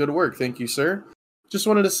 Keep up the good work. Thank you, sir. Just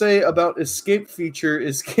wanted to say about escape feature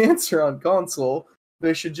is cancer on console.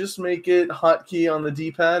 They should just make it hotkey on the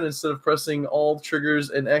D-pad instead of pressing all triggers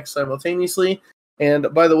and X simultaneously.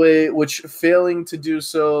 And by the way, which failing to do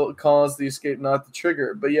so caused the escape not the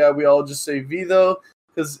trigger. But yeah, we all just say V though,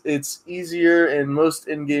 because it's easier and most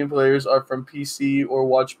in-game players are from PC or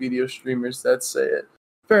watch video streamers that say it."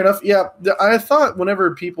 Fair enough. Yeah, I thought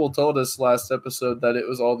whenever people told us last episode that it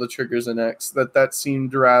was all the triggers and X, that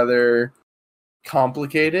seemed rather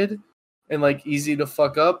complicated and like easy to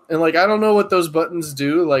fuck up. And like I don't know what those buttons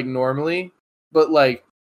do like normally, but like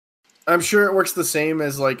I'm sure it works the same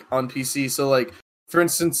as like on PC. So like for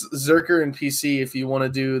instance, Zerker in PC, if you want to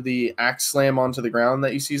do the axe slam onto the ground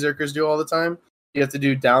that you see Zerkers do all the time, you have to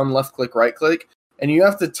do down, left click, right click, and you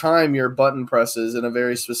have to time your button presses in a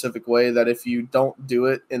very specific way that if you don't do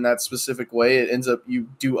it in that specific way, it ends up you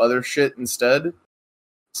do other shit instead.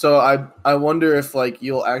 So I wonder if like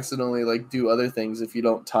you'll accidentally like do other things if you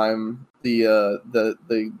don't time the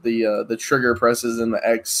trigger presses and the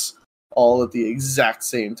X all at the exact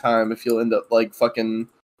same time. If you'll end up like fucking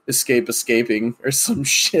escaping or some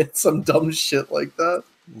shit, some dumb shit like that.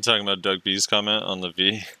 You talking about Doug B's comment on the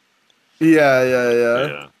V?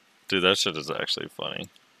 Yeah. Dude, that shit is actually funny.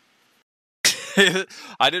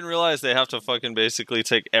 I didn't realize they have to fucking basically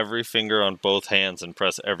take every finger on both hands and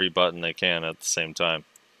press every button they can at the same time.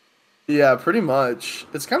 Yeah, pretty much.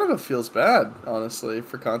 It's kind of a feels bad, honestly,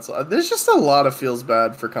 for console. There's just a lot of feels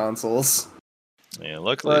bad for consoles. Yeah,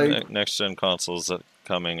 luckily Like- next gen consoles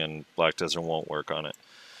coming and Black Desert won't work on it.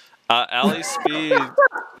 Ali Speed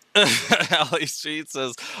Ali Speed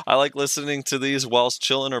says, "I like listening to these whilst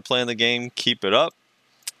chilling or playing the game. Keep it up."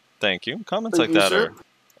 Thank you. Comments Thank like you, that sir.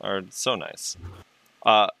 are so nice.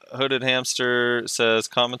 Hooded Hamster says,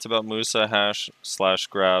 "Comments about Musa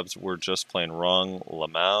hash/grabs were just plain wrong.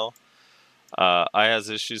 Lamau." I has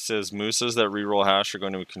issues says, "Musas that reroll hash are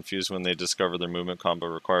going to be confused when they discover their movement combo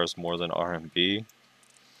requires more than RMB."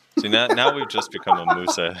 See, now we've just become a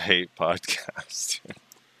Musa hate podcast.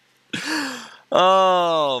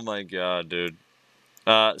 Oh my god, dude.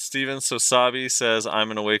 Steven Sosabi says,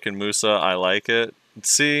 "I'm an awakened Musa. I like it."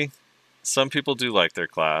 See, some people do like their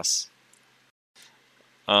class.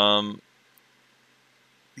 Dude,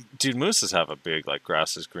 Musas have a big, like,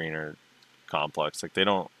 grass is greener complex. Like, they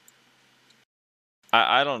don't...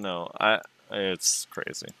 I don't know. It's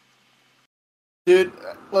crazy. Dude,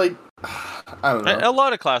 like, I don't know. A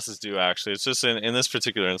lot of classes do, actually. It's just in this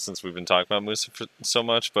particular instance, we've been talking about Musa for so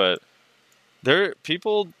much, but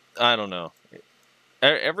people, I don't know.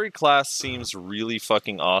 Every class seems really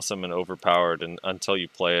fucking awesome and overpowered until you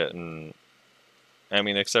play it, and I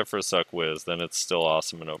mean, except for Suck Wiz, then it's still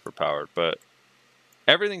awesome and overpowered, but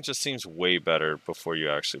everything just seems way better before you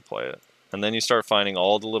actually play it. And then you start finding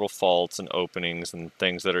all the little faults and openings and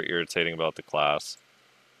things that are irritating about the class.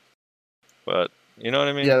 But, you know what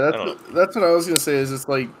I mean? Yeah, I don't know. that's what I was gonna say. Is it's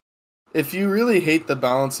like, if you really hate the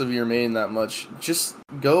balance of your main that much, just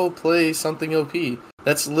go play something OP.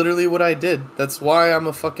 That's literally what I did. That's why I'm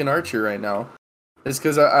a fucking archer right now. It's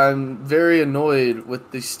because I'm very annoyed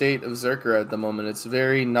with the state of Zerker at the moment. It's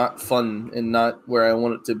very not fun and not where I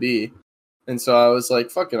want it to be. And so I was like,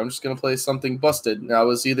 fuck it, I'm just going to play something busted. And I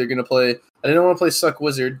was either going to play... I didn't want to play Suck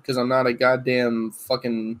Wizard because I'm not a goddamn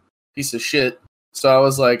fucking piece of shit. So I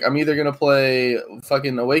was like, I'm either going to play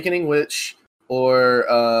fucking Awakening Witch or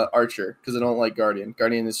Archer because I don't like Guardian.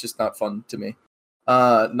 Guardian is just not fun to me.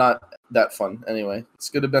 Not that fun, anyway. It's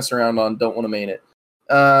good to mess around on, don't want to main it.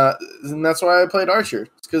 And that's why I played Archer.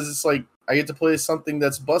 It's because it's like, I get to play something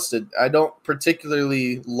that's busted. I don't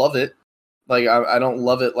particularly love it. Like, I don't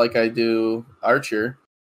love it like I do Archer,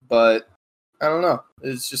 but I don't know.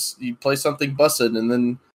 It's just, you play something busted, and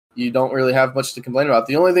then you don't really have much to complain about.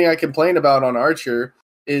 The only thing I complain about on Archer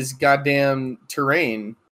is goddamn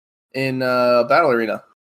terrain in Battle Arena.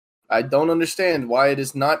 I don't understand why it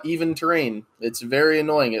is not even terrain. It's very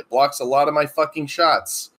annoying. It blocks a lot of my fucking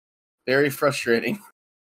shots. Very frustrating.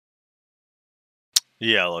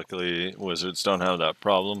 Yeah, luckily Wizards don't have that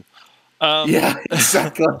problem. Yeah,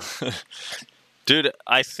 exactly. Dude,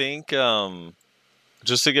 I think,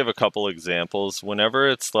 just to give a couple examples, whenever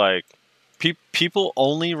it's like people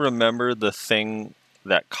only remember the thing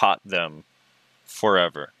that caught them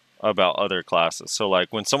forever about other classes. So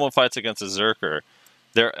like when someone fights against a Zerker,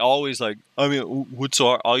 they're always like, I mean, what's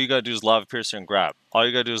all you gotta do is lava piercer and grab. All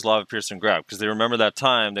you gotta do is lava piercer and grab, because they remember that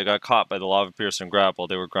time they got caught by the lava piercer and grab while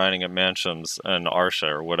they were grinding at Mansions and Arsha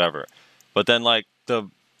or whatever. But then like the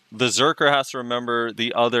Zerker has to remember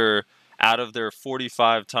the other. Out of their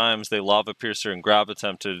 45 times they lava piercer and grab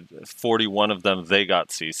attempted, 41 of them they got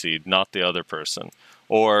CC'd, not the other person.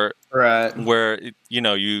 Or Right. where, you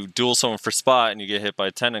know, you duel someone for spot and you get hit by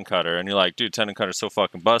a tendon cutter and you're like, dude, tendon cutter's so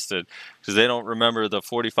fucking busted, because they don't remember the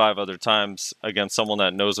 45 other times against someone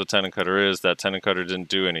that knows what tendon cutter is that tendon cutter didn't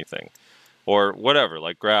do anything. Or whatever,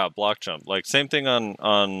 like grab, block jump. Like same thing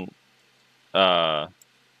on I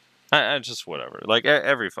just whatever. Like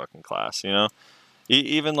every fucking class, you know?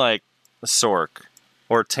 Even like Sork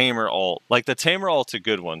or Tamer ult. Like the Tamer ult's a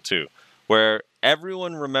good one too, where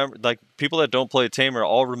everyone remember, like people that don't play Tamer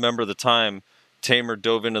all remember the time Tamer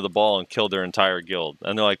dove into the ball and killed their entire guild.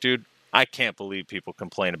 And they're like, dude, I can't believe people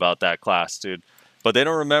complain about that class, dude. But they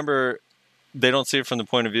don't remember, they don't see it from the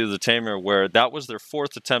point of view of the Tamer, where that was their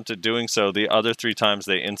 4th attempt at doing so. The other 3 times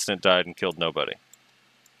they instant died and killed nobody.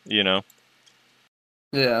 You know?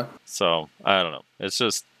 Yeah. So, I don't know. It's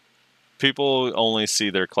just, people only see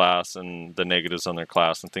their class and the negatives on their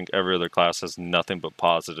class and think every other class has nothing but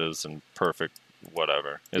positives and perfect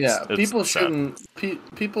whatever. People shouldn't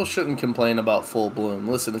complain about full bloom.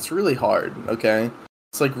 Listen, it's really hard, okay?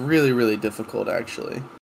 It's like really, really difficult actually.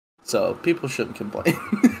 So people shouldn't complain.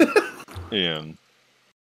 Yeah.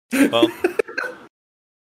 Well,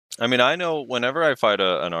 I mean, I know whenever I fight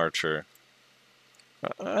an archer,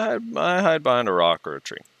 I hide behind a rock or a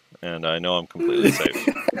tree, and I know I'm completely safe.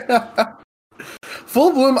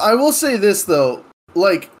 Full bloom, I will say this though,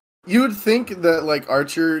 like you would think that like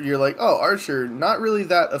Archer, you're like, oh, Archer, not really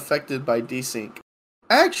that affected by desync.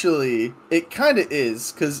 Actually, it kind of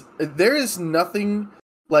is, because there is nothing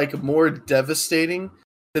like more devastating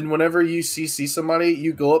than whenever you CC somebody,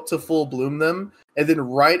 you go up to full bloom them, and then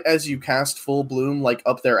right as you cast full bloom like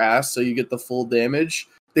up their ass, so you get the full damage,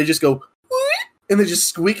 they just go and they just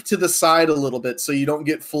squeak to the side a little bit so you don't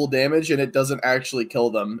get full damage and it doesn't actually kill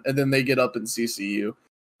them, and then they get up and CC you.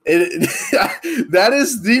 That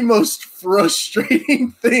is the most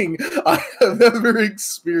frustrating thing I have ever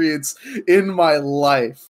experienced in my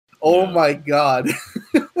life. Oh my god.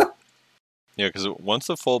 Yeah, because once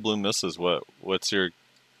the full bloom misses, what's your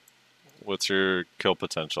kill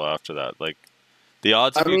potential after that? Like the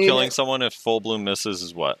odds of you killing someone if full bloom misses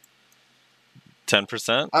is what?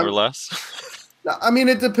 10% or less? I mean,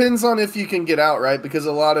 it depends on if you can get out, right? Because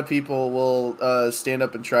a lot of people will stand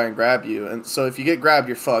up and try and grab you, and so if you get grabbed,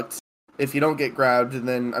 you're fucked. If you don't get grabbed,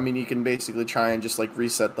 then I mean, you can basically try and just like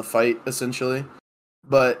reset the fight, essentially.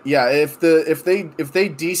 But yeah, if they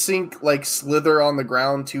desync, like slither on the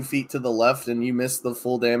ground 2 feet to the left, and you miss the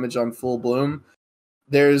full damage on full bloom,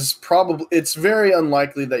 it's very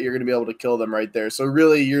unlikely that you're going to be able to kill them right there. So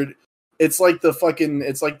really, it's like the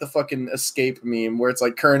fucking escape meme where it's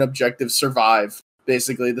like current objective survive.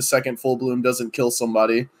 Basically, the second full bloom doesn't kill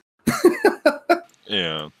somebody.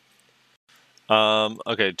 Yeah.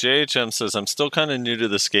 Okay, JHM says, I'm still kind of new to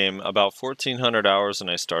this game, about 1,400 hours,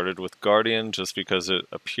 and I started with Guardian just because it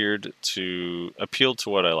appealed to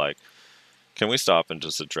what I like. Can we stop and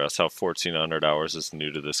just address how 1,400 hours is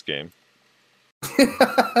new to this game?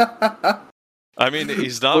 I mean,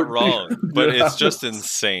 he's not wrong, but it's just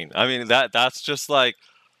insane. I mean, that's just like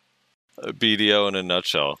a BDO in a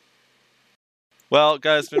nutshell. Well,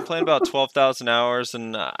 guys, been playing about 12,000 hours,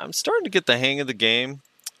 and I'm starting to get the hang of the game.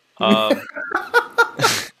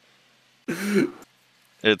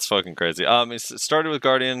 It's fucking crazy. It started with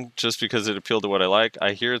Guardian just because it appealed to what I like.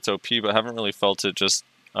 I hear it's OP, but haven't really felt it just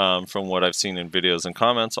from what I've seen in videos and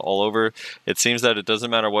comments all over. It seems that it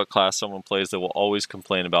doesn't matter what class someone plays, they will always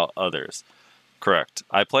complain about others. Correct.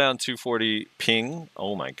 I play on 240 ping.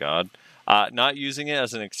 Oh my god. Not using it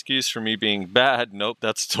as an excuse for me being bad. Nope,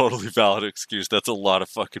 that's a totally valid excuse. That's a lot of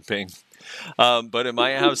fucking ping. But it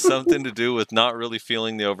might have something to do with not really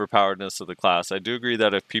feeling the overpoweredness of the class. I do agree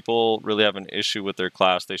that if people really have an issue with their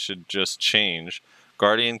class, they should just change.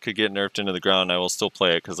 Guardian could get nerfed into the ground. I will still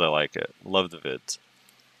play it because I like it. Love the vids.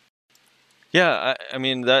 Yeah, I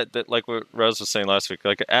mean, that like what Rez was saying last week,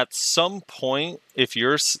 like at some point, if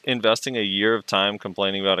you're investing a year of time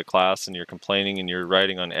complaining about a class and you're complaining and you're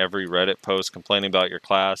writing on every Reddit post complaining about your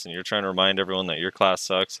class and you're trying to remind everyone that your class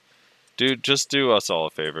sucks, dude, just do us all a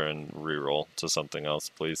favor and reroll to something else,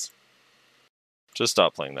 please. Just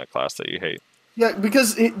stop playing that class that you hate. Yeah,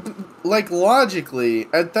 because logically,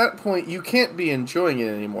 at that point, you can't be enjoying it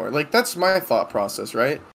anymore. Like, that's my thought process,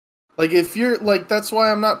 right? Like, if you're, like, that's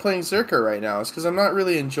why I'm not playing Zerka right now, is because I'm not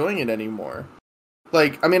really enjoying it anymore.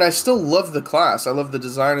 Like, I mean, I still love the class. I love the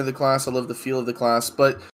design of the class. I love the feel of the class.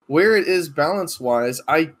 But where it is balance-wise,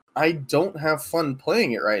 I don't have fun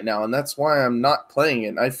playing it right now, and that's why I'm not playing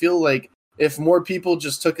it. I feel like if more people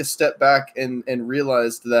just took a step back and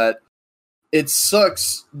realized that it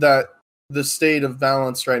sucks that the state of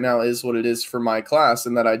balance right now is what it is for my class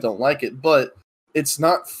and that I don't like it, but it's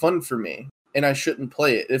not fun for me, and I shouldn't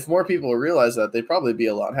play it. If more people realize that, they'd probably be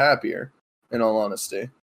a lot happier, in all honesty.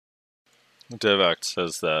 Devac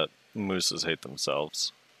says that mooses hate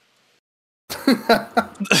themselves.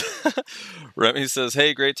 Remy says,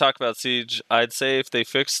 hey, great talk about Siege. I'd say if they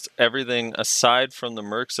fixed everything aside from the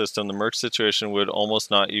Merc system, the Merc situation would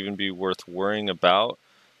almost not even be worth worrying about.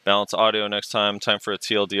 Balance audio next time. Time for a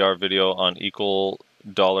TLDR video on equal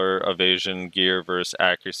dollar evasion gear versus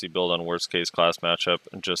accuracy build on worst case class matchup.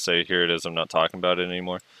 And just say, here it is, I'm not talking about it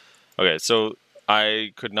anymore. Okay, so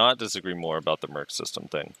I could not disagree more about the Merc system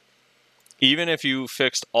thing. Even if you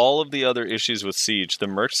fixed all of the other issues with Siege, the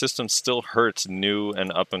Merc system still hurts new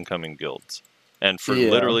and up-and-coming guilds. And for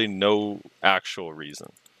literally no actual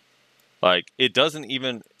reason. Like, it doesn't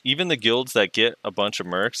even the guilds that get a bunch of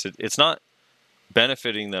Mercs, it's not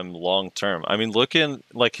benefiting them long-term. I mean, looking,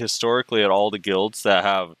 like, historically at all the guilds that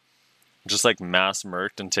have just, like, mass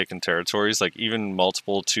Merced and taken territories, like, even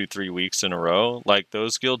multiple 2-3 weeks in a row, like,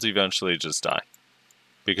 those guilds eventually just die.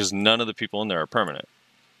 Because none of the people in there are permanent.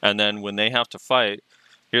 And then when they have to fight,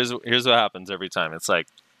 here's what happens every time. It's like,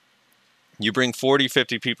 you bring 40,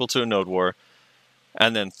 50 people to a node war,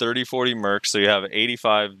 and then 30, 40 mercs, so you have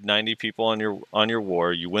 85, 90 people on your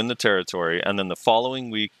war, you win the territory, and then the following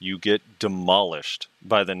week you get demolished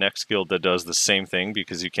by the next guild that does the same thing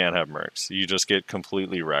because you can't have mercs. You just get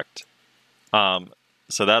completely wrecked.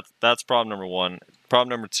 So that's problem number one. Problem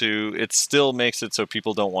number two, it still makes it so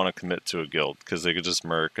people don't want to commit to a guild because they could just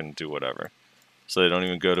merc and do whatever. So they don't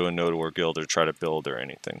even go to a node war guild or try to build or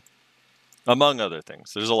anything. Among other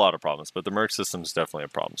things. There's a lot of problems, but the merc system is definitely a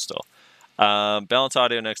problem still. Balance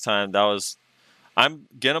audio next time. I'm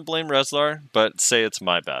going to blame Reslar, but say it's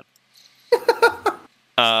my bad.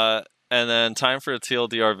 And then time for a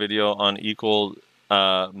TLDR video on equal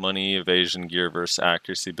money, evasion, gear versus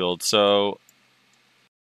accuracy build. So,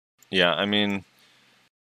 yeah, I mean,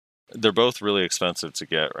 they're both really expensive to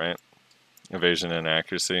get, right? Evasion and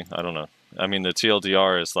accuracy. I don't know. I mean, the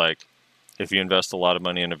TLDR is like, if you invest a lot of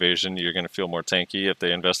money in evasion, you're going to feel more tanky. If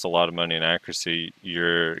they invest a lot of money in accuracy,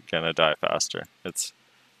 you're going to die faster. It's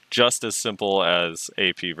just as simple as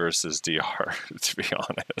AP versus DR, to be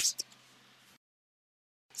honest.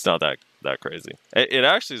 It's not that crazy. It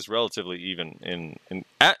actually is relatively even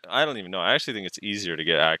I don't even know. I actually think it's easier to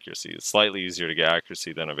get accuracy. It's slightly easier to get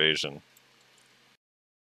accuracy than evasion.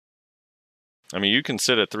 I mean, you can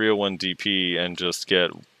sit at 301 DP and just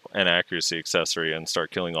get an accuracy accessory and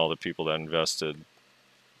start killing all the people that invested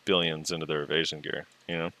billions into their evasion gear,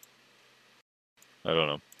 you know? I don't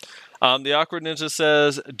know. The Awkward Ninja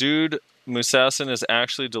says, dude, Musassin is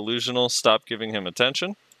actually delusional. Stop giving him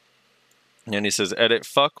attention. And he says, edit,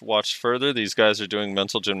 fuck, watch further. These guys are doing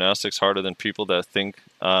mental gymnastics harder than people that think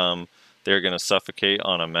they're going to suffocate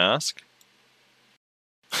on a mask.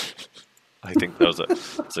 I think that was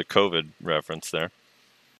a COVID reference there.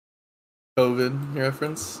 COVID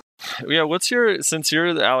reference? Yeah, since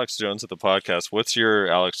you're the Alex Jones of the podcast, what's your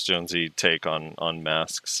Alex Jonesy take on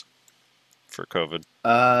masks for COVID?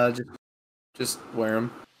 Just wear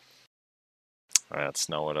them. That's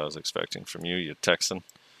not what I was expecting from you, you Texan.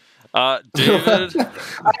 David,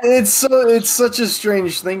 it's such a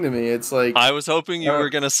strange thing to me. It's like, I was hoping you were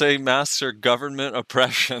gonna say masks are government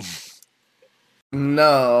oppression.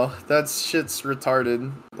 No, that shit's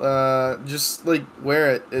retarded. Just, like,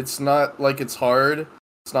 wear it. It's not like it's hard.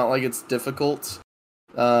 It's not like it's difficult.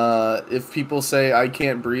 If people say I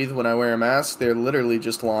can't breathe when I wear a mask, they're literally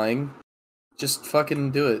just lying. Just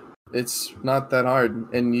fucking do it. It's not that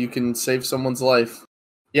hard, and you can save someone's life.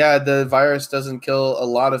 Yeah, the virus doesn't kill a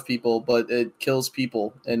lot of people, but it kills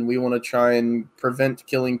people, and we want to try and prevent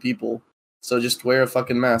killing people. So just wear a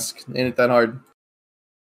fucking mask. Ain't it that hard?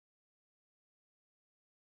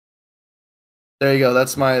 There you go.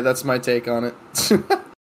 That's my take on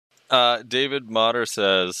it. David Motter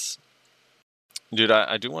says, dude,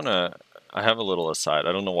 I do want to, I have a little aside.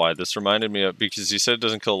 I don't know why. This reminded me of, because you said it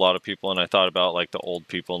doesn't kill a lot of people, and I thought about, like, the old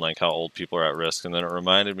people and, like, how old people are at risk, and then it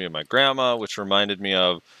reminded me of my grandma, which reminded me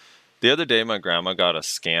of, the other day my grandma got a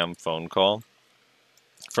scam phone call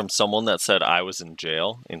from someone that said I was in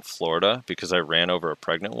jail in Florida because I ran over a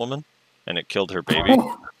pregnant woman, and it killed her baby.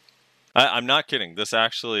 I'm not kidding. This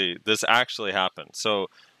actually happened. So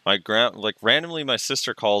randomly my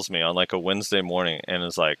sister calls me on like a Wednesday morning and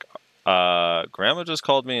is like, Grandma just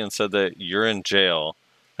called me and said that you're in jail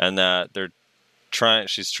and that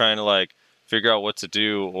she's trying to like figure out what to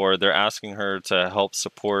do, or they're asking her to help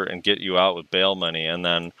support and get you out with bail money. And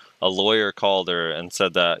then a lawyer called her and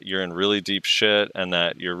said that you're in really deep shit and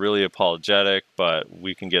that you're really apologetic, but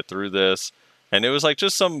we can get through this. And it was like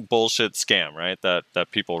just some bullshit scam, right?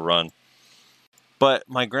 That people run. But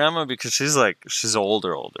my grandma, because she's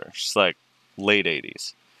older. She's like late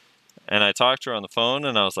 80s. And I talked to her on the phone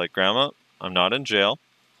and I was like, Grandma, I'm not in jail.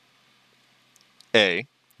 A.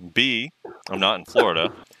 B. I'm not in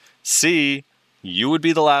Florida. C. You would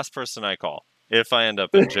be the last person I call if I end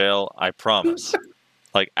up in jail. I promise.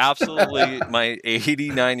 Like, absolutely, my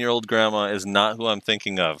 89-year-old grandma is not who I'm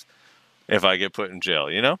thinking of if I get put in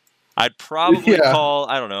jail, you know? I'd probably call,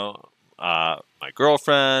 I don't know, my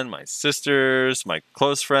girlfriend, my sisters, my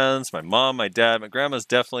close friends, my mom, my dad. My grandma's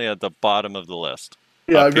definitely at the bottom of the list.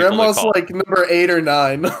 Yeah, grandma's like number 8 or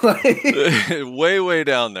 9. way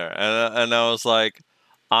down there. And I was like,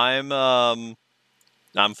 I'm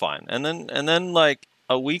fine. And then like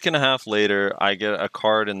a week and a half later, I get a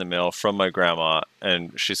card in the mail from my grandma,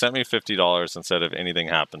 and she sent me $50 and said if anything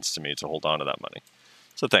happens to me to hold on to that money.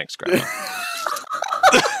 So thanks, Grandma.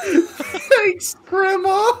 Thanks,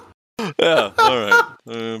 Grandma. Yeah, all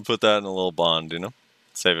right. Put that in a little bond, you know?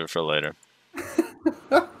 Save it for later.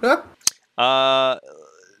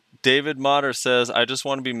 David Motter says, I just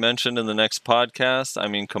want to be mentioned in the next podcast. I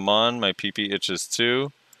mean, come on, my pee-pee itches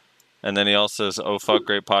too. And then he also says, oh, fuck,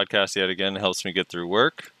 great podcast yet again. It helps me get through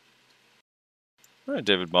work. All right,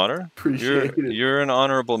 David Motter. Appreciate it. You're an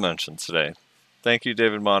honorable mention today. Thank you,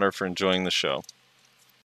 David Motter, for enjoying the show.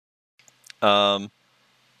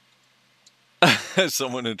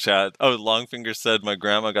 Someone in chat. Oh, Longfinger said, my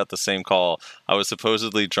grandma got the same call. I was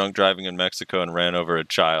supposedly drunk driving in Mexico and ran over a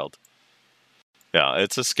child. Yeah,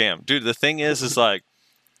 it's a scam. Dude, the thing is like,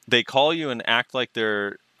 they call you and act like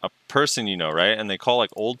they're a person, you know, right? And they call like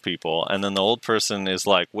old people, and then the old person is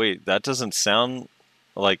like, wait, that doesn't sound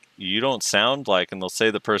like, you don't sound like, and they'll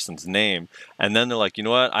say the person's name, and then they're like, you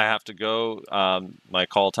know what, I have to go, my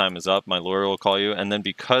call time is up, my lawyer will call you. And then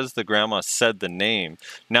because the grandma said the name,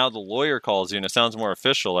 now the lawyer calls you and it sounds more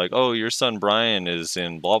official, like, oh, your son Brian is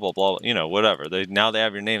in blah blah blah, you know, whatever. Now they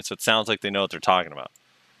have your name, so it sounds like they know what they're talking about.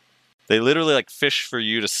 They literally like fish for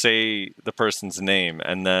you to say the person's name,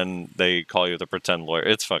 and then they call you the pretend lawyer.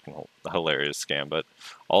 It's fucking hilarious scam, but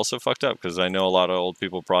also fucked up, because I know a lot of old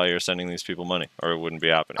people probably are sending these people money, or it wouldn't be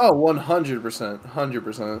happening. Oh, 100%.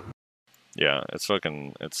 100%. Yeah, it's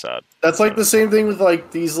sad. That's like the same thing with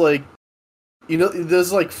like these, like, you know,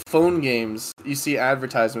 there's like phone games you see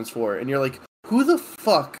advertisements for, and you're like, who the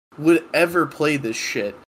fuck would ever play this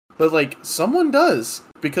shit? But like, someone does,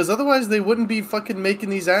 because otherwise they wouldn't be fucking making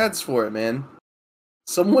these ads for it, man.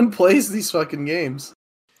 Someone plays these fucking games.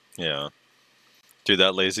 Yeah. Dude,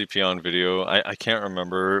 that Lazy Peon video, I can't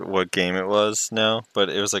remember what game it was now,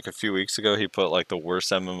 but it was like a few weeks ago. He put like the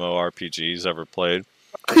worst MMORPGs ever played.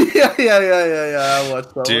 Yeah, I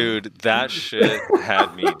watched that. Dude, that shit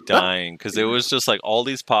had me dying, because it was just like all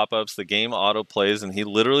these pop-ups, the game auto plays, and he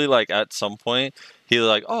literally like at some point he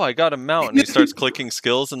like, oh, I got a mount, and he starts clicking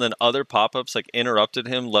skills, and then other pop-ups like interrupted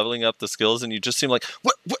him leveling up the skills, and you just seem like,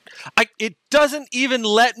 what it doesn't even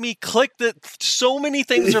let me click so many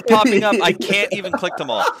things are popping up, I can't even click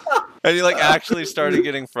them all. And he like actually started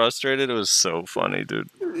getting frustrated. It was so funny, dude.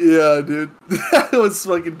 Yeah, dude. That was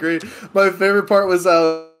fucking great. My favorite part was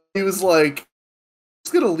he was like, I'm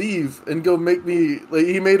just gonna leave and go make me, like,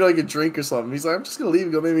 he made like a drink or something. He's like, I'm just gonna leave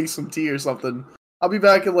and go make me some tea or something. I'll be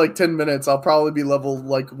back in like 10 minutes. I'll probably be level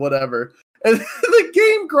like whatever. And the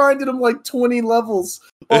game grinded him like 20 levels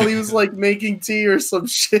while he was like making tea or some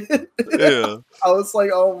shit. Yeah. I was like,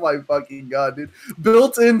 oh my fucking god, dude.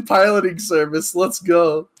 Built-in piloting service. Let's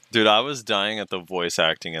go. Dude, I was dying at the voice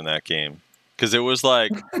acting in that game. Because it was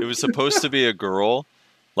like, it was supposed to be a girl,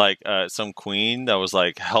 like some queen that was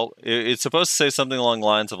like, help. It's supposed to say something along the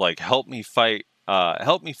lines of like, help me fight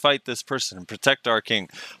this person and protect our king.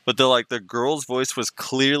 But the girl's voice was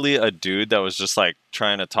clearly a dude that was just like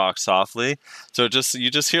trying to talk softly. So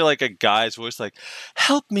you just hear like a guy's voice like,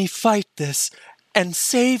 help me fight this and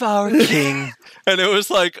save our king. And it was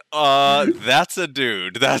like, that's a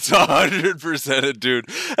dude. That's 100% a dude.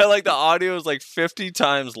 And like the audio is like 50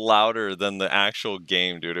 times louder than the actual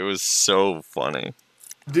game, dude. It was so funny.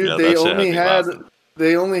 Dude, yeah,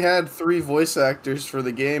 they only had 3 voice actors for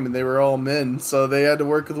the game, and they were all men, so they had to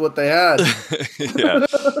work with what they had. Yeah.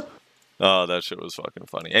 Oh, that shit was fucking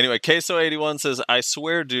funny. Anyway, Queso81 says, I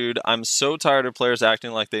swear, dude, I'm so tired of players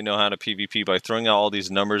acting like they know how to PvP by throwing out all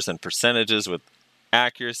these numbers and percentages with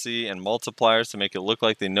accuracy, and multipliers to make it look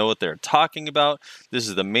like they know what they're talking about. This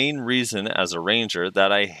is the main reason, as a ranger,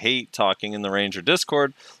 that I hate talking in the ranger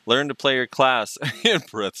Discord. Learn to play your class. In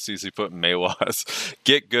parentheses, put Maywas.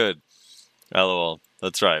 Get good. LOL.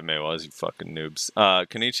 That's right, Maywas, you fucking noobs.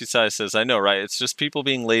 Kenichi Sai says, I know, right? It's just people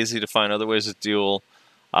being lazy to find other ways to deal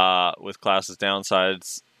with classes'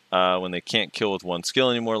 downsides when they can't kill with one skill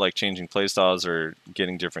anymore, like changing playstyles or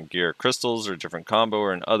getting different gear crystals or different combo,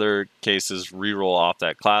 or in other cases, reroll off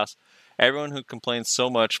that class. Everyone who complains so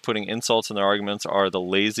much putting insults in their arguments are the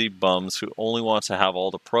lazy bums who only want to have all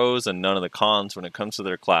the pros and none of the cons when it comes to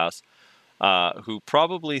their class. Who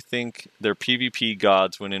probably think they're PvP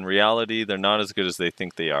gods when in reality they're not as good as they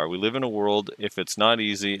think they are. We live in a world, if it's not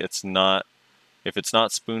easy, it's not. If it's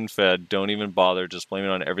not spoon-fed, don't even bother, just blame it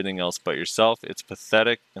on everything else but yourself. It's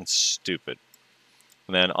pathetic and stupid.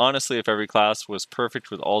 And then, honestly, if every class was perfect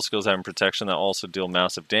with all skills having protection that also deal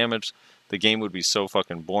massive damage, the game would be so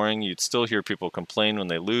fucking boring. You'd still hear people complain when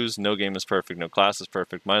they lose. No game is perfect, no class is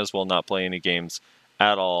perfect. Might as well not play any games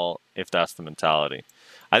at all if that's the mentality.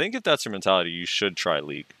 I think if that's your mentality, you should try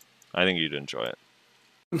League. I think you'd enjoy it.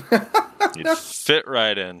 You'd fit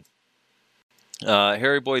right in.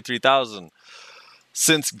 Harry Boy 3000.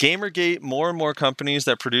 Since Gamergate, more and more companies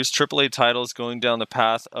that produce AAA titles going down the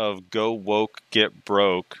path of go woke, get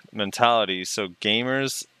broke mentality, so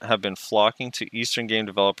gamers have been flocking to Eastern game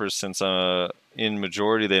developers since in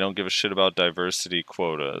majority they don't give a shit about diversity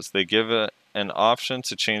quotas. They give an option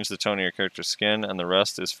to change the tone of your character's skin, and the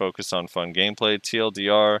rest is focused on fun gameplay.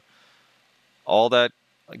 TLDR, all that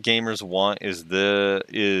gamers want is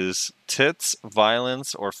tits,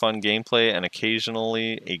 violence, or fun gameplay, and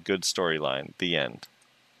occasionally a good storyline. The end.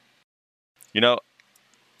 You know,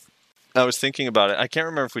 I was thinking about it. I can't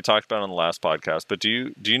remember if we talked about it on the last podcast, but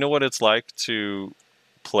do you know what it's like to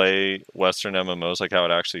play Western MMOs, like how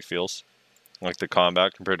it actually feels? Like the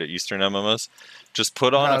combat compared to Eastern MMOs? Just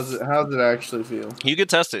put on how does it actually feel? You could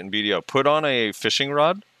test it in BDO. Put on a fishing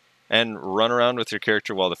rod and run around with your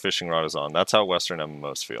character while the fishing rod is on. That's how Western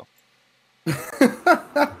MMOs feel.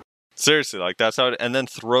 Seriously, like that's how and then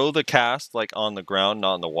throw the cast like on the ground,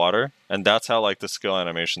 not in the water, and that's how like the skill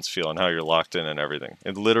animations feel and how you're locked in and everything.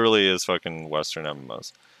 It literally is fucking Western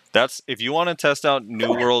MMOs. That's if you want to test out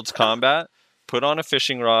New World's combat, put on a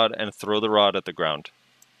fishing rod and throw the rod at the ground.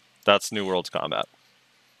 That's New World's combat.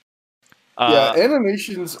 Yeah,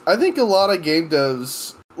 animations. I think a lot of game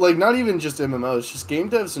devs, like not even just MMOs, just game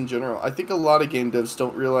devs in general. I think a lot of game devs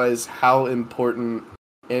don't realize how important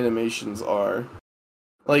animations are.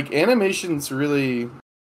 Like animations really,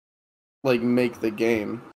 like make the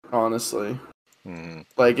game. Honestly,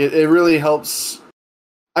 like it really helps.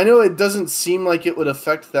 I know it doesn't seem like it would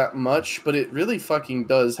affect that much, but it really fucking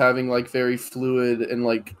does. Having like very fluid and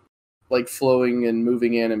like flowing and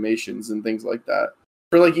moving animations and things like that.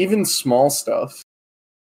 For like even small stuff,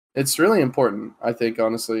 it's really important, I think,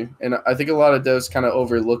 honestly. And I think a lot of devs kind of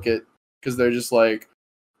overlook it because they're just like,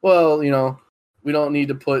 well, you know, we don't need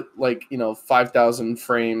to put like, you know, 5,000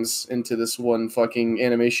 frames into this one fucking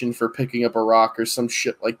animation for picking up a rock or some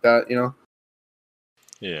shit like that, you know?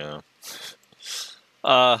 Yeah.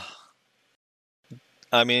 I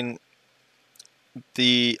mean,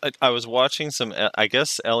 I was watching some, I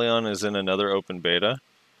guess Elion is in another open beta.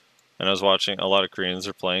 And I was watching, a lot of Koreans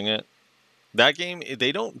are playing it. That game,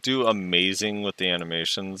 they don't do amazing with the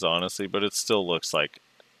animations, honestly, but it still looks like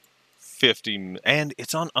 50... And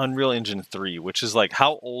it's on Unreal Engine 3, which is like,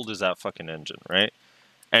 how old is that fucking engine, right?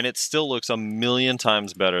 And it still looks a million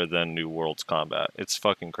times better than New World's combat. It's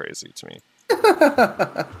fucking crazy to me.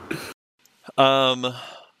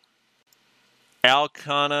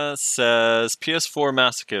 Alcana says, PS4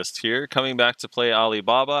 masochist here, coming back to play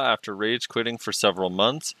Alibaba after rage quitting for several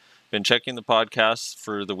months. Been checking the podcast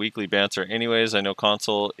for the weekly banter anyways. I know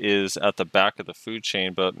console is at the back of the food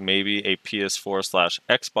chain, but maybe a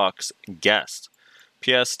PS4/Xbox guest.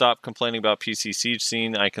 PS, stop complaining about PC Siege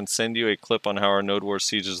scene. I can send you a clip on how our Node War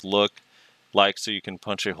sieges look like so you can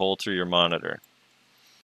punch a hole through your monitor.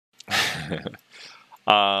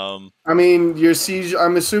 I mean, your Siege,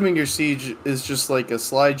 I'm assuming your Siege is just like a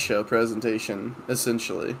slideshow presentation,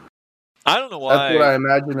 essentially. I don't know why. That's what I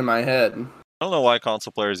imagine in my head. I don't know why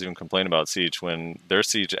console players even complain about Siege when their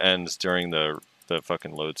Siege ends during the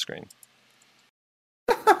fucking load screen.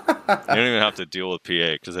 You don't even have to deal with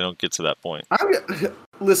PA because they don't get to that point.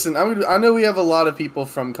 Listen, I know we have a lot of people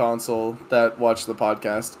from console that watch the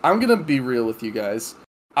podcast. I'm going to be real with you guys.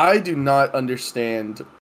 I do not understand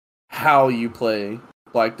how you play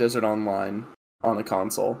Black Desert Online on a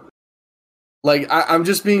console. Like, I'm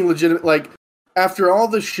just being legitimate. Like, after all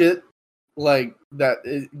the shit like that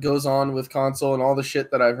it goes on with console and all the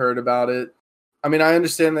shit that I've heard about it, I mean, I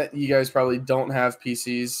understand that you guys probably don't have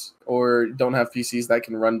PCs or don't have PCs that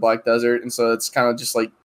can run Black Desert, and so it's kind of just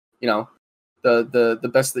like, you know,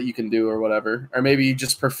 the best that you can do or whatever. Or maybe you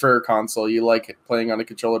just prefer console. You like playing on a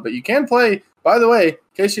controller, but you can play. By the way, in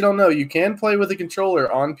case you don't know, you can play with a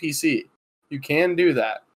controller on PC. You can do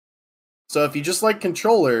that. So if you just like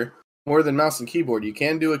controller more than mouse and keyboard, you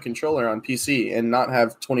can do a controller on PC and not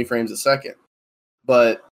have 20 frames a second.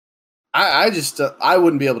 But I just I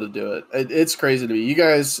wouldn't be able to do it. It's crazy to me. You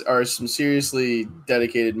guys are some seriously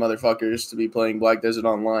dedicated motherfuckers to be playing Black Desert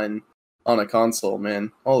Online on a console,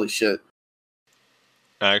 man. Holy shit.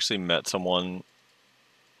 I actually met someone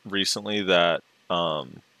recently that I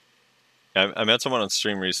met someone on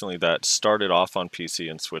stream recently that started off on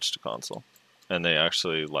PC and switched to console, and they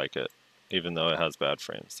actually like it, even though it has bad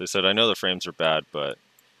frames. They said, "I know the frames are bad, but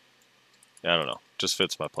I don't know, just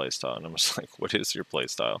fits my playstyle." And I'm just like, "What is your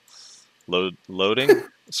playstyle? Loading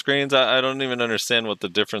screens? I don't even understand what the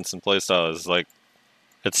difference in playstyle is. Like,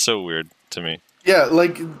 it's so weird to me." Yeah,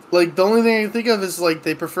 like the only thing I can think of is like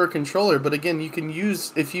they prefer controller, but again, you can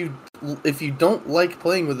use if you don't like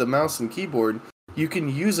playing with a mouse and keyboard, you can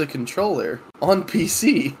use a controller on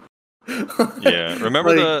PC. Yeah,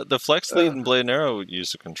 remember Like, the Flex Lead and Blade and Arrow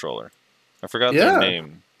used a controller. I forgot their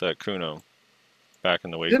name, that Kuno, back in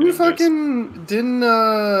the Awakening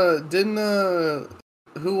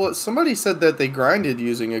somebody said that they grinded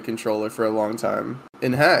using a controller for a long time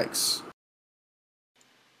in Hex.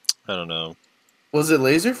 I don't know. Was it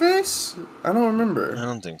Laserface? I don't remember. I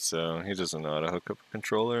don't think so. He doesn't know how to hook up a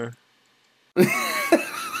controller.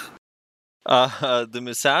 The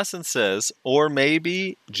Assassin says, or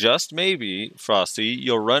maybe, just maybe, Frosty,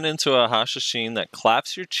 you'll run into a Hashashin that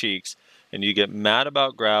claps your cheeks and you get mad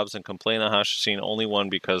about grabs and complain that Hashashin only won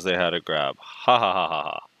because they had a grab. Ha ha ha ha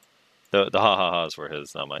ha. The ha ha ha's were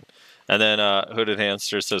his, not mine. And then Hooded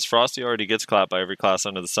Hamster says, Frosty already gets clapped by every class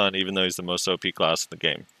under the sun, even though he's the most OP class in the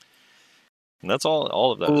game. And that's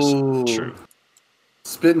all of that is true.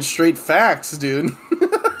 Spitting straight facts, dude.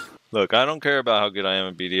 Look, I don't care about how good I am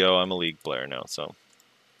at BDO. I'm a league player now, so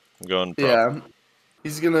I'm going pro. Yeah.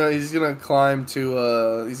 He's gonna climb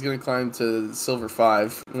to Silver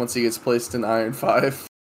 5 once he gets placed in Iron 5.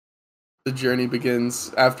 The journey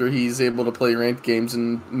begins after he's able to play ranked games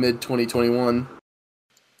in mid 2021.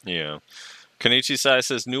 Yeah. Kenichi Sai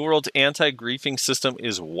says New World's anti-griefing system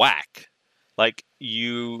is whack. Like,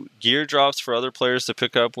 gear drops for other players to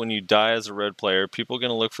pick up when you die as a red player. People are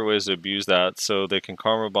going to look for ways to abuse that so they can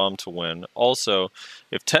karma bomb to win. Also,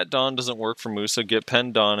 if Tet Dawn doesn't work for Musa, get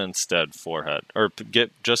Pen Dawn instead, forehead. Or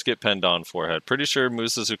get Pen Dawn, forehead. Pretty sure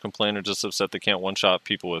Musas who complain are just upset they can't one-shot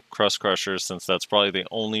people with Crust Crushers, since that's probably the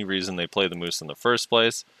only reason they play the Moose in the first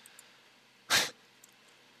place.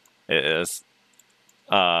 It is.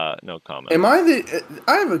 No comment.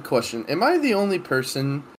 I have a question. Am I the only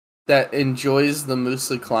person that enjoys the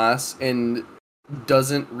Musa class and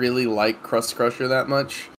doesn't really like Crust Crusher that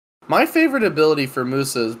much? My favorite ability for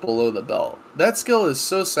Musa is Below the Belt. That skill is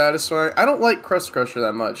so satisfying. I don't like Crust Crusher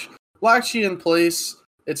that much. Lakshi in place,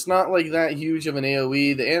 it's not like that huge of an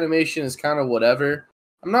AoE. The animation is kind of whatever.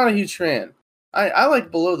 I'm not a huge fan. I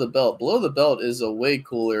like Below the Belt. Below the Belt is a way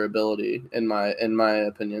cooler ability in my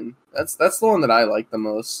opinion. That's the one that I like the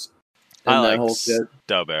most. I like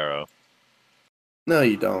Stub Arrow. No,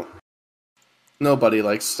 you don't. Nobody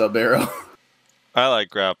likes Stub Arrow. I like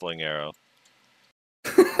Grappling Arrow.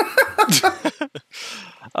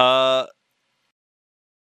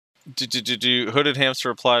 Hooded Hamster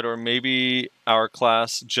replied, or maybe our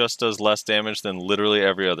class just does less damage than literally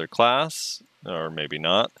every other class, or maybe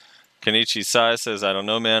not. Kenichi Sai says, I don't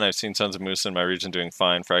know, man. I've seen tons of Moose in my region doing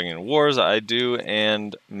fine fragging in wars. I do,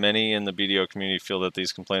 and many in the BDO community feel that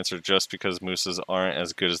these complaints are just because Mooses aren't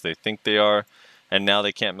as good as they think they are, and now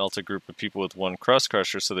they can't melt a group of people with one Crust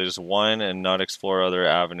Crusher, so they just whine and not explore other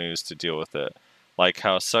avenues to deal with it. Like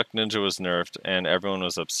how Suck Ninja was nerfed, and everyone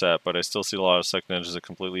was upset, but I still see a lot of Suck Ninjas that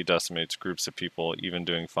completely decimates groups of people, even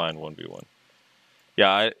doing fine 1v1.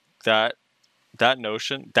 Yeah, that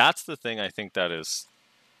notion, that's the thing I think that is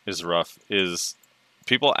rough, is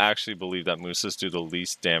people actually believe that Mooses do the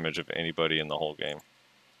least damage of anybody in the whole game.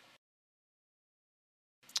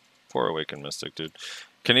 Poor Awakened Mystic, dude.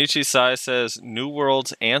 Kenichi Sai says, New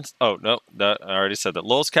World's oh, no, that I already said that.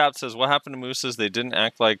 Lulz Cap says, what happened to Mooses? They didn't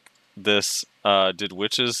act like this. Did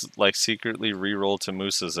witches, like, secretly reroll to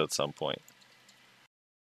Mooses at some point?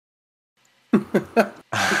 It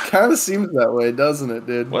kind of seems that way, doesn't it,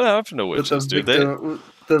 dude? What happened to witches, dude? The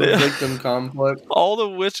victim complex. All the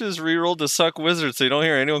witches rerolled to Suck Wizards, so you don't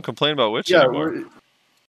hear anyone complain about witches anymore.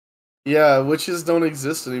 Yeah, witches don't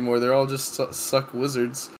exist anymore. They're all just Suck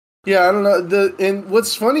Wizards. Yeah, I don't know. And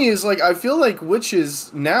what's funny is like I feel like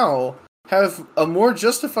witches now have a more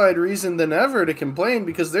justified reason than ever to complain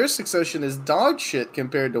because their succession is dog shit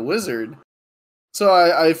compared to wizard. So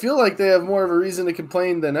I feel like they have more of a reason to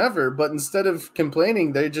complain than ever, but instead of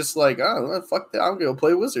complaining, they just like, oh, well, fuck that, I'm gonna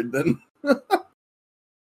play wizard then.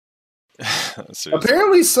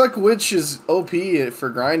 Apparently, Suck Witch is OP for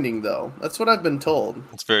grinding, though. That's what I've been told.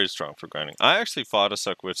 It's very strong for grinding. I actually fought a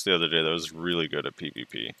Suck Witch the other day that was really good at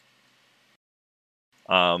PvP.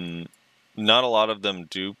 Not a lot of them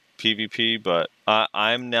do PvP, but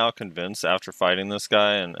I'm now convinced after fighting this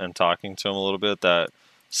guy and talking to him a little bit that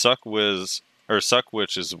Suck Witch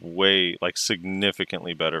is way, like,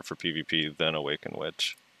 significantly better for PvP than Awakened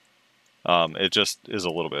Witch. It just is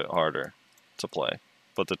a little bit harder to play,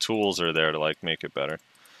 but the tools are there to like make it better.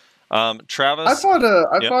 Travis, I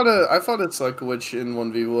fought a Suck Witch in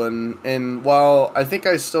 1v1, and while I think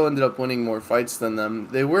I still ended up winning more fights than them,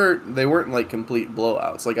 they weren't like complete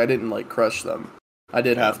blowouts. Like I didn't like crush them. I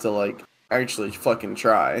did have to like actually fucking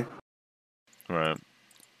try. Right.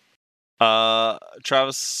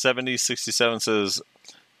 Travis 7067 says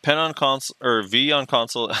pen on console or V on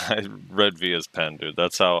console. I read V as pen, dude.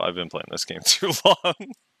 That's how I've been playing this game too long.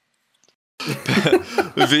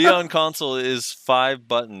 V on console is 5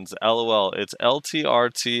 buttons. LOL. It's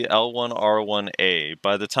LTRT L1R1A.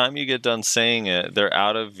 By the time you get done saying it, they're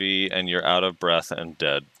out of V and you're out of breath and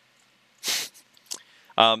dead.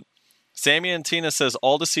 Sammy and Tina says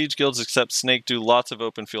all the Siege guilds except Snake do lots of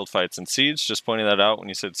open field fights in Siege. Just pointing that out when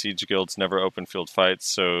you said Siege guilds never open field fights,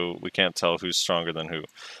 so we can't tell who's stronger than who.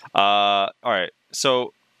 Alright,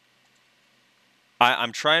 so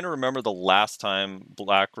I'm trying to remember the last time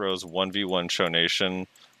Black Rose 1v1 Show Nation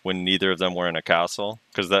when neither of them were in a castle,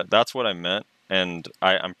 because that's what I meant, and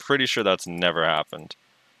I'm pretty sure that's never happened.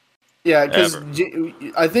 Yeah, because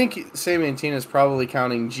I think Sammy and Tina is probably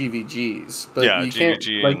counting GVGs, but yeah, you can't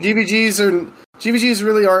like GVGs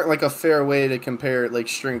really aren't like a fair way to compare like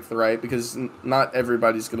strength, right? Because not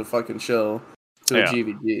everybody's gonna fucking show to a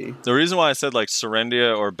GVG. The reason why I said like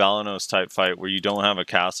Serendia or Balanos type fight where you don't have a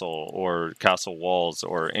castle or castle walls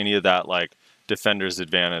or any of that like defender's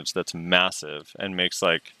advantage that's massive and makes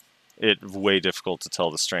like it way difficult to tell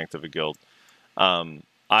the strength of a guild.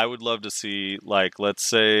 I would love to see, like, let's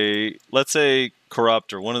say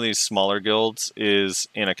Corrupt or one of these smaller guilds is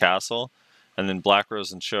in a castle, and then Black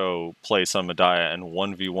Rose and Cho play some Medaya and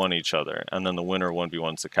 1v1 each other, and then the winner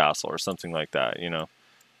 1v1's the castle or something like that, you know?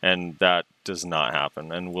 And that does not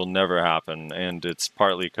happen and will never happen, and it's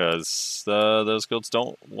partly because those guilds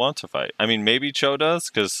don't want to fight. I mean, maybe Cho does,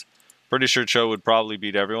 because pretty sure Cho would probably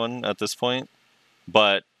beat everyone at this point,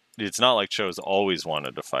 but it's not like Cho's always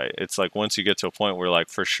wanted to fight. It's like once you get to a point where like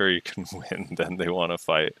for sure you can win, then they want to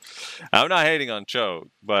fight. I'm not hating on Cho,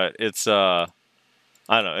 but it's I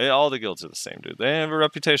don't know. All the guilds are the same, dude. They have a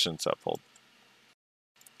reputation to uphold.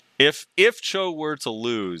 If Cho were to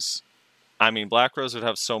lose, I mean Black Rose would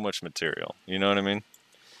have so much material. You know what I mean?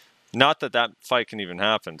 Not that fight can even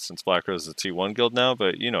happen since Black Rose is a T1 guild now,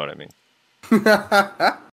 but you know what I mean.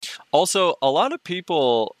 Also, a lot of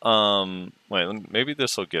people, maybe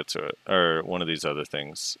this will get to it, or one of these other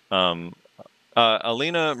things.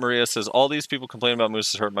 Alina Maria says, all these people complain about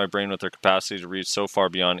mooses hurt my brain with their capacity to reach so far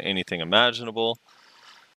beyond anything imaginable.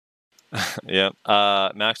 Yeah.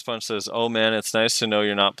 Max Punch says, oh man, it's nice to know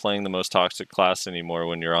you're not playing the most toxic class anymore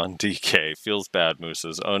when you're on DK. Feels bad,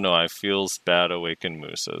 mooses. Oh no, I feels bad awakened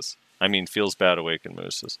mooses. Feels bad awakened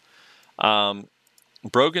mooses.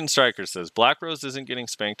 Broken Striker says, Black Rose isn't getting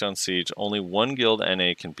spanked on Siege. Only one guild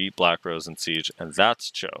NA can beat Black Rose in Siege, and that's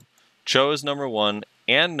Cho. Cho is number 1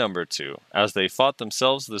 and number 2, as they fought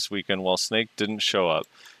themselves this weekend while Snake didn't show up,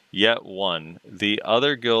 yet won. The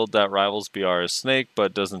other guild that rivals BR is Snake,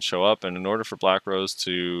 but doesn't show up, and in order for Black Rose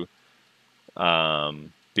to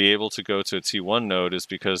be able to go to a T1 node is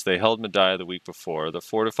because they held Medaya the week before. The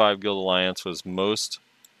 4 to 5 guild alliance was most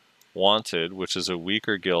wanted, which is a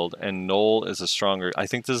weaker guild, and Knoll is a stronger. I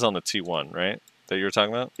think this is on the T1, right? That you were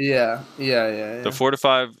talking about? Yeah. The 4 to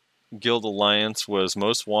 5 guild alliance was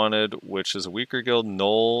most wanted, which is a weaker guild.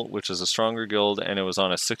 Knoll, which is a stronger guild, and it was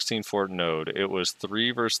on a 16 fort node. It was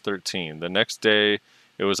 3 versus 13. The next day,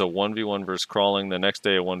 it was a 1v1 versus crawling. The next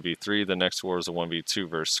day, a 1v3. The next war was a 1v2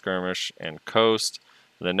 versus skirmish and coast.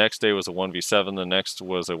 The next day was a 1v7, the next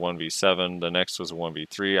was a 1v7, the next was a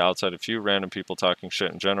 1v3. Outside a few random people talking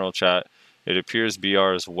shit in general chat, it appears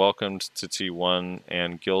BR is welcomed to T1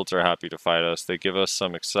 and guilds are happy to fight us. They give us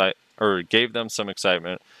some gave them some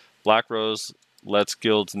excitement. Black Rose lets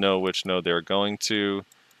guilds know which node they're going to.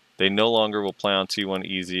 They no longer will play on T1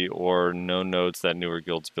 easy or no nodes that newer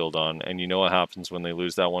guilds build on. And you know what happens when they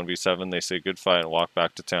lose that 1v7? They say good fight and walk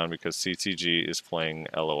back to town because CTG is playing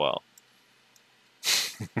LOL.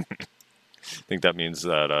 I think that means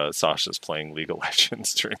that Sasha's playing League of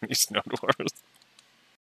Legends during these node wars.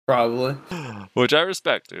 Probably. Which I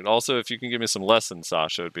respect, dude. Also, if you can give me some lessons,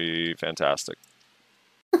 Sasha, it'd be fantastic.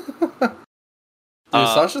 Dude,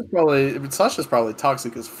 Sasha's probably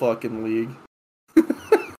toxic as fuck in League.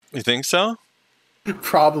 You think so?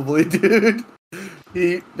 Probably, dude.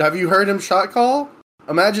 Have you heard him shot call?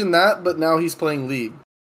 Imagine that, but now he's playing League.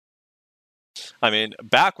 I mean,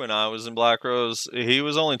 back when I was in Black Rose, he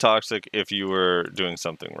was only toxic if you were doing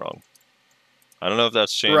something wrong. I don't know if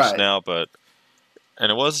that's changed now, but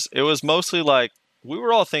and it was mostly like we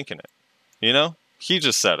were all thinking it, you know? He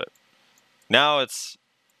just said it. Now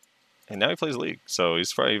now he plays League, so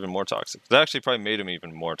he's probably even more toxic. That actually probably made him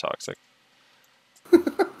even more toxic.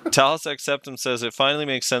 Talus Acceptum says, it finally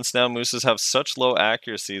makes sense now. Mooses have such low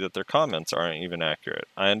accuracy that their comments aren't even accurate.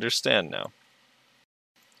 I understand now.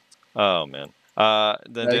 Oh, man.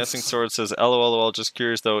 Then Nice. Dancing Sword says, LOL, just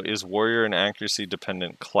curious though, is Warrior an accuracy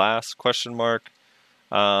dependent class? Question mark.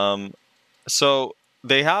 So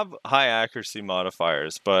they have high accuracy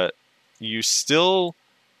modifiers, but you still,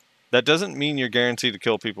 that doesn't mean you're guaranteed to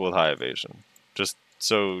kill people with high evasion. Just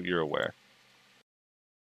so you're aware.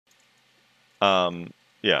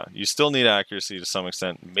 Yeah, you still need accuracy to some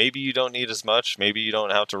extent. Maybe you don't need as much. Maybe you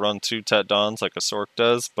don't have to run 2 Tet Dons like a Sork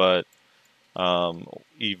does, but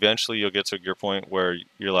eventually you'll get to your point where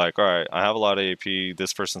you're like, all right, I have a lot of AP,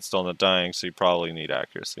 this person's still not dying, so you probably need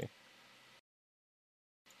accuracy.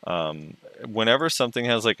 Whenever something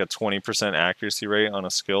has like a 20% accuracy rate on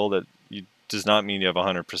a skill, that does not mean you have a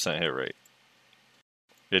 100% hit rate.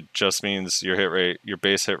 It just means your hit rate, your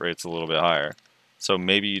base hit rate's a little bit higher. So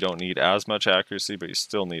maybe you don't need as much accuracy, but you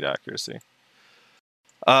still need accuracy.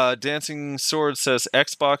 Dancing Sword says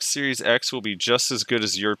Xbox Series X will be just as good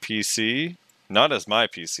as your PC. Not as my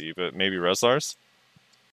PC, but maybe Reslar's.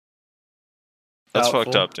 That's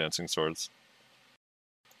fucked up, Dancing Swords.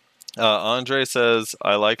 Andre says,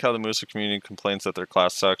 I like how the Musa community complains that their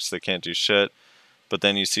class sucks, they can't do shit. But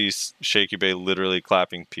then you see Shaky Bay literally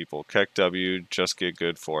clapping people. Keck W, just get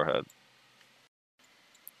good forehead.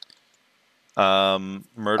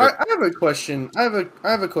 Murder. I have a question. I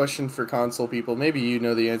have a question for console people. Maybe you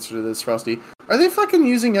know the answer to this, Frosty. Are they fucking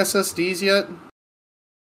using SSDs yet?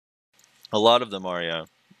 A lot of them are, yeah.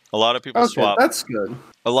 A lot of people swap. That's good.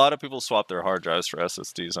 A lot of people swap their hard drives for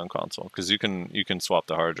SSDs on console because you can swap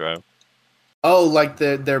the hard drive. Oh, like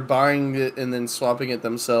they're buying it and then swapping it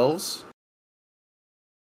themselves?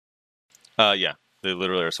 Yeah. They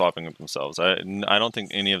literally are swapping it themselves. I don't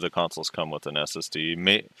think any of the consoles come with an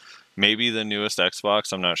SSD. Maybe the newest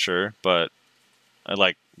Xbox, I'm not sure, but I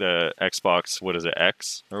like the Xbox, what is it,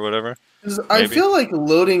 X or whatever? I feel like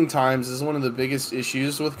loading times is one of the biggest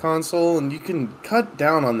issues with console, and you can cut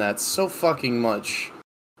down on that so fucking much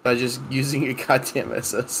by just using a goddamn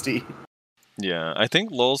SSD. Yeah, I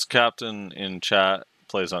think Lul's Captain in chat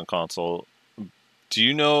plays on console. Do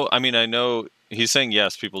you know, I mean, I know he's saying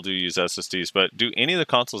yes, people do use SSDs, but do any of the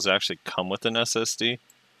consoles actually come with an SSD?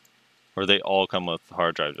 Or they all come with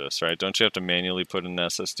hard drive disks, right? Don't you have to manually put in an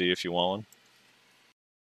SSD if you want one?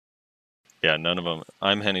 Yeah, none of them.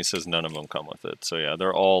 Henny says none of them come with it. So yeah,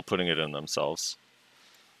 they're all putting it in themselves.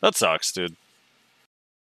 That sucks, dude.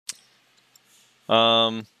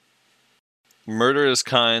 Murder is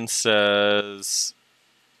Kind says,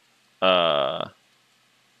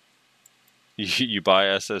 you buy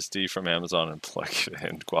SSD from Amazon and plug it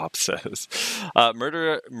in, Guap says.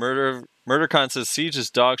 Murder Con says, Siege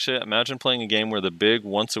is dog shit. Imagine playing a game where the big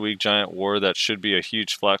once-a-week giant war that should be a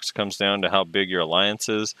huge flex comes down to how big your alliance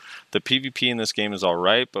is. The PvP in this game is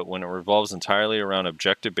alright, but when it revolves entirely around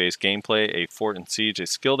objective-based gameplay, a fort in Siege, a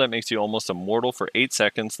skill that makes you almost immortal for 8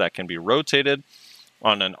 seconds that can be rotated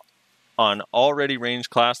on an already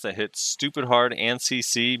ranged class that hits stupid hard and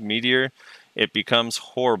CC, Meteor, it becomes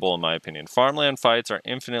horrible in my opinion. Farmland fights are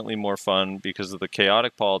infinitely more fun because of the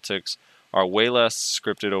chaotic politics, are way less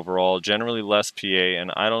scripted overall, generally less PA,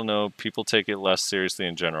 and I don't know, people take it less seriously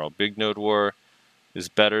in general. Big Node War is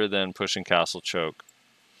better than pushing Castle Choke.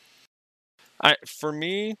 For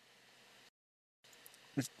me,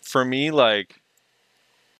 like,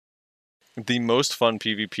 the most fun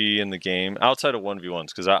PvP in the game, outside of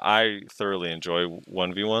 1v1s, because I thoroughly enjoy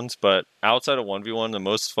 1v1s, but outside of 1v1, the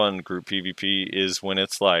most fun group PvP is when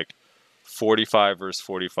it's like 45 versus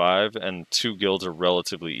 45, and 2 guilds are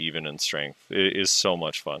relatively even in strength. It is so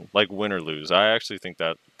much fun. Like, win or lose. I actually think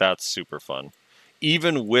that's super fun.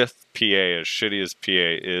 even with PA, as shitty as PA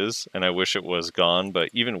is, and I wish it was gone, but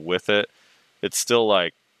even with it, it's still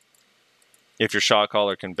like, if your shot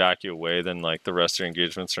caller can back you away, then like the rest of your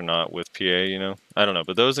engagements are not with PA, you know? I don't know,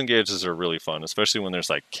 but those engages are really fun, especially when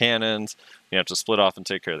there's like cannons. You have to split off and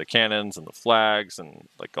take care of the cannons and the flags and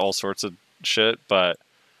like all sorts of shit, but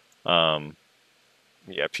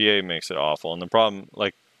yeah, PA makes it awful. And the problem,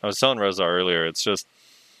 like I was telling Reza earlier, it's just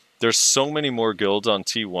there's so many more guilds on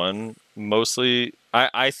T1, mostly,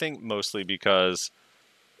 I think mostly because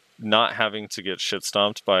not having to get shit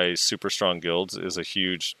stomped by super strong guilds is a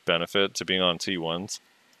huge benefit to being on T1s.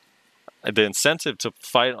 The incentive to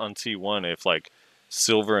fight on T1 if like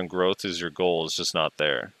silver and growth is your goal is just not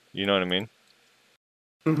there. You know what I mean?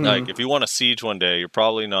 Mm-hmm. Like if you want to siege one day, you're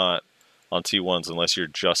probably not on T1s unless you're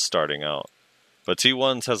just starting out. But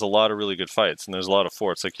T1s has a lot of really good fights, and there's a lot of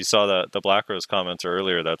forts. Like you saw that the Black Rose commenter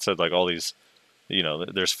earlier that said like all these, you know,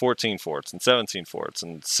 there's 14 forts and 17 forts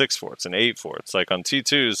and 6 forts and 8 forts. Like on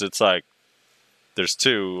T2s, it's like there's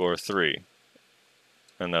 2 or 3,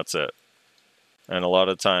 and that's it. And a lot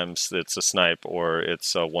of times it's a snipe or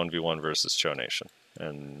it's a 1v1 versus Cho Nation,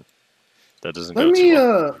 and that doesn't go too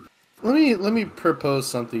well. Let me propose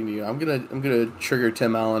something to you. I'm gonna trigger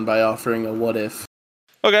Tim Allen by offering a what if.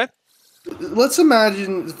 Okay. Let's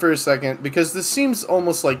imagine for a second, because this seems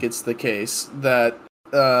almost like it's the case that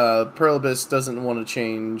Pearl Abyss doesn't want to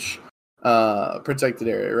change protected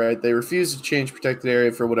area, right? They refuse to change protected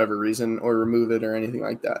area for whatever reason, or remove it, or anything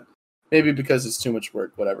like that. Maybe because it's too much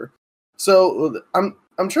work, whatever. So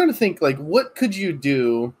I'm trying to think, like, what could you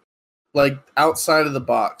do, like, outside of the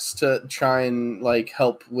box to try and like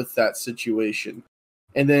help with that situation?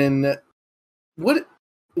 And then would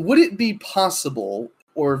it be possible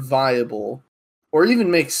or viable or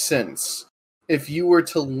even make sense if you were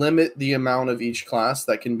to limit the amount of each class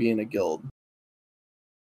that can be in a guild?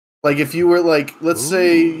 Like if you were like, let's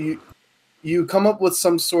say you come up with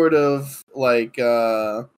some sort of like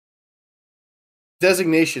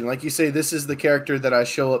designation, like you say, this is the character that I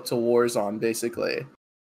show up to wars on, basically.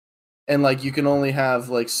 And like you can only have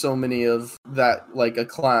like so many of that, like a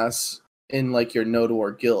class in like your node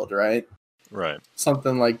war guild, right? Right.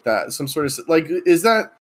 Something like that. Some sort of like,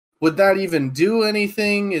 would that even do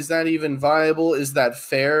anything? Is that even viable? Is that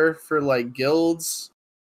fair for like guilds?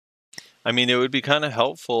 I mean, it would be kind of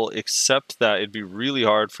helpful, except that it'd be really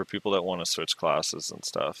hard for people that want to switch classes and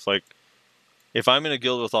stuff. Like, if I'm in a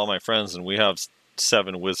guild with all my friends and we have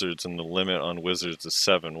 7 wizards and the limit on wizards is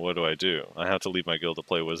 7, what do? I have to leave my guild to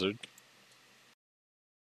play wizard?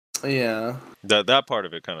 Yeah. That part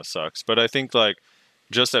of it kind of sucks. But I think, like,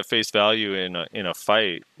 just at face value in a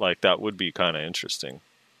fight, like, that would be kind of interesting.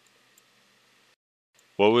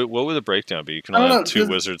 What would the breakdown be? You can only have 2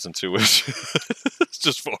 wizards and 2 wizards. It's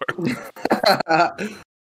just 4.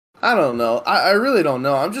 I don't know. I really don't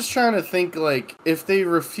know. I'm just trying to think, like, if they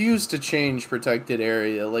refuse to change protected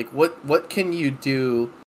area, like, what can you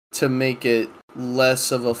do to make it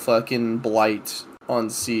less of a fucking blight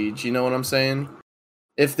on Siege? You know what I'm saying?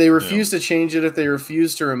 If they refuse to change it, if they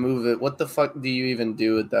refuse to remove it, what the fuck do you even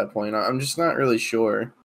do at that point? I'm just not really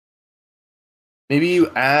sure. Maybe you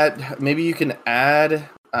can add,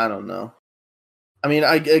 I don't know. I mean,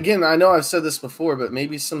 I know I've said this before, but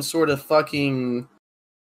maybe some sort of fucking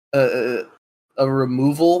a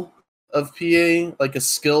removal of PA, like a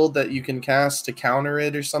skill that you can cast to counter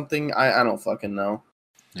it or something. I don't fucking know.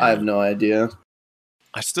 Yeah. I have no idea.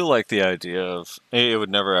 I still like the idea of, it would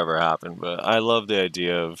never ever happen, but I love the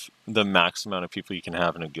idea of the max amount of people you can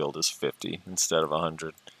have in a guild is 50 instead of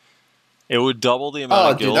 100. It would double the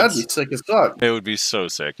amount of guilds. Oh, dude, that'd be sick as fuck. It would be so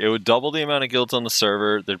sick. It would double the amount of guilds on the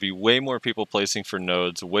server. There'd be way more people placing for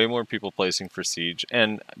nodes, way more people placing for siege.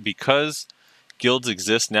 And because guilds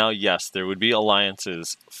exist now, yes, there would be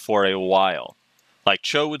alliances for a while. Like,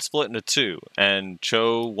 Cho would split into 2, and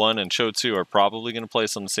Cho 1 and Cho 2 are probably going to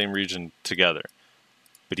place on the same region together.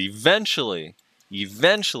 But eventually,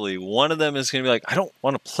 one of them is going to be like, I don't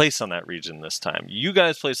want to place on that region this time. You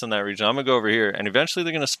guys place on that region. I'm going to go over here. And eventually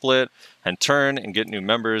they're going to split and turn and get new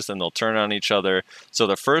members, and they'll turn on each other. So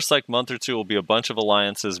the first like month or 2 will be a bunch of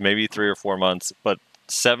alliances, maybe 3 or 4 months. But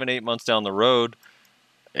 7-8 months down the road,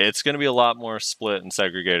 it's going to be a lot more split and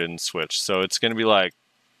segregated and switched. So it's going to be like,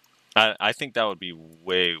 I think that would be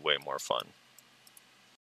way, way more fun.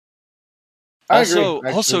 Also,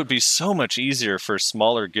 it'd be so much easier for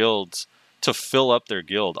smaller guilds to fill up their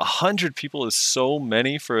guild. 100 people is so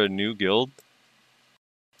many for a new guild.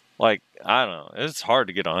 Like, I don't know. It's hard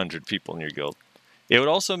to get 100 people in your guild. It would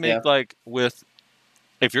also make, like,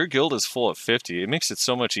 if your guild is full at 50, it makes it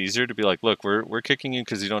so much easier to be like, look, we're kicking you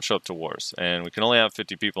because you don't show up to wars. And we can only have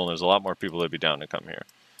 50 people, and there's a lot more people that'd be down to come here.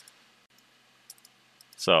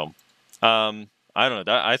 So, I don't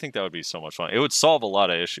know. I think that would be so much fun. It would solve a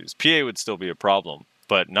lot of issues. PA would still be a problem,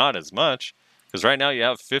 but not as much, because right now you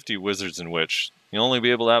have 50 wizards in which you'll only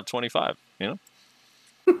be able to have 25. You know.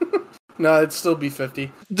 No, it'd still be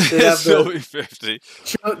 50. They'd It'd have still the be 50.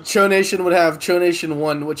 Cho Nation would have Cho Nation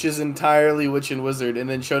 1, which is entirely Witch and Wizard, and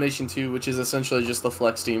then Cho Nation 2, which is essentially just the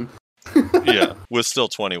flex team. Yeah, with still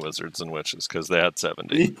 20 wizards and witches because they had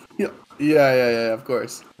 70. Yeah, of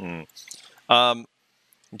course.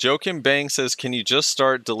 Joakim Bang says, can you just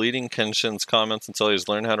start deleting Kenshin's comments until he's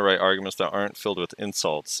learned how to write arguments that aren't filled with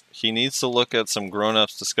insults? He needs to look at some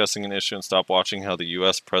grown-ups discussing an issue and stop watching how the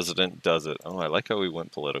U.S. president does it. Oh, I like how we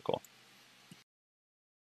went political.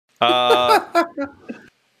 I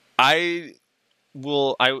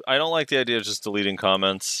don't like the idea of just deleting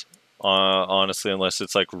comments, honestly, unless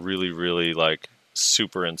it's like really, really like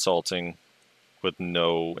super insulting with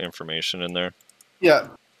no information in there. Yeah.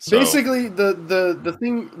 So, basically, the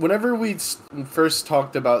thing, whenever we first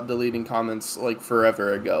talked about deleting comments like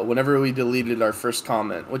forever ago, whenever we deleted our first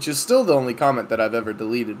comment, which is still the only comment that I've ever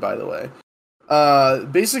deleted, by the way,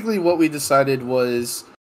 basically what we decided was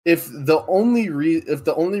if the only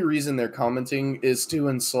reason they're commenting is to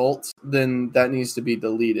insult, then that needs to be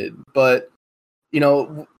deleted. But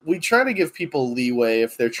we try to give people leeway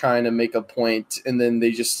if they're trying to make a point and then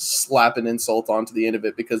they just slap an insult onto the end of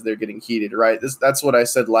it because they're getting heated, right? That's what I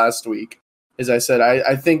said last week. Is I said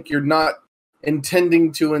I think you're not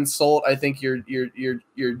intending to insult. I think you're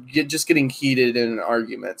just getting heated in an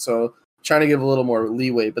argument. So trying to give a little more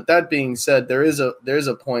leeway. But that being said, there's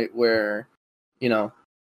a point where,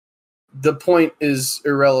 the point is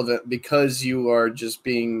irrelevant because you are just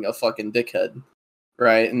being a fucking dickhead.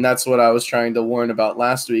 Right, and that's what I was trying to warn about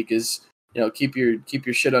last week. Is keep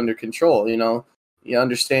your shit under control. You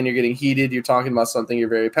understand you're getting heated. You're talking about something you're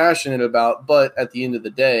very passionate about, but at the end of the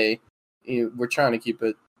day, we're trying to keep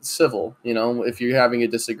it civil. If you're having a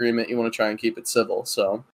disagreement, you want to try and keep it civil.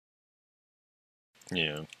 So,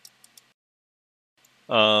 yeah.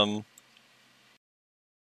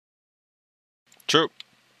 True.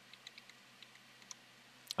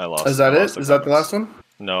 I lost. Is that it? Is that the last one?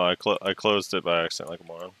 No, I closed it by accident like a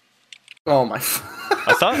moron. Oh my!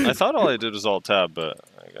 I thought all I did was alt tab, but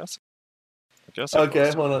I guess.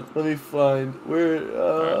 Okay, hold on. Let me find where.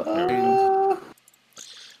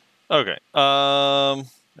 Okay. I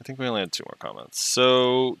think we only had 2 more comments.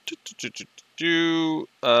 So.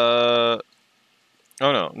 Oh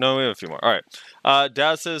no, we have a few more. All right.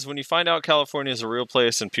 Dad says, when you find out California is a real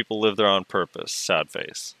place and people live there on purpose, sad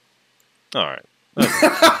face. All right.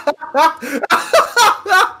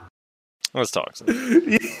 Let's talk.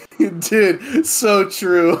 Dude, so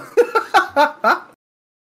true.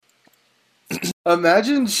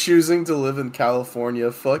 Imagine choosing to live in California.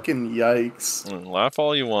 Fucking yikes. Laugh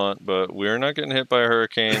all you want, but we're not getting hit by a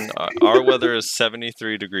hurricane. Our weather is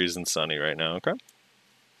 73 degrees and sunny right now, okay?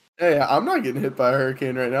 Hey, I'm not getting hit by a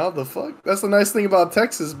hurricane right now. The fuck? That's the nice thing about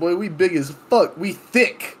Texas, boy. We big as fuck. We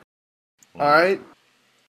thick. Alright?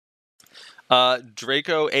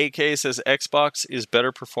 Draco AK says Xbox is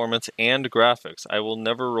better performance and graphics. I will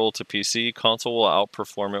never roll to PC. Console will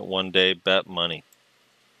outperform it one day. Bet money.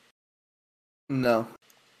 No.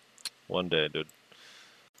 One day, dude.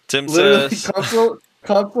 Tim literally, says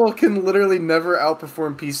console can literally never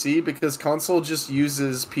outperform PC because console just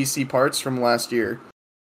uses PC parts from last year.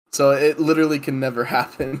 So it literally can never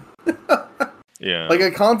happen. Yeah. Like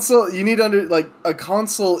a console, a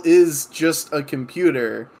console is just a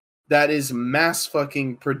computer that is mass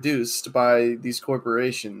fucking produced by these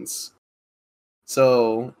corporations.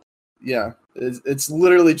 So, yeah, it's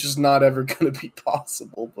literally just not ever going to be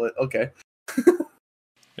possible, but okay.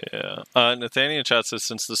 Yeah. Nathaniel chat says,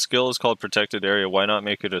 since the skill is called protected area, why not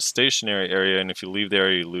make it a stationary area, and if you leave the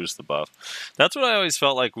area, you lose the buff? That's what I always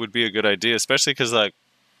felt like would be a good idea, especially because, like,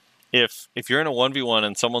 if you're in a 1v1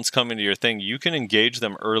 and someone's coming to your thing, you can engage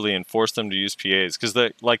them early and force them to use PAs. Because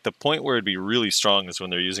the point where it'd be really strong is when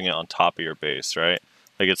they're using it on top of your base, right?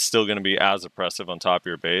 Like, it's still going to be as oppressive on top of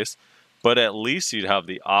your base. But at least you'd have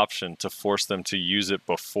the option to force them to use it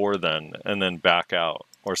before then and then back out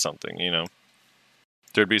or something,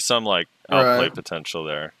 There'd be some, like, outplay potential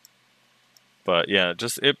there. But, yeah,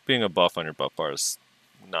 just it being a buff on your buff bar is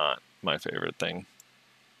not my favorite thing.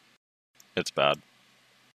 It's bad.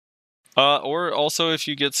 Or also, if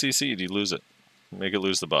you get CC'd, you lose it. Make it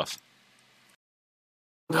lose the buff.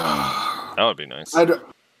 That would be nice.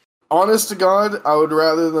 Honest to God, I would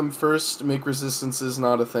rather them first make resistances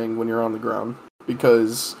not a thing when you're on the ground.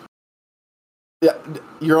 Because, yeah,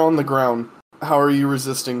 you're on the ground. How are you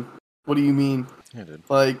resisting? What do you mean? I did.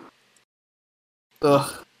 Like,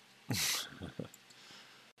 ugh.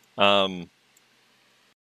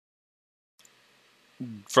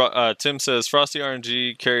 Tim says, Frosty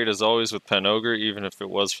RNG carried as always with Pen Ogre, even if it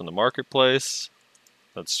was from the marketplace.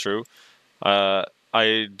 That's true. I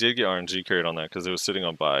did get RNG carried on that because it was sitting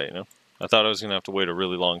on buy, you know. I thought I was going to have to wait a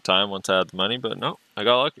really long time once I had the money, but no, I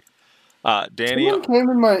got lucky. Danny...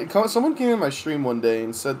 Someone came in my stream one day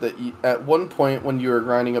and said that at one point when you were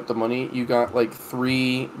grinding up the money, you got like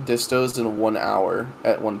 3 distos in 1 hour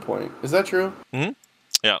at one point. Is that true? Mm-hmm.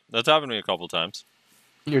 Yeah, that's happened to me a couple times.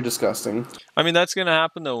 You're disgusting. I mean, that's going to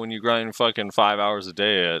happen, though, when you grind fucking 5 hours a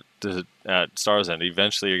day at Star's End.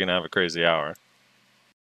 Eventually, you're going to have a crazy hour.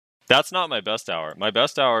 That's not my best hour. My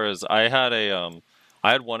best hour is I had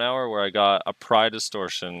 1 hour where I got a pry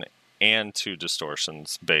distortion and 2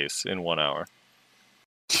 distortions base in 1 hour.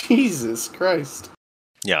 Jesus Christ.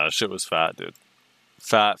 Yeah, that shit was fat, dude.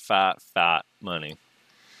 Fat money.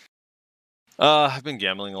 I've been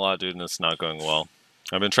gambling a lot, dude, and it's not going well.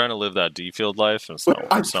 I've been trying to live that D-field life, and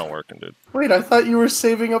it's not working, dude. Wait, I thought you were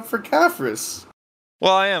saving up for Caphras.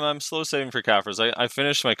 Well, I am. I'm slow saving for Caphras. I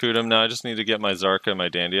finished my Kudum. Now I just need to get my Zarka and my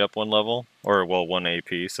Dandy up 1 level. Or, well, 1 AP,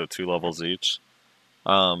 so 2 levels each.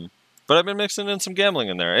 But I've been mixing in some gambling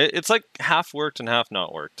in there. It's like half worked and half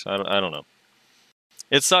not worked. I don't know.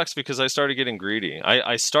 It sucks because I started getting greedy.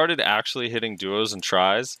 I started actually hitting duos and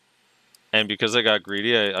tries. And because I got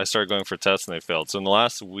greedy, I started going for tests and they failed. So in the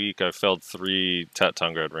last week, I failed 3 Tet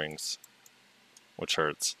Tungred rings, which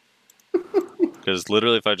hurts. Because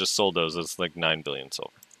literally, if I just sold those, it's like 9 billion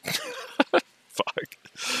silver. Fuck.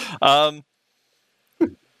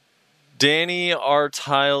 Danny R.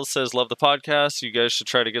 Tiles says, love the podcast. You guys should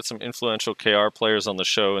try to get some influential KR players on the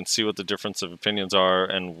show and see what the difference of opinions are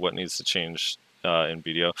and what needs to change in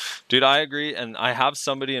BDO. Dude, I agree, and I have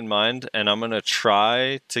somebody in mind, and I'm going to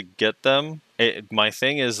try to get them. My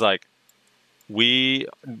thing is, like, we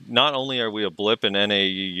not only are we a blip in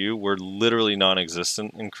NAUU, we're literally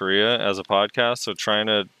non-existent in Korea as a podcast. So trying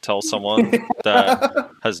to tell someone that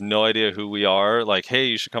has no idea who we are, like, hey,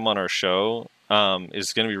 you should come on our show,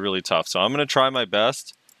 is going to be really tough. So I'm going to try my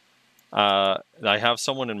best. I have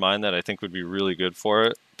someone in mind that I think would be really good for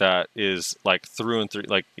it. That is like through and through,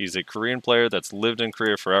 like he's a Korean player that's lived in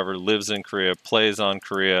Korea forever, lives in Korea, plays on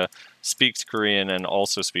Korea, speaks Korean, and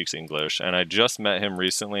also speaks English. And I just met him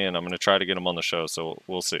recently, and I'm going to try to get him on the show, so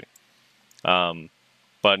we'll see.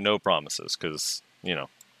 But no promises, because, you know,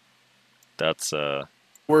 that's...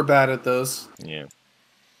 We're bad at those. Yeah.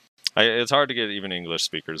 It's hard to get even English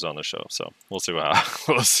speakers on the show, so we'll see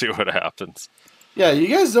what happens. Yeah, you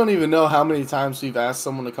guys don't even know how many times we've asked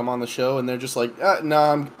someone to come on the show, and they're just like,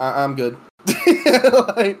 "No, I'm good."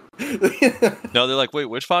 Like, no, they're like, "Wait,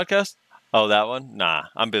 which podcast? Oh, that one? Nah,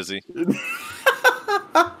 I'm busy."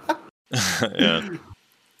 Yeah,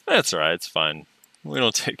 that's all right. It's fine. We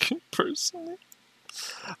don't take it personally.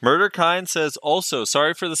 Murder Kind says, also,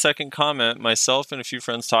 sorry for the second comment. Myself and a few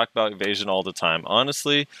friends talk about evasion all the time.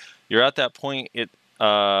 Honestly, you're at that point. It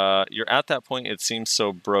seems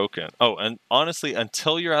so broken. Oh, and honestly,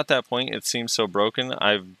 until you're at that point, it seems so broken.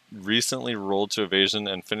 I've recently rolled to evasion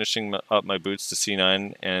and finishing up my boots to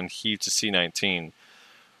C9 and heave to C19.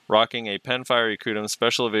 Rocking a Penfire Ikudum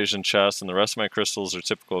special evasion chest, and the rest of my crystals are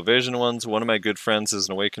typical evasion ones. One of my good friends is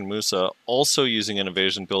an Awakened Musa, also using an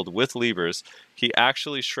evasion build with levers. He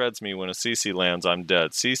actually shreds me when a CC lands, I'm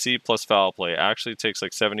dead. CC plus foul play actually takes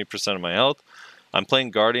like 70% of my health. I'm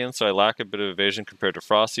playing Guardian, so I lack a bit of evasion compared to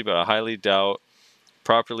Frosty, but I highly doubt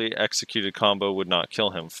properly executed combo would not kill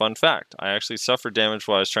him. Fun fact, I actually suffered damage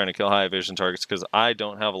while I was trying to kill high evasion targets because I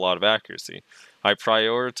don't have a lot of accuracy. I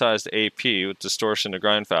prioritized AP with distortion to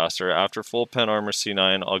grind faster. After full pen armor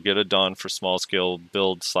C9, I'll get a Dawn for small scale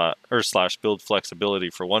build slash build flexibility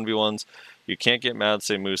for 1v1s. You can't get mad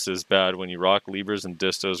say Moose is bad when you rock Libers and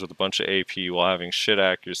Distos with a bunch of AP while having shit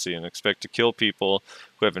accuracy and expect to kill people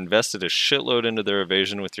who have invested a shitload into their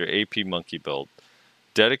evasion with your AP monkey build.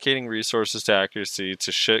 Dedicating resources to accuracy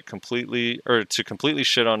to completely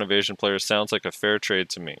shit on evasion players sounds like a fair trade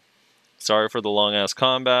to me. Sorry for the long ass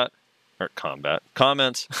comments,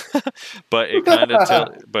 but it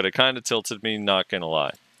kind of tilted me. Not gonna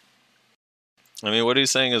lie. I mean, what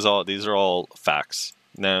he's saying is these are all facts.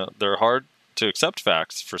 Now they're hard to accept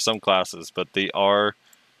facts for some classes, but they are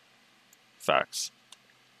facts.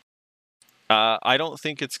 I don't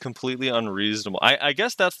think it's completely unreasonable. I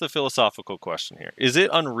guess that's the philosophical question here. Is it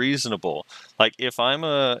unreasonable? Like if I'm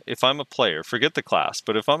a player, forget the class,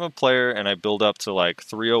 but if I'm a player and I build up to like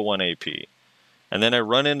 301 AP, and then I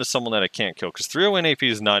run into someone that I can't kill, because 301 AP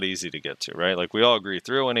is not easy to get to, right? Like we all agree,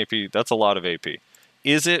 301 AP, that's a lot of AP.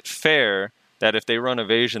 Is it fair that if they run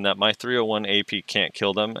evasion that my 301 AP can't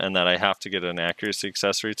kill them and that I have to get an accuracy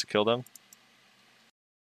accessory to kill them?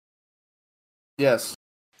 Yes.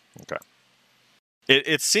 Okay.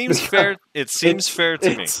 It seems fair. It seems fair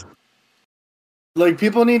to me. Like,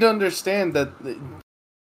 people need to understand that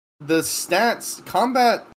the stats,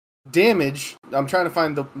 combat damage, I'm trying to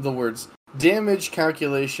find the words, damage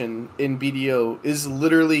calculation in BDO is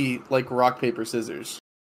literally like rock, paper, scissors.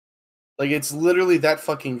 Like, it's literally that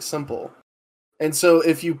fucking simple. And so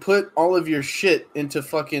if you put all of your shit into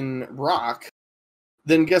fucking rock,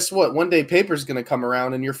 then guess what? One day paper's gonna come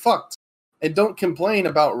around and you're fucked. And don't complain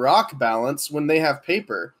about rock balance when they have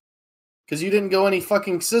paper. Because you didn't go any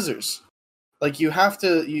fucking scissors. Like, you have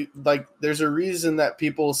to, there's a reason that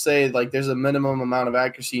people say, like, there's a minimum amount of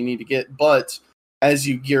accuracy you need to get, but as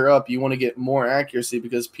you gear up, you want to get more accuracy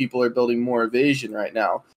because people are building more evasion right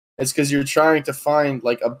now. It's because you're trying to find,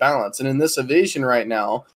 like, a balance. And in this evasion right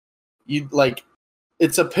now,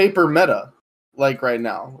 it's a paper meta, like, right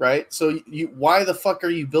now, right? So why the fuck are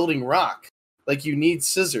you building rock? Like, you need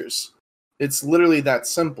scissors. It's literally that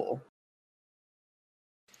simple.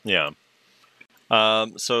 Yeah.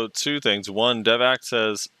 So two things. One, Devac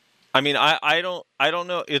says, I mean, I don't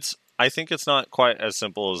know. I think it's not quite as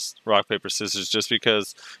simple as rock, paper, scissors, just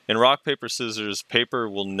because in rock, paper, scissors, paper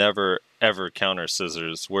will never, ever counter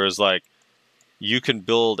scissors. Whereas, like, you can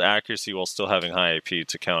build accuracy while still having high AP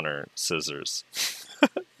to counter scissors.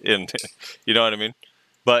 You know what I mean?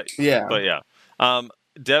 But yeah.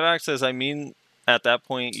 Devac says, I mean, at that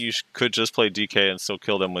point, you could just play DK and still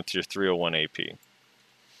kill them with your 301 AP.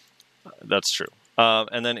 That's true.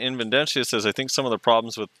 And then Invendentia says, I think some of the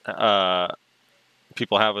problems with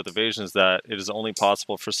people have with evasion is that it is only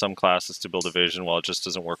possible for some classes to build evasion while it just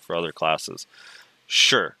doesn't work for other classes.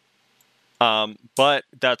 Sure. But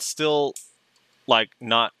that's still, like,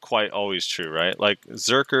 not quite always true, right? Like,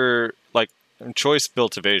 Zerker, like, Choice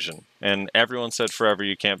built evasion, and everyone said forever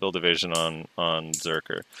you can't build evasion on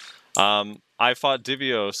Zerker. I fought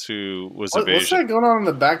Divios, who was evasion. What's that going on in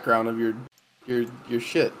the background of your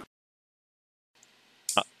shit?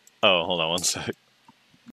 Oh, hold on one sec.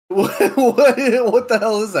 What the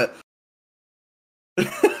hell is that?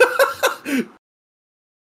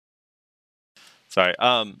 Sorry.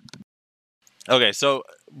 Okay, so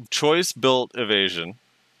Choice built evasion.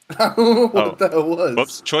 I don't know what that was.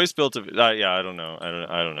 Whoops. Choice built. Yeah, I don't know.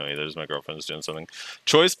 I don't know either. My girlfriend's doing something.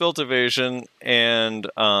 Choice built evasion, and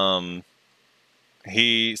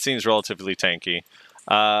he seems relatively tanky.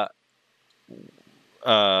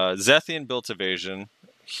 Zethian built evasion.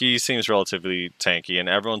 He seems relatively tanky, and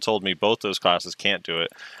everyone told me both those classes can't do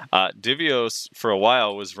it. Divios, for a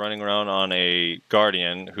while, was running around on a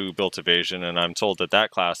Guardian who built evasion, and I'm told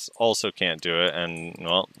that class also can't do it, and,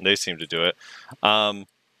 well, they seem to do it.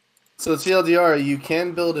 So TLDR, you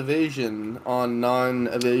can build evasion on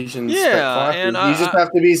non-evasion spec classes. And you just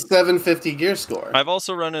have to be 750 gear score. I've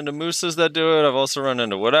also run into Mooses that do it. I've also run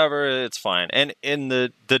into whatever. It's fine. And in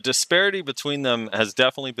the disparity between them has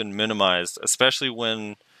definitely been minimized, especially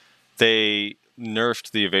when they nerfed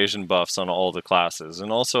the evasion buffs on all the classes.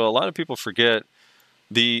 And also, a lot of people forget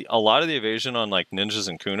a lot of the evasion on, like, ninjas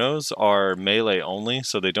and kunos are melee only,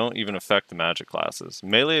 so they don't even affect the magic classes.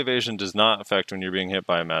 Melee evasion does not affect when you're being hit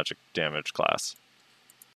by a magic damage class.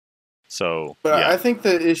 So, but yeah. I think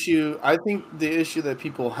the issue that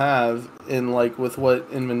people have in, like, with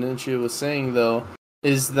what Invendentia was saying, though,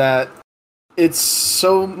 is that it's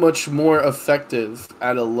so much more effective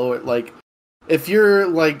at a lower, like, if you're,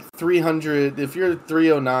 like, 300, if you're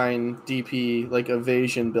 309 DP, like,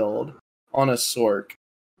 evasion build on a Sork,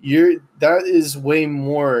 that is way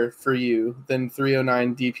more for you than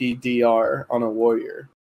 309 DP DR on a warrior.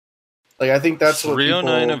 Like, I think that's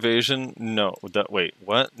 309 evasion. No, wait,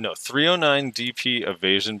 what? No, 309 DP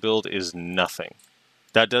evasion build is nothing.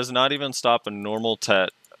 That does not even stop a normal Tet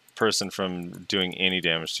person from doing any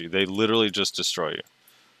damage to you. They literally just destroy you.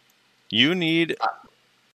 You need.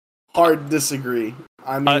 Hard disagree.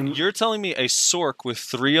 I mean, you're telling me a Sork with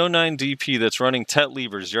 309 DP that's running Tet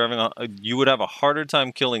levers, you would have a harder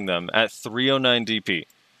time killing them at 309 DP.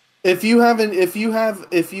 If you have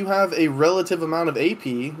a relative amount of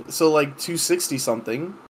AP, so like 260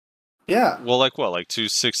 something, yeah. Well, like what? Like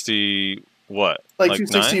 260 what? Like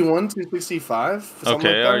 261, 265.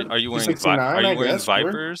 Okay, like are you wearing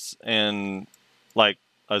Vipers and, like,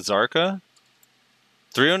 a Zarka?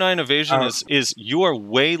 309 evasion is you are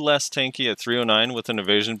way less tanky at 309 with an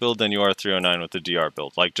evasion build than you are 309 with the DR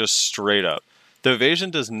build. Like, just straight up. The evasion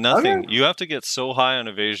does nothing. Okay. You have to get so high on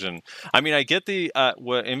evasion. I mean, I get the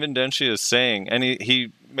what Invendentia is saying, and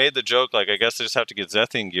he made the joke, like, I guess I just have to get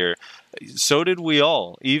Zethian gear. So did we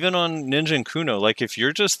all. Even on Ninja and Kuno, like, if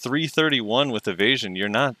you're just 331 with evasion, you're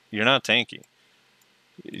not tanky.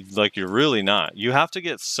 Like, you're really not. You have to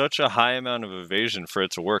get such a high amount of evasion for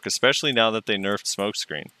it to work, especially now that they nerfed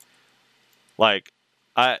smokescreen. Like,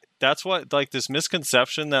 that's what, like, this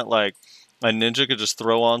misconception that, like, a ninja could just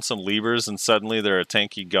throw on some levers and suddenly they're a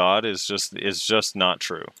tanky god is just not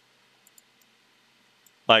true.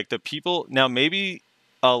 Like, the people, now maybe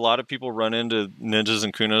a lot of people run into ninjas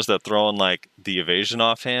and kunos that throw on, like, the evasion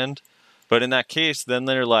offhand, but in that case, then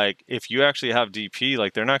they're like, if you actually have DP,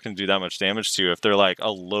 like, they're not going to do that much damage to you. If they're like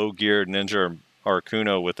a low geared ninja or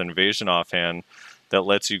kuno with an evasion offhand that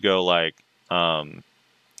lets you go like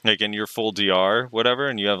in your full DR, whatever,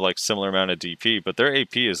 and you have like similar amount of DP, but their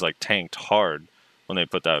AP is like tanked hard when they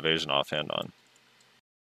put that evasion offhand on.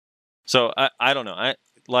 So I don't know.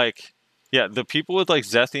 The people with like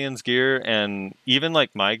Zethian's gear and even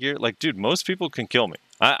like my gear, like, dude, most people can kill me.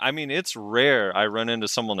 I mean, it's rare I run into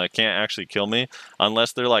someone that can't actually kill me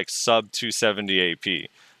unless they're like sub 270 AP.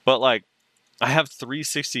 But like, I have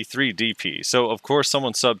 363 DP, so of course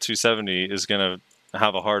someone sub 270 is gonna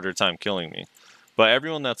have a harder time killing me. But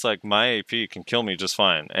everyone that's like my AP can kill me just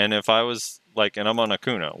fine. And if I was like, and I'm on a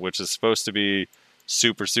Kuno, which is supposed to be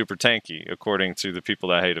super, super tanky, according to the people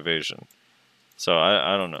that hate evasion. So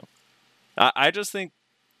I don't know. I just think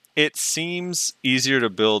it seems easier to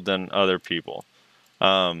build than other people.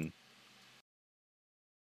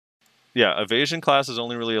 Evasion classes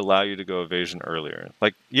only really allow you to go evasion earlier.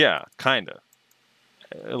 Like, yeah, kinda.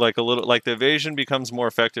 Like a little, like the evasion becomes more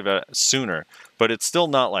effective sooner, but it's still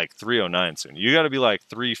not like 309 soon. You got to be like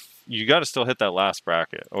you got to still hit that last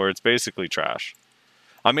bracket, or it's basically trash.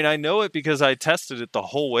 I mean, I know it because I tested it the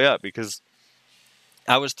whole way up because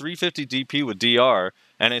I was 350 DP with DR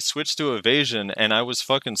and I switched to evasion and I was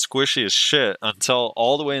fucking squishy as shit until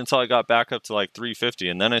I got back up to like 350,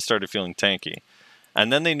 and then I started feeling tanky.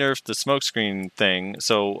 And then they nerfed the smokescreen thing,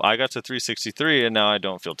 so I got to 363 and now I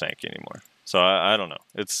don't feel tanky anymore. So I don't know.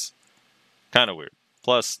 It's kind of weird.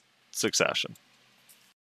 Plus succession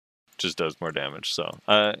just does more damage. So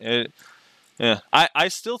I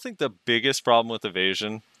still think the biggest problem with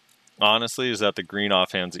evasion, honestly, is that the green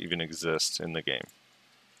offhands even exist in the game.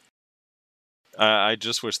 I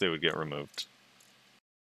just wish they would get removed.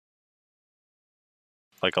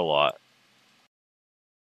 Like a lot.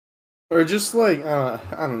 Or just like, I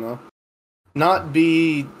don't know. Not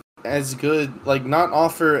be as good, like not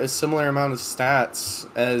offer a similar amount of stats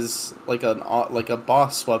as like a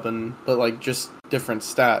boss weapon, but like just different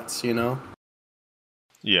stats, you know?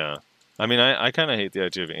 Yeah. I mean, I kind of hate the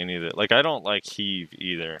idea of any of it. Like, I don't like heave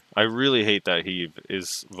either. I really hate that heave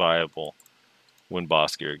is viable when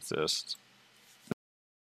boss gear exists.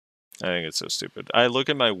 I think it's so stupid. I look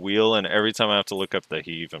at my wheel, and every time I have to look up the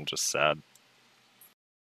heave, I'm just sad.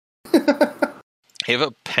 I have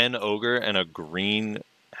a pen ogre and a green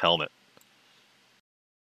helmet.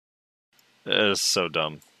 It is so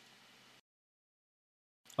dumb.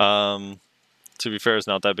 To be fair, it's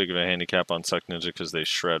not that big of a handicap on Suck Ninja because they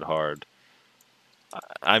shred hard.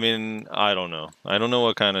 I mean, I don't know. I don't know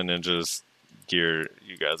what kind of ninjas gear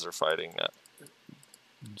you guys are fighting.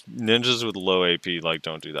 Ninjas with low AP like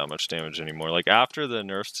don't do that much damage anymore. Like after the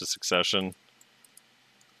nerfs to Succession,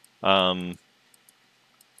 I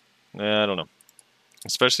don't know.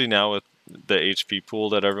 Especially now with the HP pool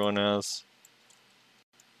that everyone has.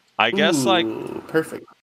 I guess like perfect.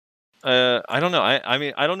 I don't know. I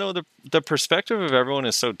mean, I don't know. The perspective of everyone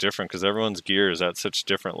is so different because everyone's gear is at such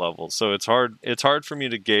different levels. So it's hard for me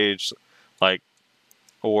to gauge like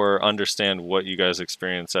or understand what you guys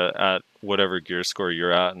experience at whatever gear score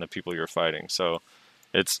you're at and the people you're fighting. So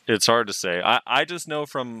it's hard to say. I just know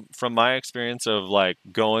from my experience of like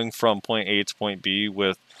going from point A to point B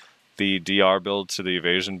with the DR build to the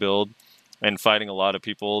evasion build and fighting a lot of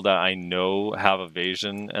people that I know have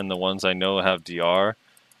evasion and the ones I know have DR.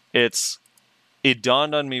 It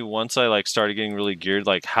dawned on me once I like started getting really geared,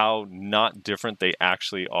 like how not different they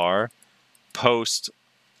actually are post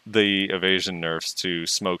the evasion nerfs to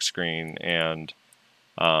smokescreen and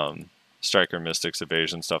Striker Mystics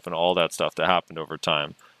evasion stuff and all that stuff that happened over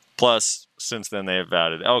time. Plus, since then they've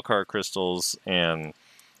added Elcar crystals and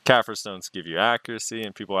Kaffir stones give you accuracy,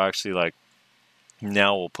 and people actually like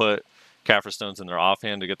now will put Kaffir stones in their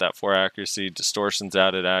offhand to get that 4 accuracy. Distortion's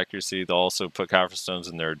added accuracy. They'll also put Kaffir stones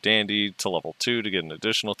in their dandy to level 2 to get an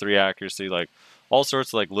additional 3 accuracy. Like all sorts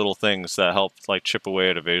of like little things that help like chip away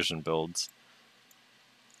at evasion builds.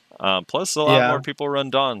 Plus, a lot more people run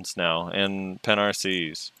Dawns now and Pen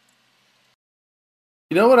RCs.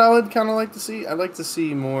 You know what I would kind of like to see? I'd like to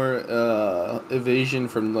see more evasion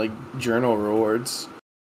from like journal rewards,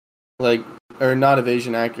 like or not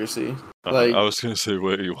evasion accuracy. Like I was gonna say,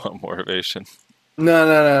 wait, you want more evasion? No.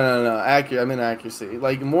 I mean accuracy.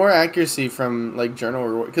 Like more accuracy from like journal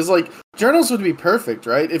reward, because like journals would be perfect,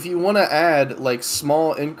 right? If you want to add like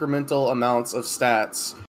small incremental amounts of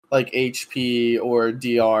stats like HP or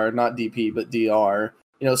DR, not DP, but DR.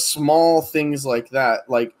 You know, small things like that.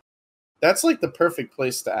 Like, that's like the perfect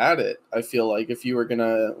place to add it. I feel like if you were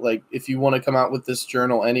gonna if you want to come out with this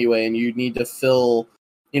journal anyway, and you need to fill,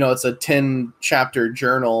 you know, it's a 10 chapter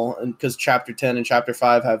journal, and because chapter 10 and chapter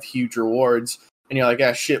 5 have huge rewards, and you're like,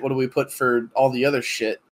 ah, shit, what do we put for all the other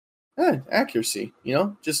shit? Accuracy, you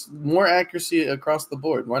know, just more accuracy across the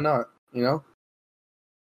board. Why not? You know.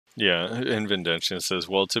 Yeah, and Vindention says,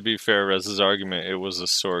 well, to be fair, Rez's argument, it was a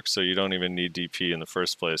Sork, so you don't even need DP in the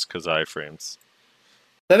first place because iframes.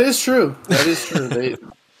 That is true. That is true.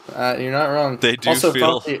 You're not wrong. They do also,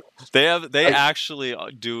 feel they actually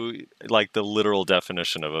do like the literal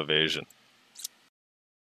definition of evasion.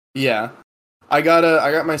 Yeah, I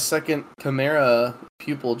got my second Chimera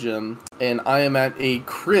pupil gem, and I am at a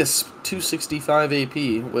crisp 265 AP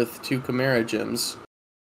with 2 Chimera gems.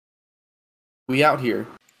 We out here.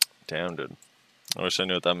 Damn, dude. I wish I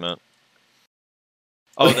knew what that meant.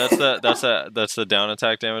 Oh, that's the down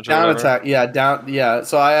attack damage. Or down whatever? Attack, yeah.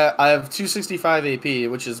 So I have 265 AP,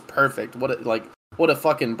 which is perfect. What a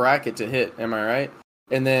fucking bracket to hit. Am I right?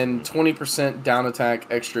 And then 20% down attack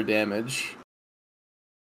extra damage.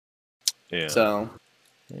 Yeah. So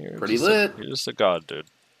you're pretty lit. You're just a god, dude.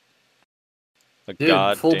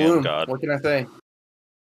 Dude, full bloom. God. What can I say?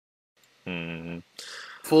 Mm-hmm.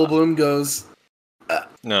 Full bloom goes.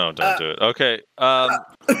 No, don't do it. Okay.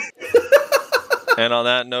 And on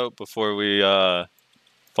that note, before we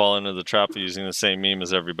fall into the trap of using the same meme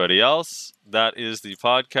as everybody else, that is the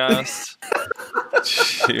podcast.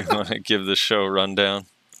 You want to give the show a rundown?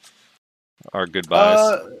 Our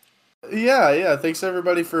goodbyes. Yeah. Thanks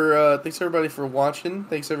everybody for watching.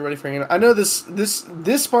 Thanks everybody for hanging out. I know this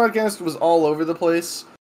podcast was all over the place.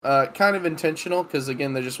 Kind of intentional because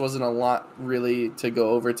again, there just wasn't a lot really to go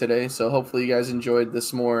over today. So hopefully you guys enjoyed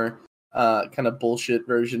this more kind of bullshit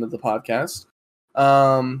version of the podcast.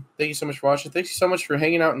 Thank you so much for watching. Thank you so much for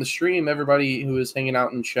hanging out in the stream. Everybody who is hanging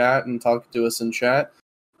out in chat and talking to us in chat.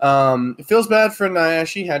 It feels bad for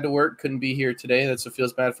Nyashi. Had to work, couldn't be here today. That's what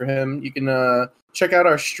feels bad for him. You can check out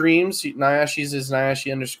our streams. Nyashi's is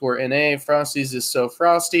Nyashi_NA. Frosty's is So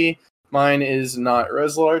Frosty. Mine is Not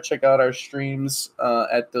Reslar. Check out our streams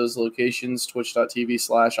at those locations,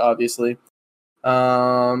 twitch.tv/obviously.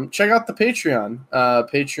 Check out the Patreon.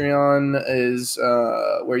 Patreon is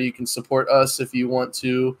where you can support us if you want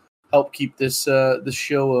to help keep this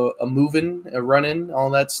show a moving, a running, all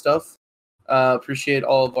that stuff. Appreciate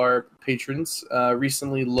all of our patrons.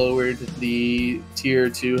 Recently lowered the tier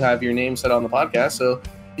to have your name said on the podcast. So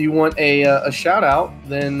if you want a shout out,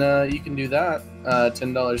 then you can do that.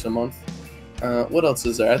 $10 a month. What else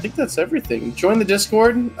is there? I think that's everything. Join the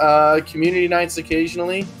Discord. Community nights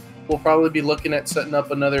occasionally. We'll probably be looking at setting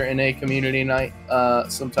up another NA community night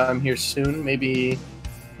sometime here soon. Maybe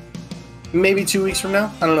 2 weeks from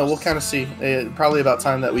now. I don't know. We'll kind of see. Probably about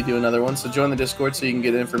time that we do another one. So join the Discord so you can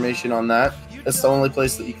get information on that. That's the only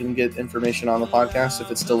place that you can get information on the podcast if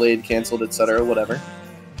it's delayed, canceled, etc., whatever.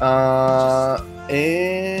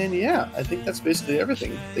 And yeah, I think that's basically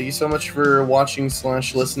everything. Thank you so much for watching /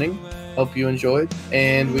 listening. Hope you enjoyed,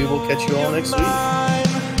 and we will catch you all next week.